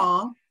something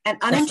wrong and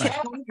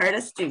unintentionally hurt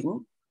a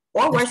student,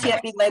 or worse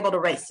yet, be labeled a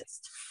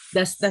racist?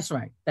 That's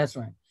right. That's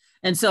right.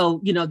 And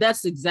so,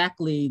 that's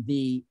exactly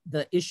the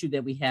issue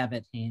that we have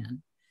at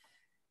hand.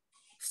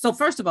 So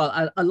first of all,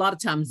 a lot of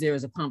times there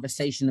is a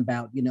conversation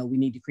about, we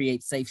need to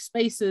create safe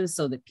spaces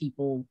so that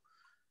people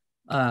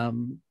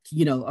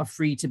are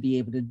free to be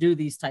able to do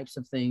these types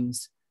of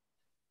things.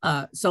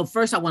 So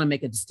first I want to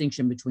make a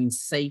distinction between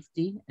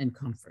safety and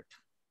comfort.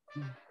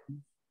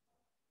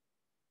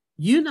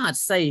 You're not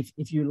safe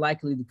if you're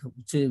likely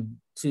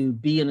to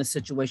be in a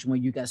situation where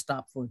you got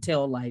stopped for a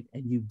tail light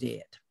and you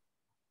dead.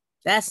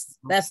 That's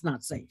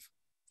not safe.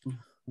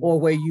 Or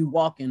where you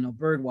walking or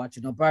bird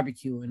watching or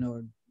barbecuing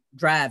or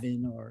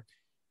driving or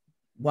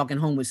walking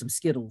home with some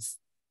Skittles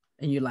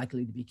and you're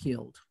likely to be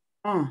killed.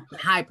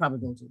 High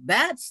probability.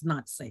 That's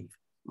not safe.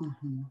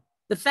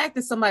 The fact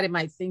that somebody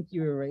might think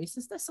you're a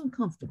racist, that's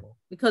uncomfortable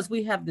because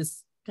we have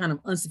this kind of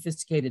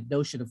unsophisticated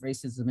notion of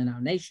racism in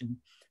our nation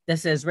that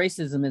says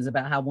racism is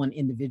about how one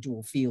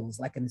individual feels,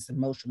 like it's an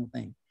emotional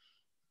thing.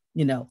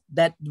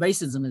 That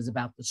racism is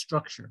about the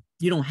structure.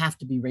 You don't have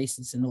to be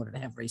racist in order to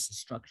have racist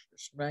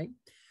structures, right?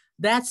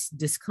 That's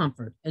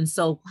discomfort. And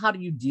so how do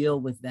you deal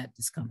with that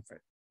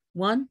discomfort?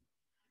 One,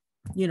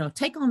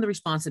 take on the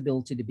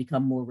responsibility to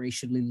become more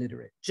racially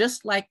literate.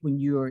 Just like when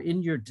you're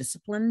in your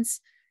disciplines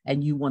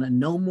and you want to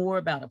know more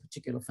about a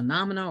particular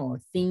phenomena or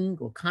thing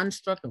or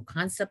construct or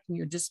concept in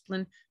your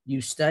discipline, you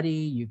study,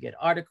 you get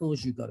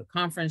articles, you go to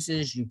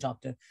conferences, you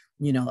talk to,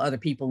 other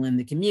people in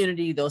the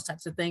community, those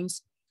types of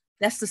things.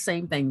 That's the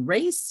same thing.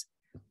 Race,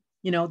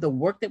 the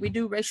work that we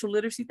do, racial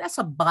literacy, that's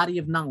a body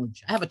of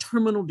knowledge. I have a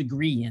terminal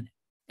degree in it,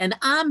 and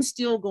I'm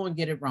still going to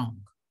get it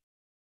wrong,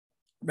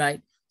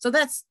 right? So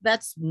that's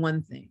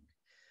one thing.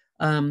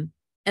 And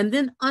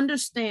then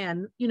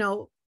understand,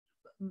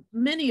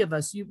 many of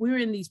us, we're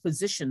in these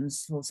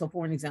positions. So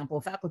for an example,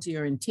 faculty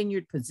are in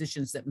tenured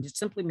positions that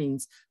simply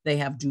means they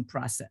have due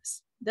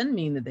process. Doesn't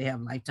mean that they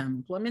have lifetime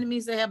employment. It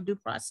means they have due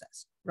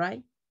process,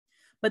 right?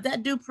 But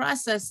that due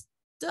process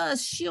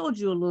does shield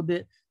you a little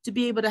bit to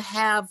be able to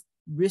have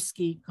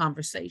risky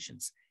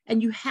conversations.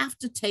 And you have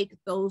to take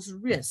those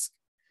risks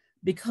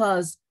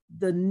because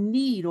the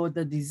need or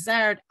the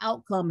desired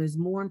outcome is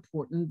more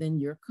important than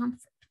your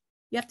comfort.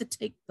 You have to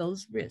take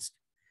those risks.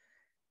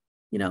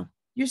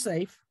 You're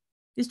safe.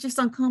 It's just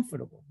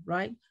uncomfortable,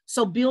 right?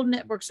 So build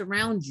networks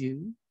around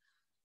you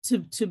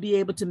to be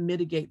able to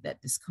mitigate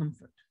that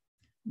discomfort.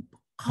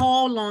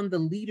 Call on the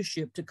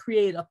leadership to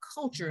create a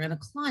culture and a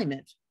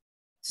climate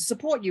to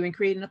support you in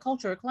creating a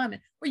culture or climate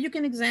where you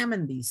can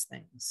examine these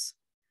things,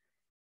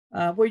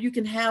 where you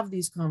can have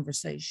these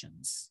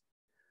conversations.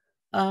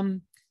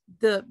 I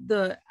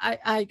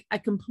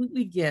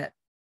completely get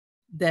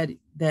that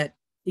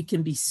it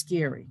can be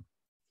scary,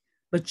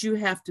 but you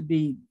have to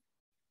be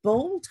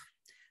bold,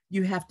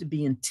 you have to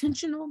be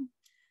intentional,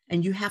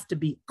 and you have to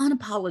be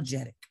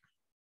unapologetic.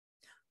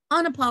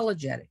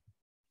 Unapologetic.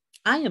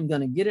 I am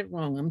going to get it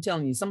wrong. I'm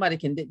telling you, somebody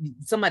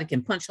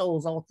can punch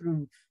holes all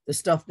through the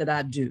stuff that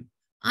I do.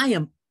 I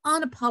am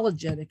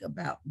unapologetic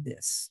about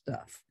this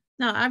stuff.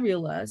 Now, I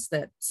realize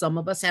that some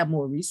of us have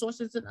more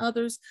resources than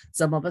others.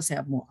 Some of us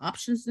have more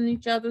options than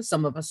each other.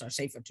 Some of us are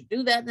safer to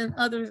do that than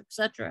others,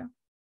 etc.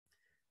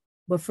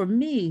 But for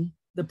me,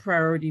 the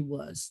priority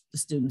was the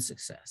student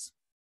success.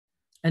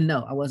 And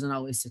no, I wasn't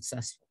always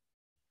successful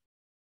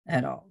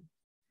at all.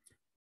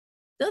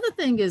 The other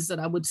thing is that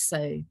I would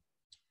say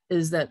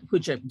is that,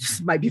 which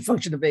might be a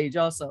function of age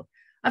also,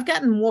 I've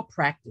gotten more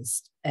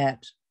practiced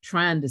at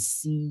trying to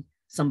see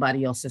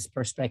somebody else's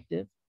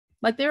perspective.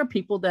 Like there are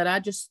people that I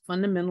just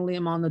fundamentally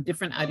am on a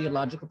different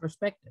ideological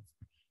perspective.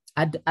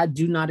 I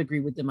do not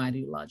agree with them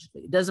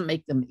ideologically. It doesn't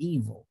make them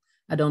evil.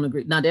 I don't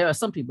agree. Now, there are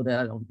some people that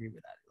I don't agree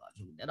with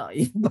ideologically that are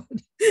evil,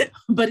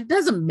 but it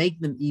doesn't make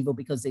them evil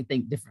because they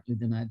think differently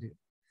than I do,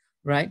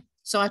 right?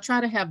 So I try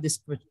to have this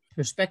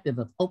perspective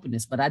of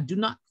openness, but I do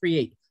not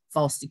create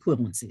false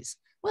equivalencies.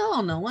 Well,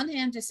 on the one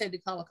hand, they said the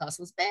Holocaust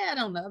was bad.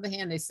 On the other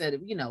hand, they said,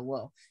 it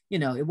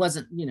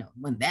wasn't,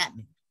 when that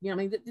meant, I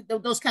mean,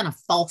 those kind of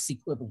false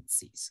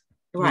equivalencies.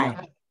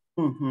 Right.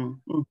 Mm-hmm,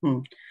 mm-hmm.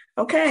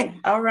 Okay.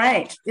 All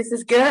right. This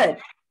is good.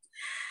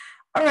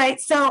 All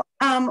right. So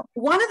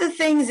one of the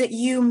things that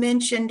you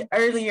mentioned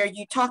earlier,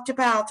 you talked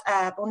about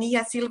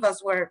Bonilla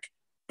Silva's work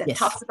that Yes.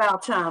 talks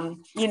about,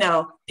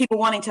 people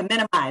wanting to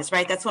minimize,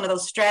 right? That's one of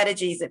those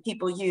strategies that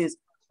people use.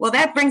 Well,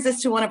 that brings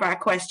us to one of our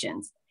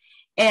questions.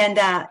 And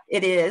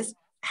it is,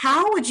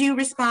 how would you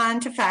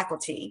respond to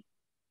faculty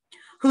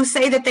who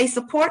say that they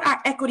support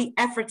our equity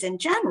efforts in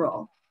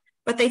general,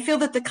 but they feel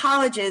that the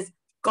college is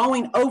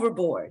going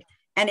overboard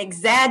and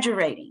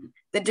exaggerating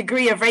the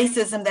degree of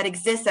racism that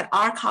exists at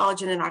our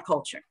college and in our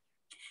culture?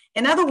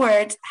 In other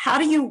words, how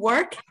do you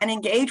work and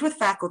engage with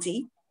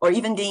faculty or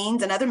even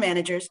deans and other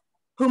managers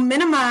who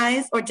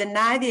minimize or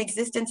deny the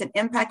existence and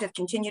impact of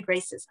continued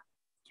racism?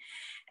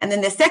 And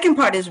then the second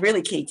part is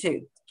really key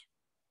too.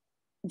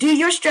 Do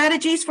your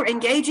strategies for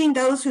engaging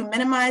those who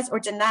minimize or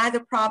deny the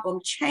problem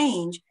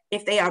change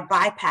if they are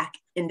BIPAC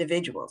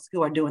individuals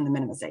who are doing the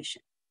minimization?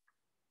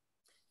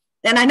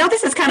 And I know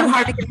this is kind of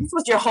hard because this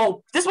was your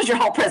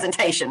whole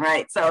presentation,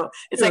 right? So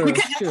it's like we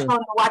could just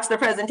watch the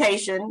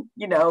presentation,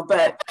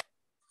 but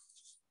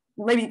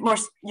maybe more,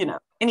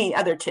 any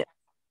other tip.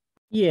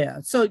 Yeah.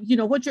 So,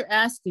 what you're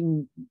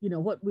asking,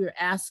 what we're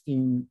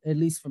asking, at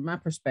least from my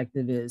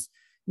perspective, is,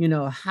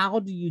 how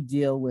do you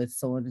deal with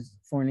someone,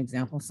 for an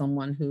example,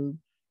 someone who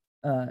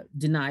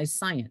denies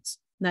science?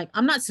 Now,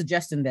 I'm not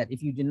suggesting that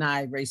if you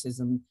deny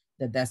racism,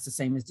 that's the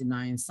same as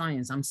denying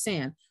science. I'm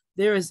saying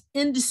there is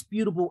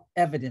indisputable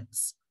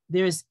evidence.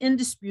 There is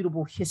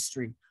indisputable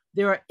history.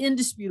 There are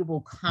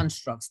indisputable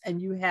constructs, and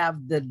you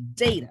have the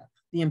data,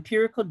 the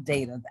empirical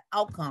data, the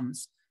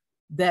outcomes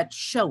that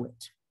show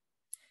it.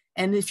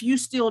 And if you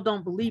still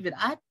don't believe it,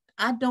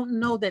 I don't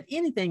know that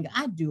anything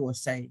I do or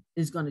say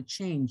is going to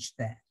change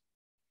that.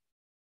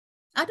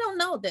 I don't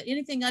know that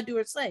anything I do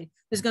or say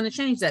is going to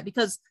change that,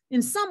 because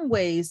in some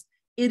ways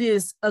it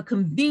is a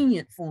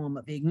convenient form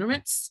of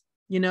ignorance.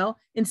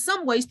 In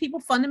some ways people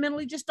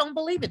fundamentally just don't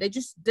believe it.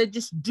 They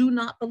just do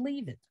not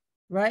believe it.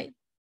 Right.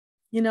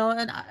 And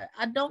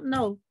I don't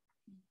know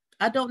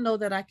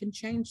that I can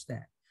change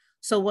that.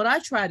 So what I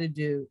try to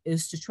do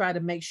is to try to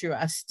make sure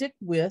I stick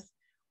with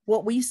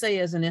what we say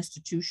as an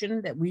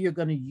institution that we are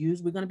going to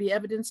use. We're going to be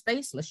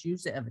evidence-based. Let's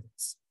use the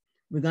evidence.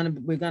 We're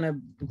gonna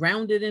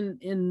ground it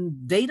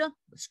in data.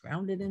 Let's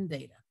ground it in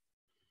data.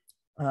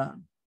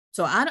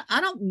 So I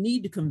don't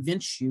need to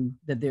convince you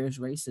that there is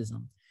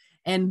racism.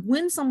 And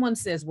when someone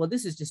says, well,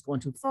 this is just going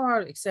too far,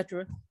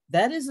 etc.,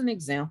 that is an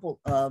example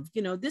of,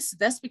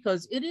 that's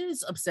because it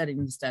is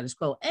upsetting the status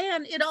quo.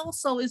 And it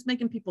also is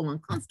making people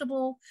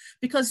uncomfortable,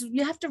 because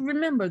you have to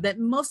remember that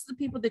most of the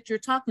people that you're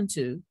talking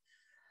to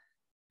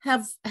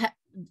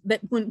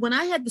that when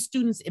I had the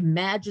students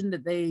imagine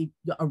that they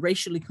are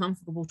racially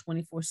comfortable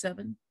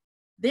 24/7,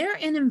 they're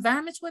in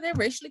environments where they're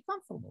racially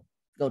comfortable.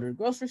 Go to the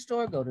grocery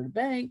store, go to the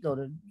bank, go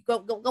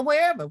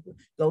wherever,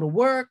 go to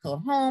work, go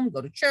home, go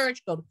to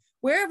church, go to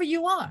wherever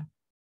you are,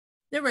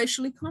 they're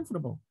racially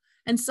comfortable.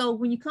 And so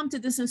when you come to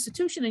this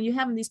institution and you're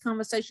having these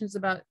conversations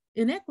about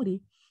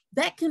inequity,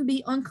 that can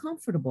be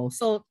uncomfortable.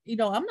 So,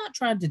 I'm not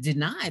trying to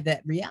deny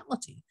that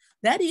reality.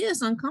 That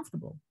is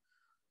uncomfortable.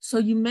 So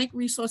you make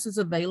resources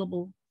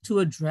available to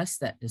address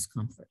that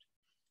discomfort,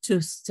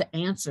 to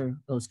answer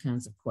those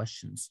kinds of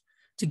questions,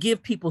 to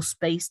give people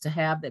space to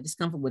have that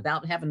discomfort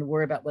without having to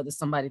worry about whether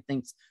somebody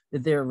thinks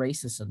that they're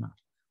racist or not.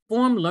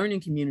 Form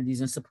learning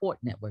communities and support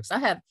networks. I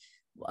have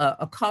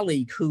a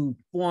colleague who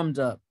formed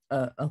a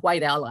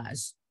white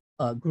allies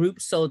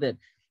group so that,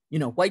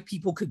 white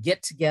people could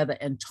get together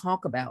and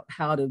talk about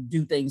how to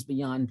do things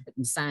beyond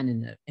putting sign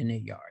in their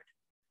yard.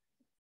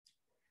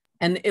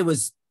 And it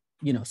was,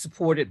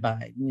 supported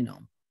by,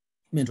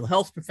 mental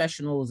health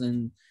professionals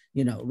and,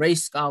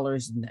 race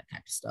scholars and that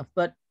type of stuff.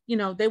 But,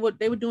 they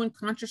were doing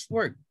conscious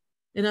work.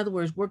 In other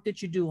words, work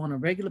that you do on a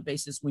regular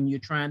basis when you're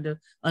trying to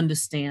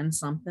understand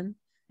something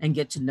and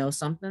get to know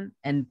something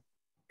and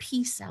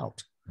piece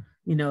out,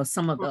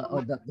 some of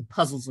the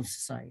puzzles of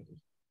society.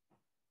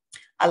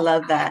 I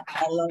love that.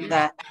 I love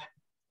that.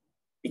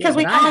 Because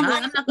I'm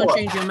not going to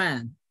change your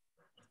mind.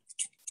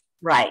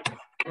 Right.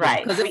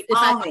 Because if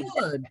I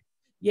could,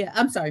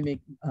 I'm sorry, Mick.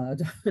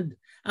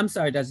 I'm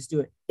sorry, Dr.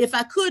 Stewart. If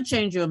I could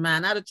change your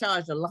mind, I'd have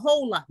charged a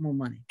whole lot more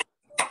money.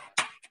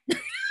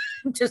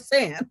 I'm just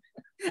saying.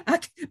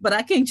 But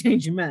I can't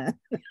change your mind.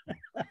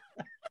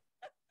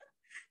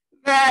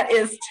 That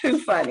is too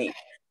funny.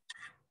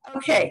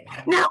 Okay.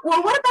 Now,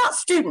 well, what about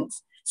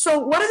students? So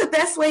what are the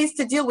best ways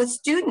to deal with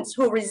students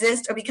who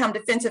resist or become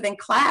defensive in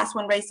class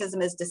when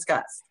racism is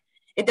discussed?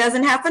 It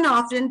doesn't happen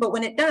often, but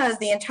when it does,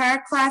 the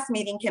entire class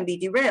meeting can be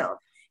derailed,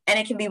 and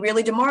it can be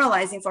really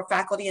demoralizing for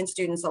faculty and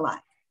students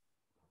alike.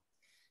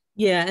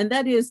 Yeah, and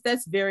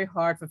that's very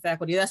hard for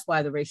faculty. That's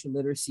why the racial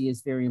literacy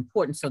is very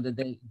important, so that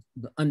they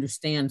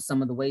understand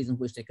some of the ways in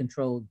which they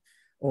control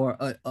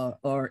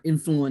or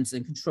influence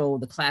and control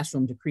the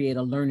classroom to create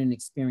a learning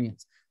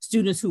experience.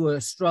 Students who are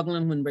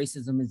struggling when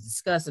racism is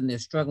discussed and they're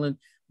struggling,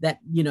 that,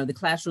 the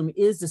classroom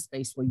is the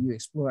space where you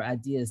explore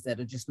ideas that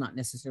are just not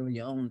necessarily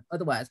your own.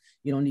 Otherwise,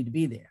 you don't need to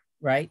be there,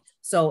 right?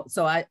 So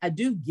I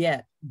do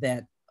get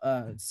that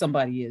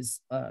somebody is,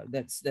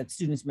 that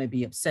students may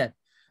be upset.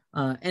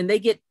 And they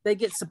get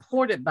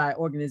supported by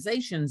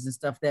organizations and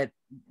stuff that,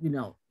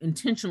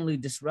 intentionally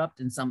disrupt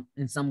in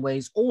some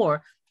ways,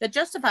 or that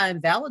justify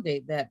and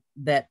validate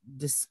that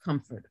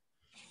discomfort.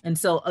 And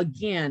so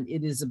again,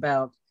 it is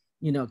about,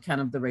 kind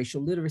of the racial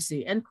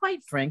literacy. And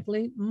quite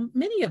frankly,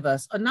 many of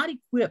us are not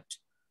equipped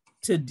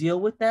to deal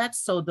with that.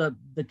 So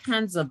the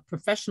kinds of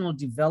professional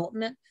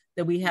development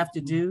that we have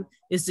to do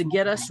is to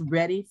get us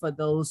ready for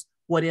those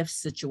what if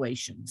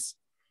situations.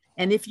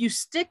 And if you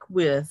stick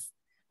with,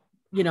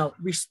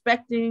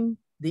 respecting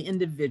the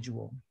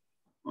individual,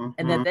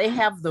 and that they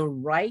have the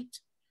right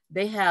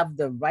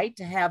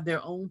to have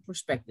their own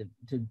perspective,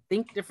 to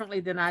think differently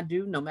than I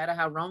do, no matter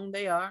how wrong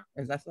they are,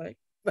 as I say,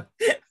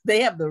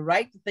 they have the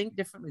right to think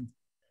differently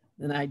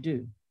than I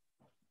do,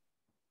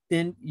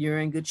 then you're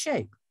in good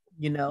shape.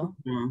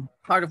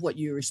 Part of what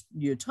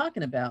you're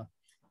talking about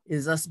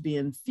is us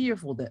being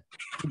fearful that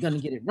we're going to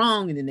get it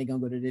wrong, and then they're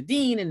going to go to the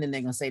dean, and then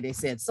they're going to say they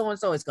said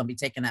so-and-so, it's going to be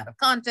taken out of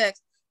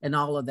context and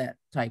all of that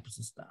types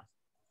of stuff.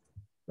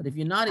 But if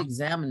you're not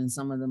examining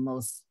some of the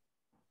most,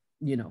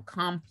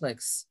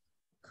 complex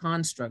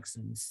constructs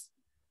and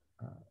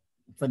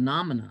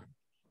phenomena,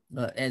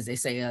 as they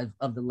say,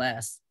 of the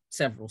last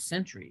several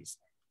centuries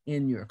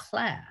in your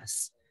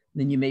class,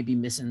 then you may be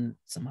missing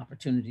some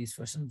opportunities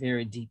for some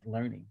very deep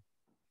learning.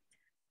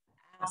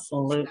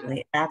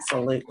 Absolutely,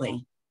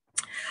 absolutely.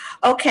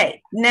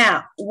 Okay,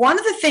 now, one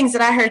of the things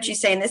that I heard you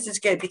say, and this is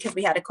good because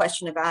we had a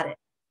question about it,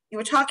 you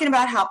were talking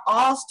about how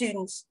all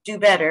students do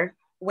better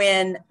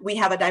when we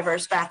have a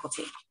diverse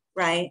faculty,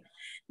 right?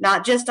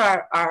 Not just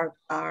our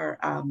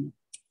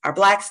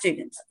Black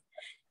students.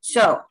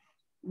 So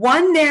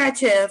one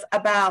narrative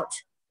about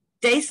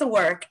DASA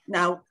work,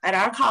 now at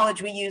our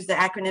college, we use the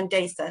acronym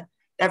DASA,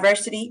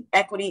 diversity,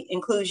 equity,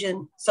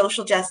 inclusion,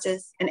 social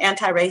justice, and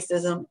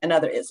anti-racism, and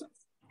other isms.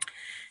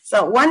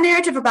 So one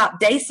narrative about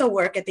DASA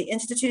work at the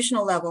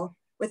institutional level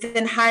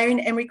within hiring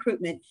and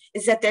recruitment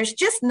is that there's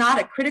just not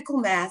a critical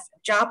mass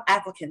of job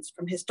applicants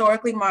from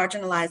historically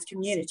marginalized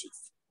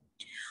communities.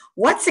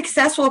 What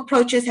successful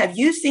approaches have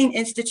you seen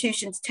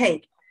institutions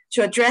take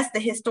to address the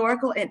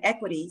historical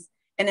inequities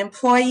in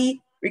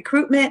employee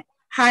recruitment,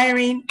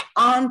 hiring,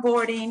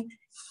 onboarding,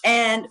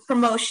 and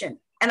promotion?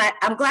 And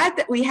I'm glad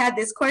that we had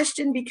this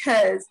question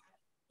because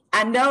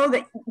I know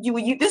that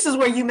this is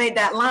where you made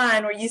that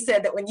line where you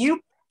said that when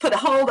you put a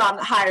hold on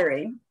the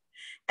hiring,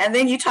 and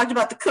then you talked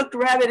about the cooked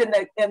rabbit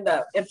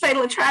in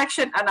Fatal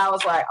Attraction, and I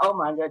was like, oh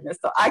my goodness!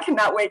 So I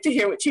cannot wait to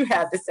hear what you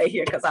have to say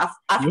here, because I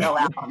fell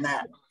out on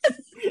that.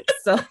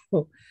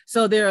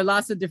 So there are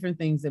lots of different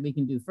things that we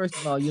can do. First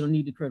of all, you don't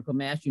need the critical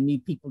mass. You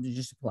need people to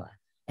just apply,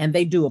 and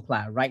they do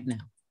apply right now.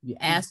 You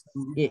ask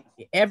it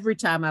every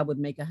time I would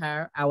make a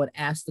hire. I would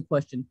ask the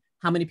question,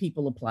 how many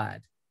people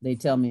applied? They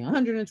tell me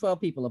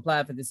 112 people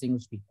applied for this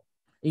English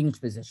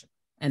position.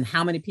 And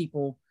how many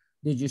people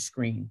did you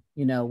screen?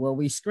 You know, well,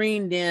 we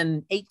screened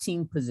in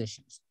 18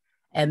 positions.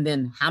 And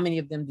then how many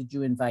of them did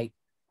you invite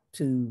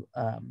to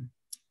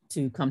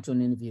come to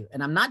an interview?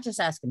 And I'm not just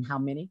asking how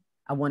many,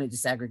 I want it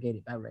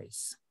disaggregated by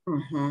race.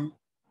 Mm-hmm.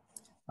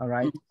 All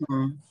right.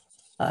 Mm-hmm.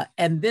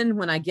 And then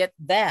when I get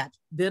that,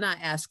 then I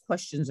ask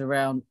questions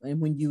around, and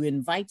when you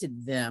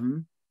invited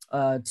them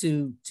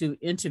to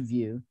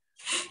interview,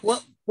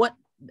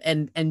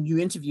 and you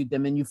interviewed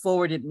them and you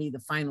forwarded me the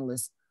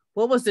finalists,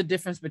 what was the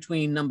difference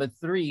between number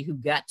 3 who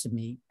got to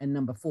me and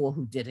number 4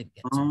 who didn't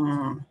get to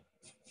me?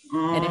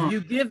 And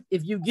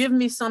if you give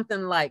me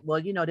something like, well,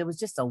 you know, there was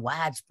just a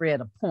widespread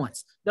of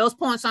points, those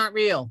points aren't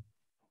real.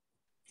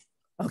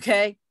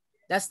 Okay,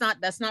 that's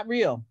not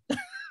real.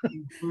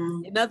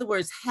 In other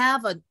words,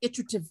 have an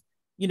iterative,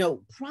 you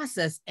know,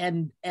 process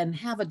and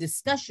have a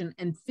discussion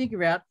and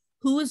figure out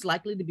who is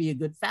likely to be a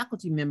good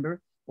faculty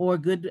member or a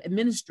good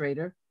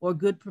administrator or a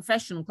good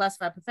professional,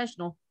 classified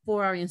professional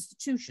for our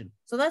institution.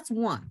 So that's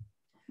one.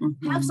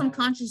 Have some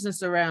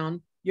consciousness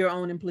around your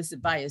own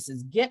implicit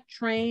biases. Get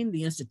trained.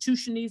 The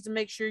institution needs to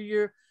make sure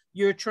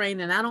you're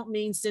trained. And I don't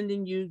mean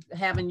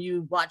having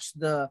you watch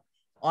the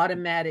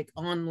automatic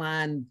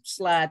online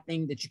slide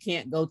thing that you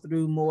can't go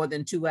through more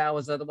than 2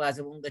 hours, otherwise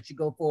it won't let you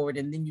go forward,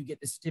 and then you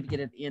get the certificate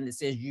at the end that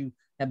says you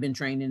have been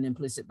trained in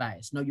implicit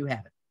bias. No, you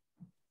haven't.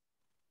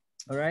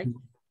 All right.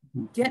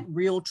 Get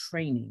real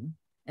training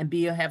and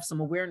have some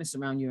awareness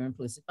around your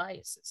implicit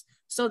biases,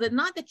 so that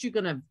not that you're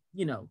going to,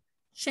 you know,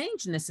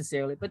 change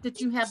necessarily, but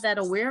that you have that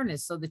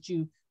awareness so that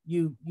you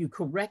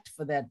correct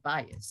for that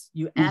bias.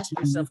 You ask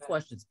yourself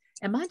questions.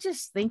 Am I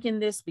just thinking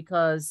this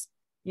because,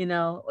 you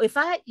know,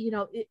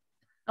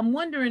 I'm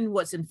wondering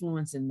what's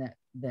influencing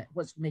that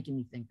what's making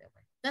me think that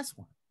way. That's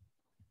one.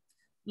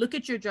 Look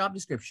at your job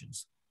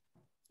descriptions.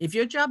 If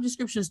your job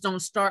descriptions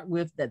don't start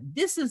with that,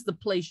 this is the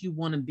place you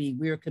want to be.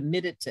 We're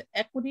committed to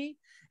equity.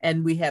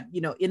 And we have,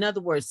 you know, in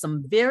other words,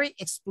 some very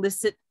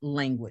explicit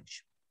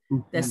language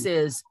that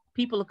says,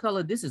 people of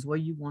color, this is where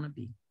you want to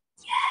be.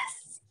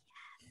 Yes.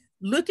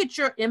 Look at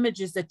your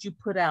images that you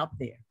put out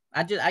there.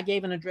 I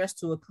gave an address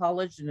to a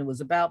college, and it was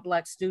about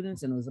Black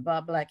students, and it was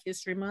about Black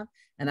History Month.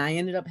 And I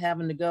ended up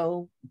having to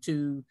go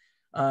to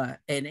an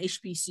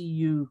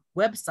HBCU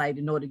website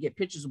in order to get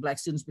pictures of Black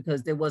students,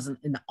 because there wasn't,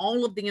 in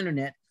all of the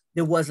internet,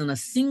 there wasn't a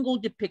single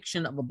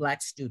depiction of a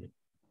Black student.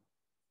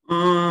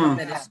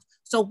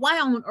 So why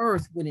on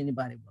earth would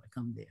anybody want to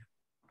come there?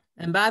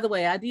 And by the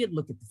way, I did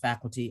look at the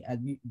faculty.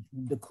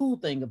 The cool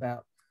thing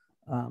about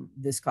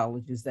this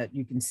college is that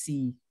you can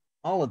see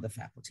all of the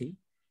faculty.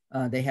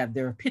 They have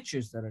their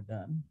pictures that are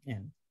done,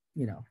 and,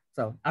 you know,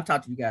 so I'll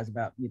talk to you guys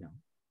about, you know,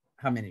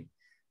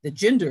 the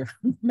gender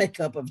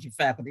makeup of your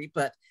faculty,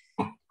 but,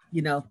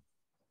 you know,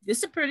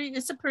 it's a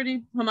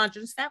pretty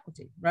homogeneous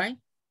faculty, right?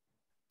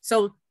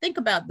 So think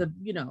about the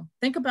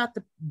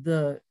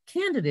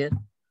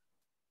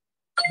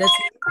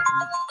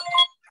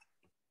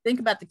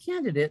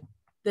candidate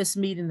that's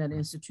meeting that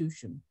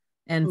institution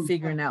and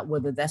figuring out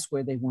whether that's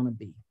where they want to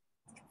be,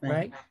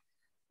 right?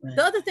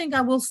 The other thing I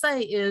will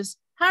say is,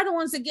 hire the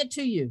ones that get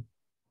to you.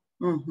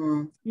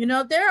 You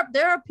know,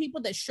 there are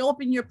people that show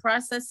up in your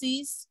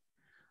processes.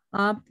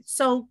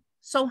 So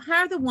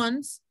hire the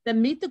ones that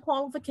meet the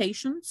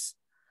qualifications.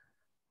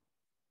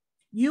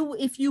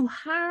 If you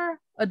hire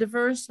a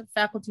diverse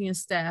faculty and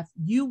staff,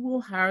 you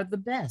will hire the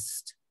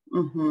best.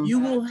 You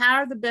will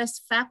hire the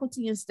best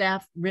faculty and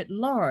staff writ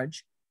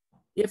large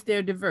if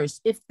they're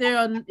diverse. If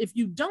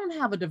you don't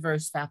have a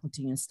diverse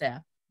faculty and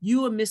staff,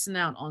 you are missing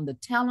out on the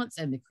talents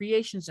and the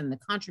creations and the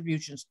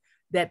contributions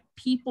that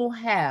people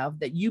have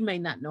that you may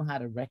not know how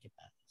to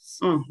recognize.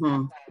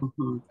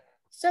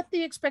 Set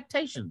the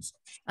expectations.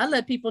 I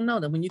let people know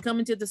that when you come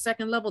into the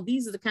second level,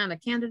 these are the kind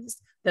of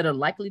candidates that are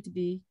likely to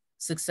be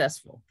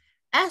successful.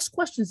 Ask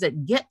questions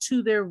that get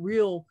to their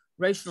real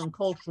racial and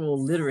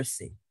cultural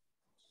literacy.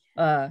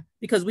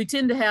 Because we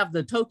tend to have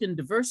the token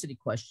diversity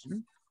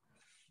question,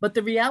 but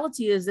the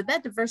reality is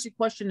that diversity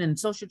question and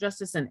social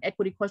justice and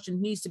equity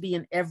question needs to be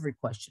in every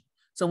question.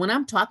 So when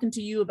I'm talking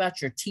to you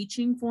about your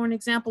teaching, for an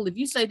example, if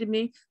you say to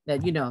me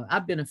that, you know,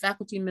 I've been a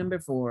faculty member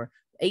for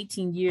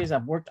 18 years,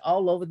 I've worked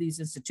all over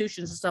these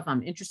institutions and stuff,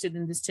 I'm interested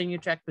in this tenure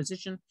track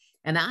position,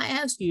 and I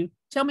ask you,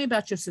 tell me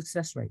about your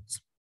success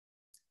rates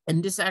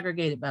and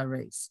disaggregate it by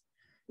race.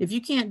 If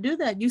you can't do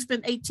that, you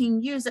spent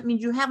 18 years, that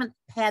means you haven't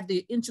had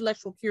the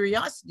intellectual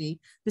curiosity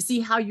to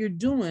see how you're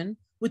doing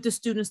with the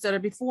students that are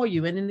before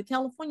you. And in the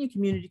California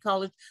Community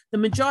College, the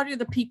majority of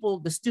the people,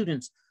 the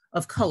students,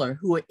 of color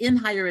who are in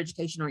higher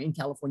education or in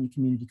California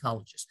community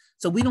colleges.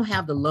 So we don't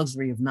have the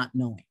luxury of not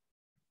knowing.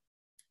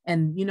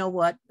 And you know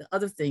what? The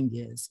other thing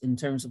is, in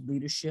terms of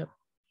leadership,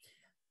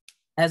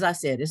 as I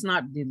said, it's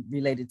not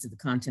related to the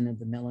content of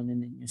the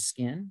melanin in your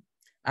skin.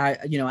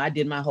 I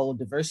did my whole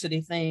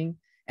diversity thing.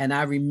 And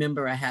I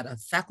remember I had a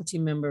faculty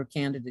member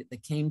candidate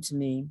that came to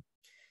me.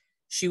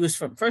 She was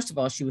from, first of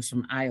all, she was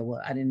from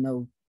Iowa. I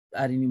didn't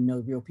even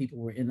know real people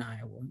were in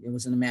Iowa. It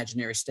was an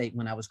imaginary state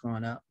when I was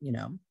growing up,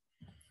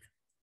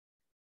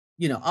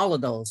 all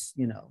of those,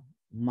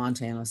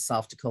 Montana,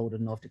 South Dakota,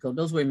 North Dakota,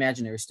 those were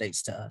imaginary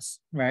states to us,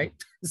 right?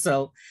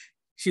 So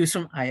she was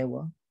from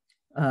Iowa,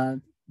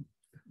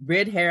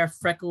 red hair,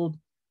 freckled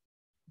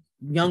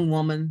young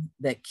woman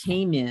that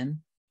came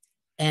in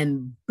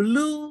and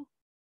blew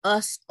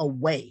us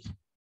away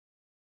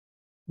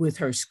with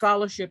her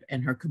scholarship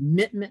and her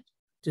commitment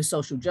to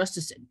social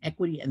justice and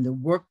equity and the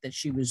work that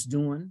she was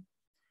doing.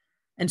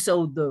 And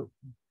so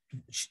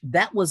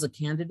that was a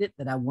candidate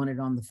that I wanted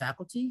on the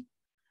faculty.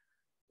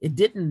 It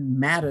didn't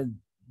matter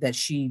that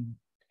she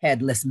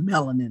had less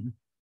melanin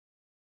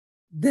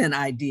than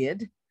I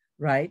did,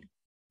 right?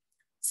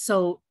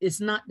 So it's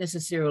not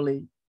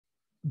necessarily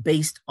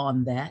based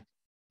on that.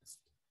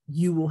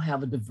 You will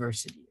have a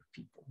diversity of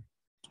people,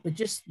 but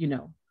just,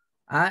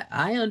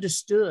 I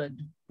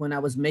understood when I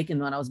was making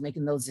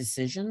those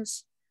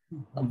decisions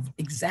of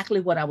exactly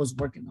what I was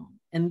working on.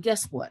 And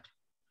guess what?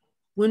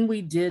 When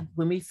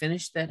we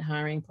finished that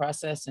hiring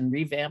process and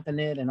revamping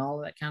it and all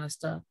of that kind of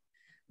stuff,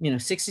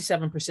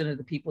 67% of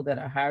the people that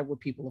are hired were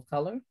people of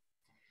color.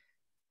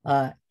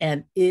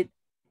 And it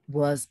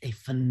was a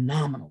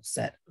phenomenal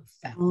set of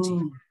faculty,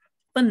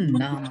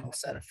 phenomenal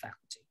set of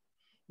faculty.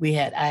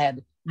 I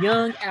had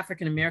young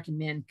African-American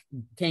men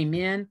came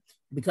in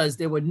because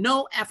there were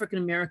no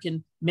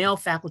African-American male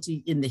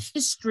faculty in the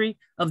history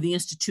of the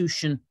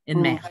institution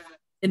in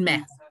math.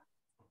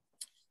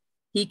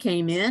 He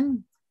came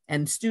in,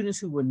 and students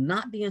who were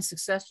not being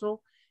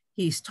successful,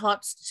 he's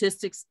taught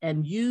statistics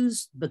and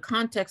used the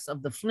context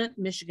of the Flint,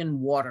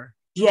 Michigan water.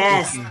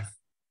 Yes.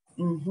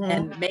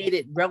 And made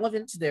it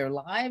relevant to their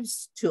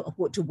lives, to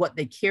what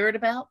they cared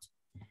about.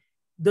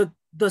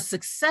 The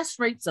success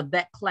rates of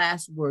that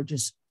class were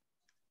just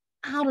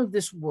out of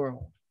this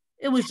world.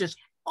 It was just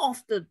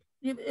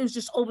it was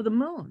just over the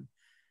moon.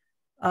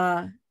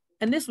 And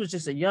this was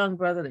just a young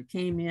brother that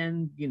came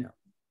in,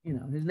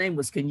 his name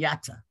was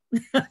Kenyatta,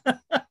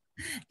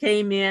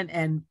 came in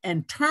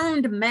and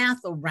turned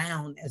math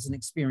around as an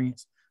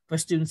experience for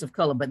students of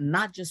color, but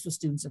not just for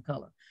students of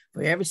color,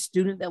 for every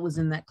student that was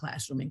in that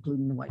classroom,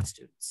 including the white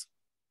students.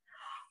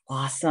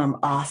 Awesome.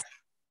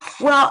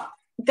 Well,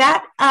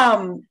 that,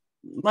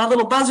 my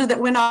little buzzer that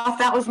went off,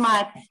 that was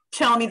my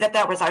telling me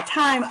that was our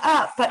time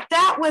up, but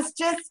that was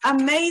just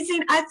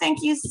amazing. I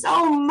thank you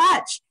so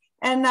much.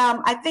 And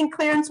I think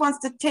Clarence wants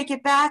to take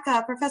it back.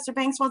 Professor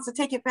Banks wants to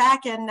take it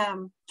back. And, I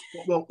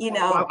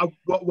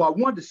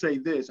wanted to say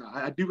this.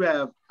 I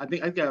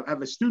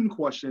have a student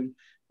question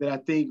that I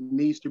think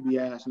needs to be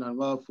asked. And I'd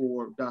love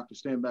for Dr.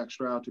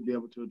 Stanback-Stroud to be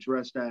able to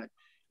address that.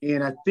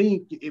 And I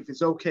think if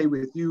it's okay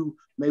with you,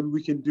 maybe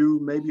we can do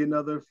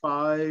another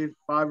five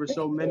or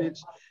so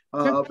minutes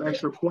of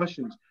extra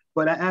questions.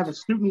 But I have a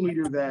student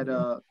leader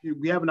that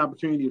we have an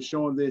opportunity of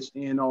showing this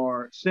in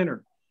our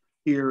center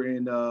here,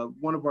 and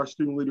one of our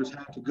student leaders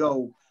had to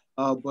go,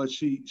 but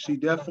she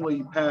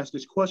definitely passed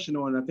this question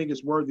on, and I think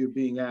it's worthy of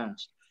being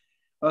asked.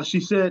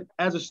 She said,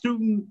 as a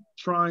student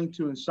trying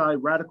to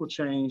incite radical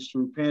change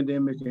through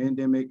pandemic and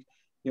endemic,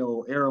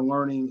 era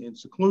learning and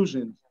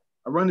seclusion,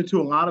 I run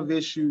into a lot of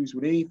issues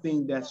with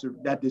anything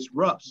that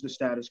disrupts the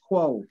status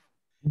quo.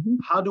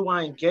 How do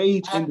I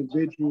engage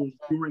individuals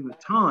during a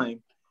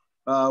time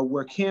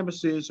where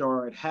campuses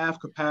are at half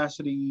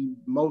capacity,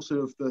 most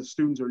of the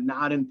students are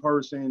not in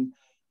person,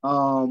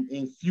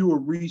 and fewer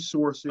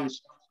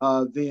resources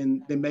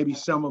than maybe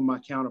some of my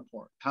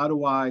counterparts? How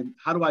do I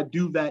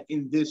do that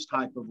in this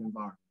type of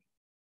environment?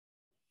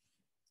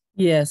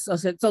 Yes.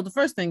 So the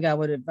first thing I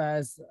would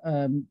advise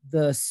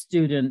the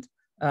student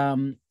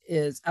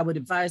is I would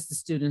advise the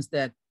students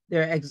that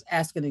they're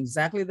asking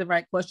exactly the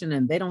right question,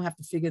 and they don't have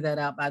to figure that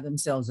out by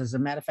themselves. As a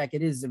matter of fact,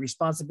 it is the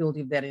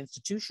responsibility of that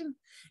institution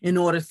in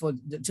order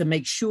to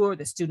make sure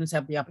that students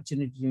have the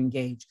opportunity to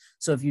engage.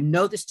 So if you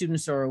know the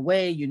students are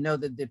away,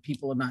 that the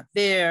people are not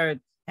there,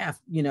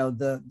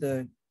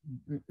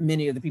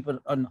 many of the people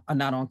are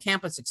not on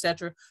campus, et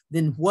cetera,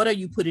 then what are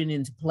you putting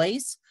into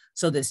place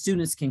so that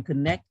students can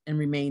connect and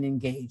remain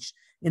engaged?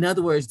 In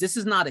other words, this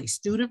is not a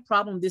student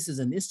problem. This is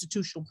an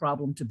institutional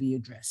problem to be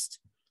addressed.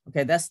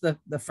 Okay, that's the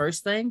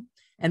first thing.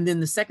 And then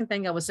the second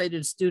thing I would say to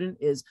the student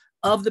is,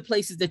 of the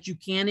places that you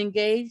can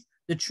engage,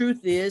 the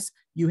truth is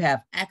you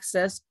have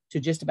access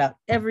to just about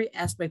every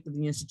aspect of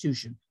the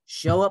institution.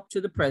 Show up to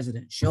the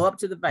president, show up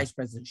to the vice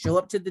president, show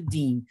up to the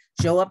dean,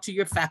 show up to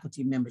your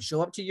faculty members,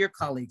 show up to your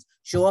colleagues,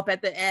 show up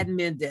at the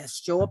admin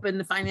desk, show up in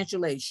the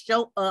financial aid,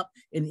 show up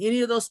in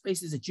any of those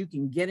spaces that you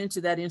can get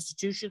into that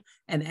institution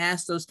and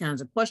ask those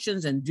kinds of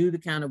questions and do the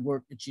kind of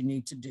work that you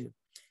need to do.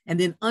 And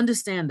then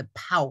understand the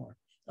power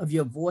of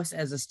your voice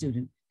as a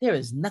student. There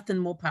is nothing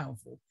more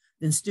powerful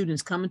than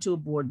students coming to a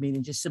board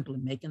meeting, just simply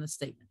making a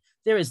statement.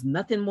 There is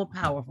nothing more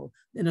powerful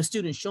than a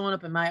student showing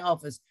up in my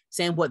office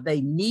saying what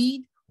they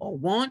need or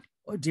want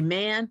or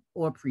demand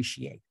or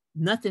appreciate.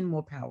 Nothing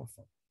more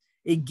powerful.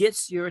 It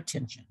gets your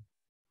attention.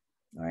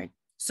 All right.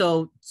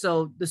 So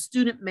the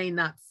student may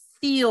not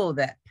feel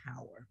that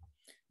power,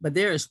 but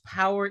there is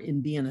power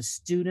in being a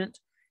student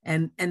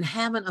and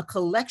having a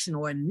collection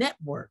or a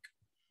network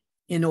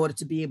in order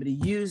to be able to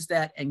use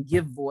that and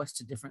give voice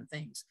to different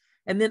things.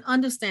 And then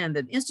understand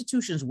that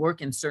institutions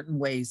work in certain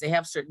ways. They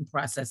have certain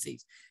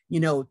processes. You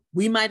know,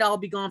 we might all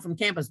be gone from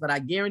campus, but I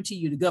guarantee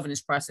you the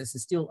governance process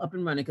is still up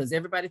and running because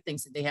everybody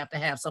thinks that they have to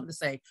have something to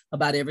say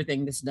about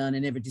everything that's done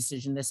and every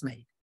decision that's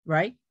made,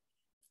 right?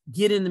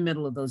 Get in the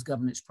middle of those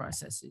governance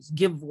processes.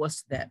 Give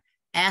voice to that.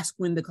 Ask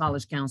when the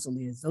college council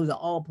is.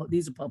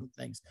 These are public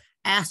things.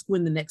 Ask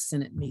when the next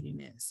Senate meeting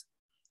is.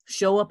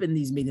 Show up in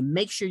these meetings.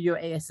 Make sure your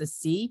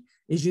ASSC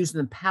is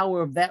using the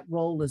power of that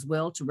role as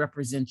well to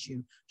represent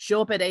you.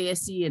 Show up at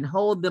ASC and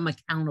hold them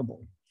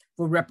accountable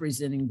for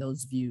representing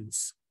those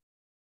views.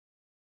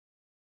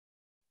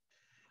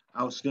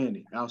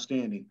 Outstanding,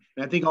 outstanding.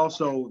 And I think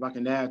also, if I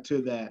can add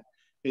to that,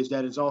 is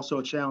that it's also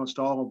a challenge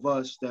to all of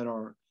us that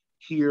are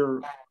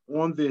here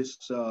on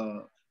this,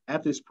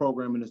 at this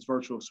program in this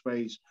virtual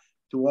space,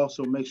 to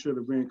also make sure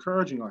that we're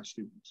encouraging our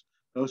students,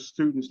 those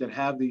students that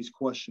have these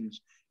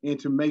questions, and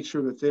to make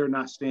sure that they're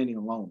not standing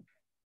alone.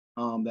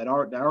 That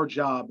our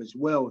job as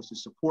well is to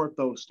support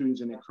those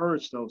students and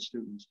encourage those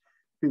students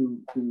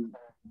to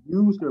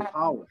use their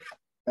power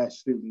as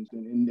students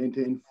and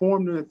to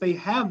inform them that they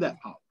have that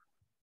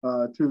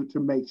power to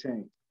make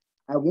change.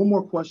 I have one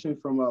more question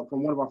from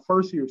one of our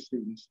first year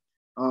students.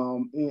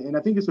 And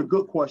I think it's a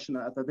good question.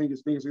 I think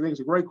it's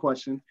a great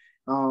question,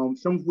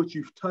 some of which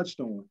you've touched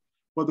on.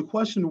 But the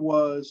question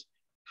was,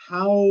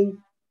 how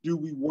do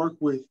we work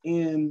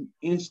within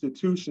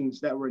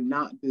institutions that were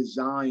not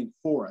designed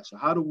for us? So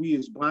how do we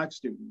as Black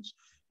students,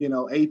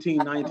 18,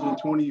 19,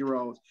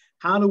 20-year-olds,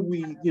 how do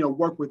we,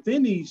 work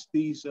within these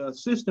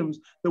systems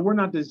that were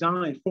not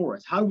designed for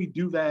us? How do we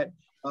do that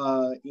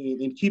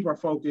and keep our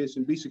focus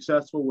and be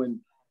successful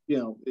when,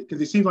 because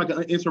it seems like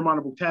an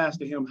insurmountable task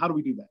to him. How do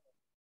we do that?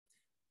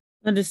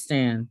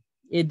 Understand,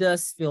 it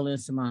does feel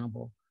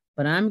insurmountable,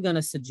 but I'm going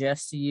to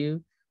suggest to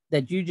you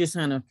that you just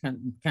kind of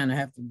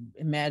have to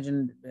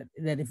imagine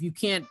that if we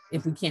can't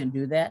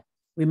do that,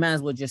 we might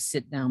as well just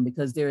sit down,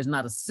 because there is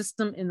not a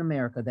system in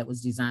America that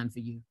was designed for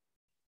you.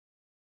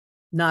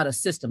 Not a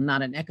system,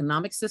 not an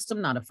economic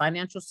system, not a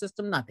financial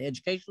system, not the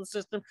educational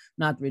system,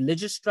 not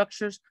religious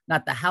structures,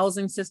 not the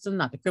housing system,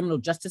 not the criminal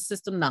justice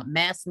system, not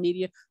mass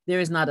media. There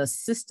is not a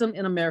system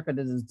in America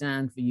that is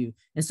designed for you.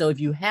 And so if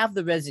you have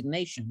the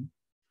resignation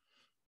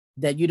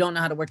that you don't know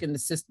how to work in the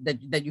system,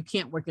 that you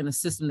can't work in a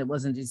system that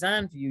wasn't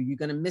designed for you, you're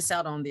going to miss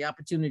out on the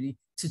opportunity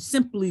to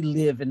simply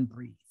live and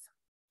breathe,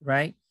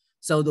 right?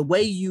 So the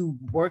way you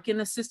work in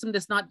a system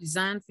that's not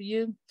designed for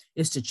you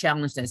is to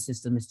challenge that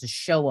system, is to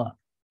show up,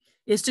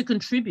 is to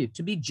contribute,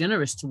 to be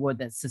generous toward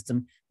that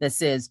system that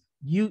says,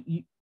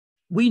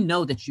 we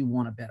know that you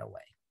want a better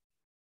way.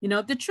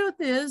 The truth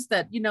is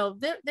that,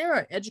 there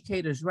are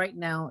educators right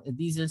now at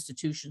these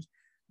institutions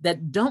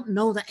that don't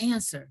know the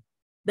answer.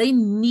 They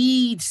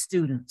need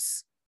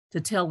students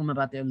to tell them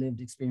about their lived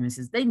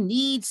experiences. They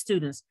need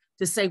students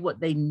to say what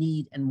they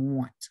need and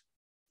want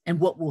and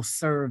what will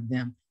serve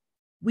them.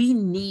 We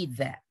need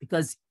that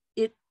because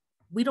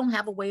we don't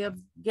have a way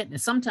of getting it.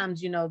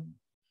 Sometimes,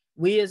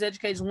 we as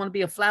educators want to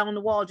be a fly on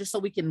the wall just so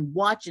we can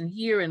watch and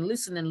hear and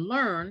listen and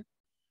learn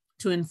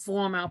to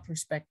inform our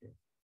perspective.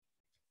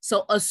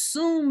 So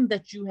assume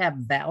that you have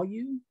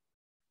value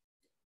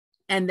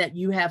and that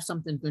you have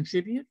something to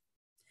contribute,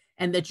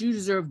 and that you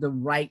deserve the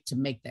right to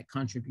make that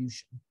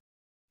contribution.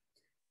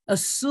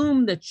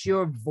 Assume that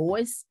your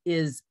voice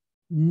is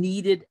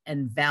needed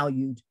and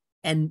valued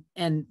and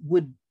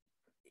would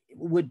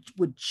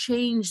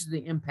change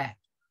the impact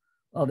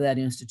of that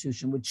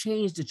institution, would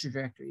change the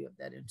trajectory of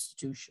that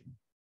institution,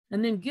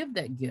 and then give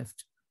that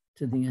gift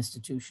to the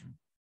institution.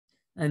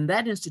 And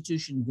that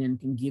institution then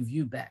can give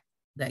you back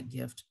that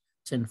gift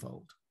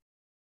tenfold.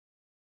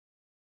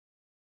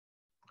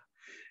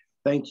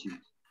 Thank you.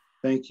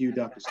 Thank you,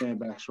 Dr.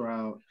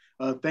 Standback-Shroud.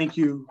 Thank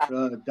you,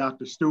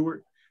 Dr.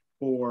 Stewart,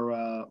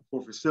 for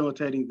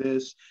facilitating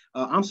this.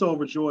 I'm so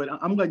overjoyed.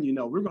 I'm letting you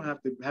know we're going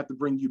to have to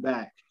bring you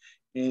back,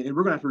 and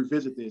we're going to have to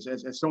revisit this.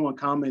 As someone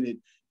commented,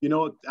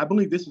 I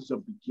believe this is a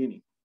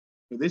beginning.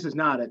 This is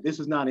not an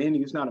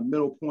ending. It's not a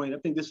middle point. I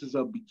think this is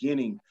a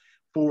beginning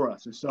for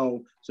us. And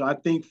so I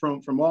think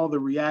from all the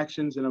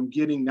reactions that I'm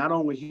getting, not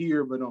only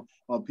here, but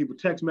on people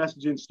text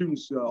messaging,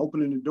 students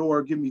opening the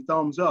door, giving me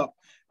thumbs up,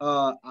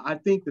 I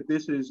think that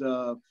this is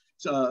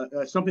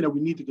something that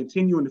we need to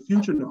continue in the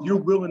future. And if you're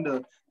willing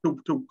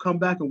to come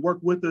back and work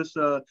with us,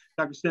 Dr.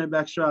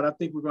 Standback-Shroud, I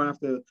think we're going to have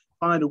to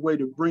find a way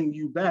to bring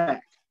you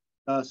back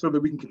so that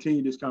we can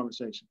continue this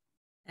conversation.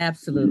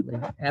 Absolutely.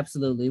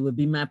 Absolutely. It would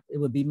be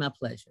my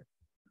pleasure.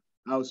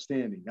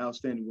 Outstanding.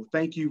 Outstanding. Well,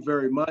 thank you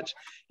very much.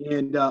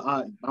 And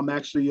I'm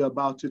actually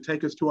about to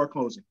take us to our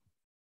closing.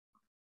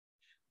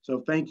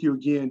 So thank you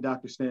again,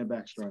 Dr.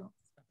 Stanback Stroud.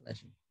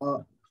 Pleasure.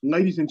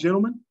 Ladies and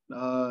gentlemen,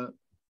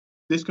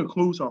 this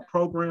concludes our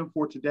program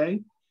for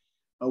today.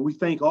 We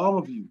thank all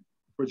of you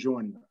for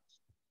joining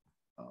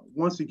us.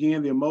 Once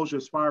again, the UMOJA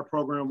Aspire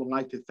program would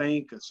like to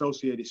thank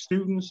associated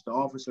students, the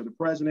Office of the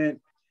President,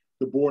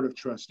 the Board of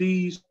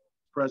Trustees,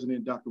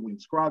 President Dr. William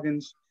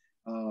Scroggins,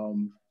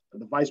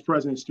 the Vice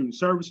President of Student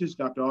Services,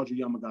 Dr. Audrey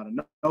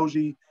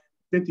Yamagata-Noji,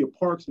 Cynthia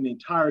Parks, and the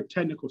entire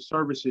Technical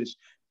Services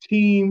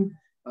team,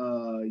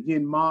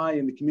 Yin Mai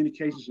in the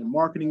Communications and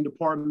Marketing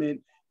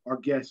Department, our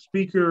guest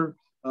speaker,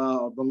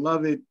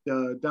 beloved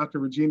Dr.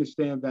 Regina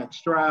Stanback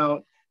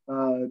Stroud,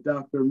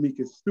 Dr.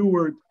 Mika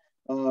Stewart,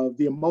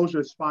 the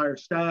UMOJA Aspire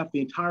staff,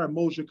 the entire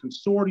UMOJA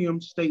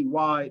consortium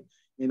statewide,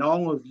 and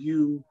all of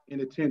you in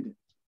attendance.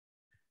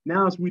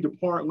 Now, as we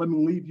depart, let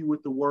me leave you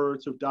with the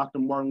words of Dr.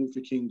 Martin Luther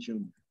King Jr.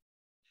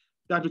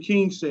 Dr.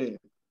 King said,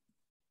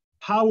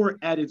 "Power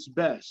at its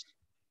best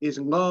is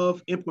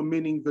love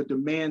implementing the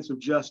demands of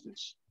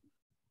justice.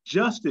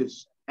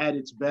 Justice at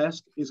its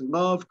best is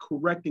love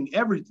correcting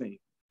everything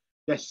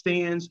that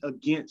stands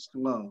against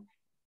love.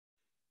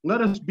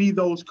 Let us be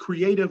those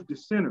creative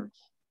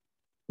dissenters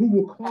who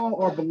will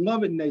call our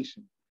beloved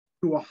nation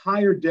to a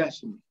higher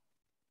destiny,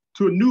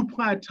 to a new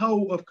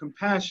plateau of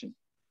compassion,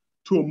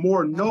 to a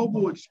more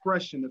noble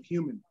expression of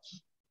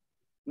humanness.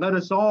 Let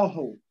us all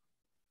hope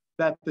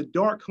that the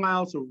dark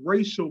clouds of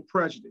racial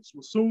prejudice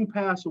will soon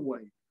pass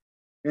away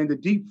and the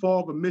deep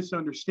fog of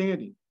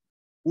misunderstanding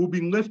will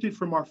be lifted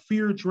from our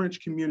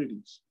fear-drenched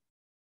communities.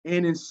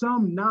 And in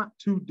some not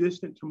too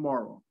distant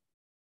tomorrow,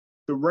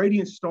 the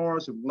radiant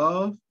stars of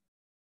love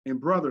and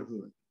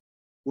brotherhood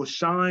will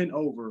shine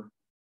over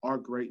our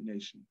great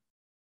nation."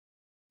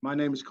 My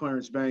name is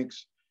Clarence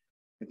Banks,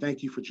 and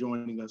thank you for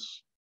joining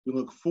us. We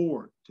look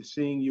forward to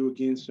seeing you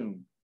again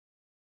soon.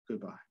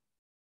 Goodbye.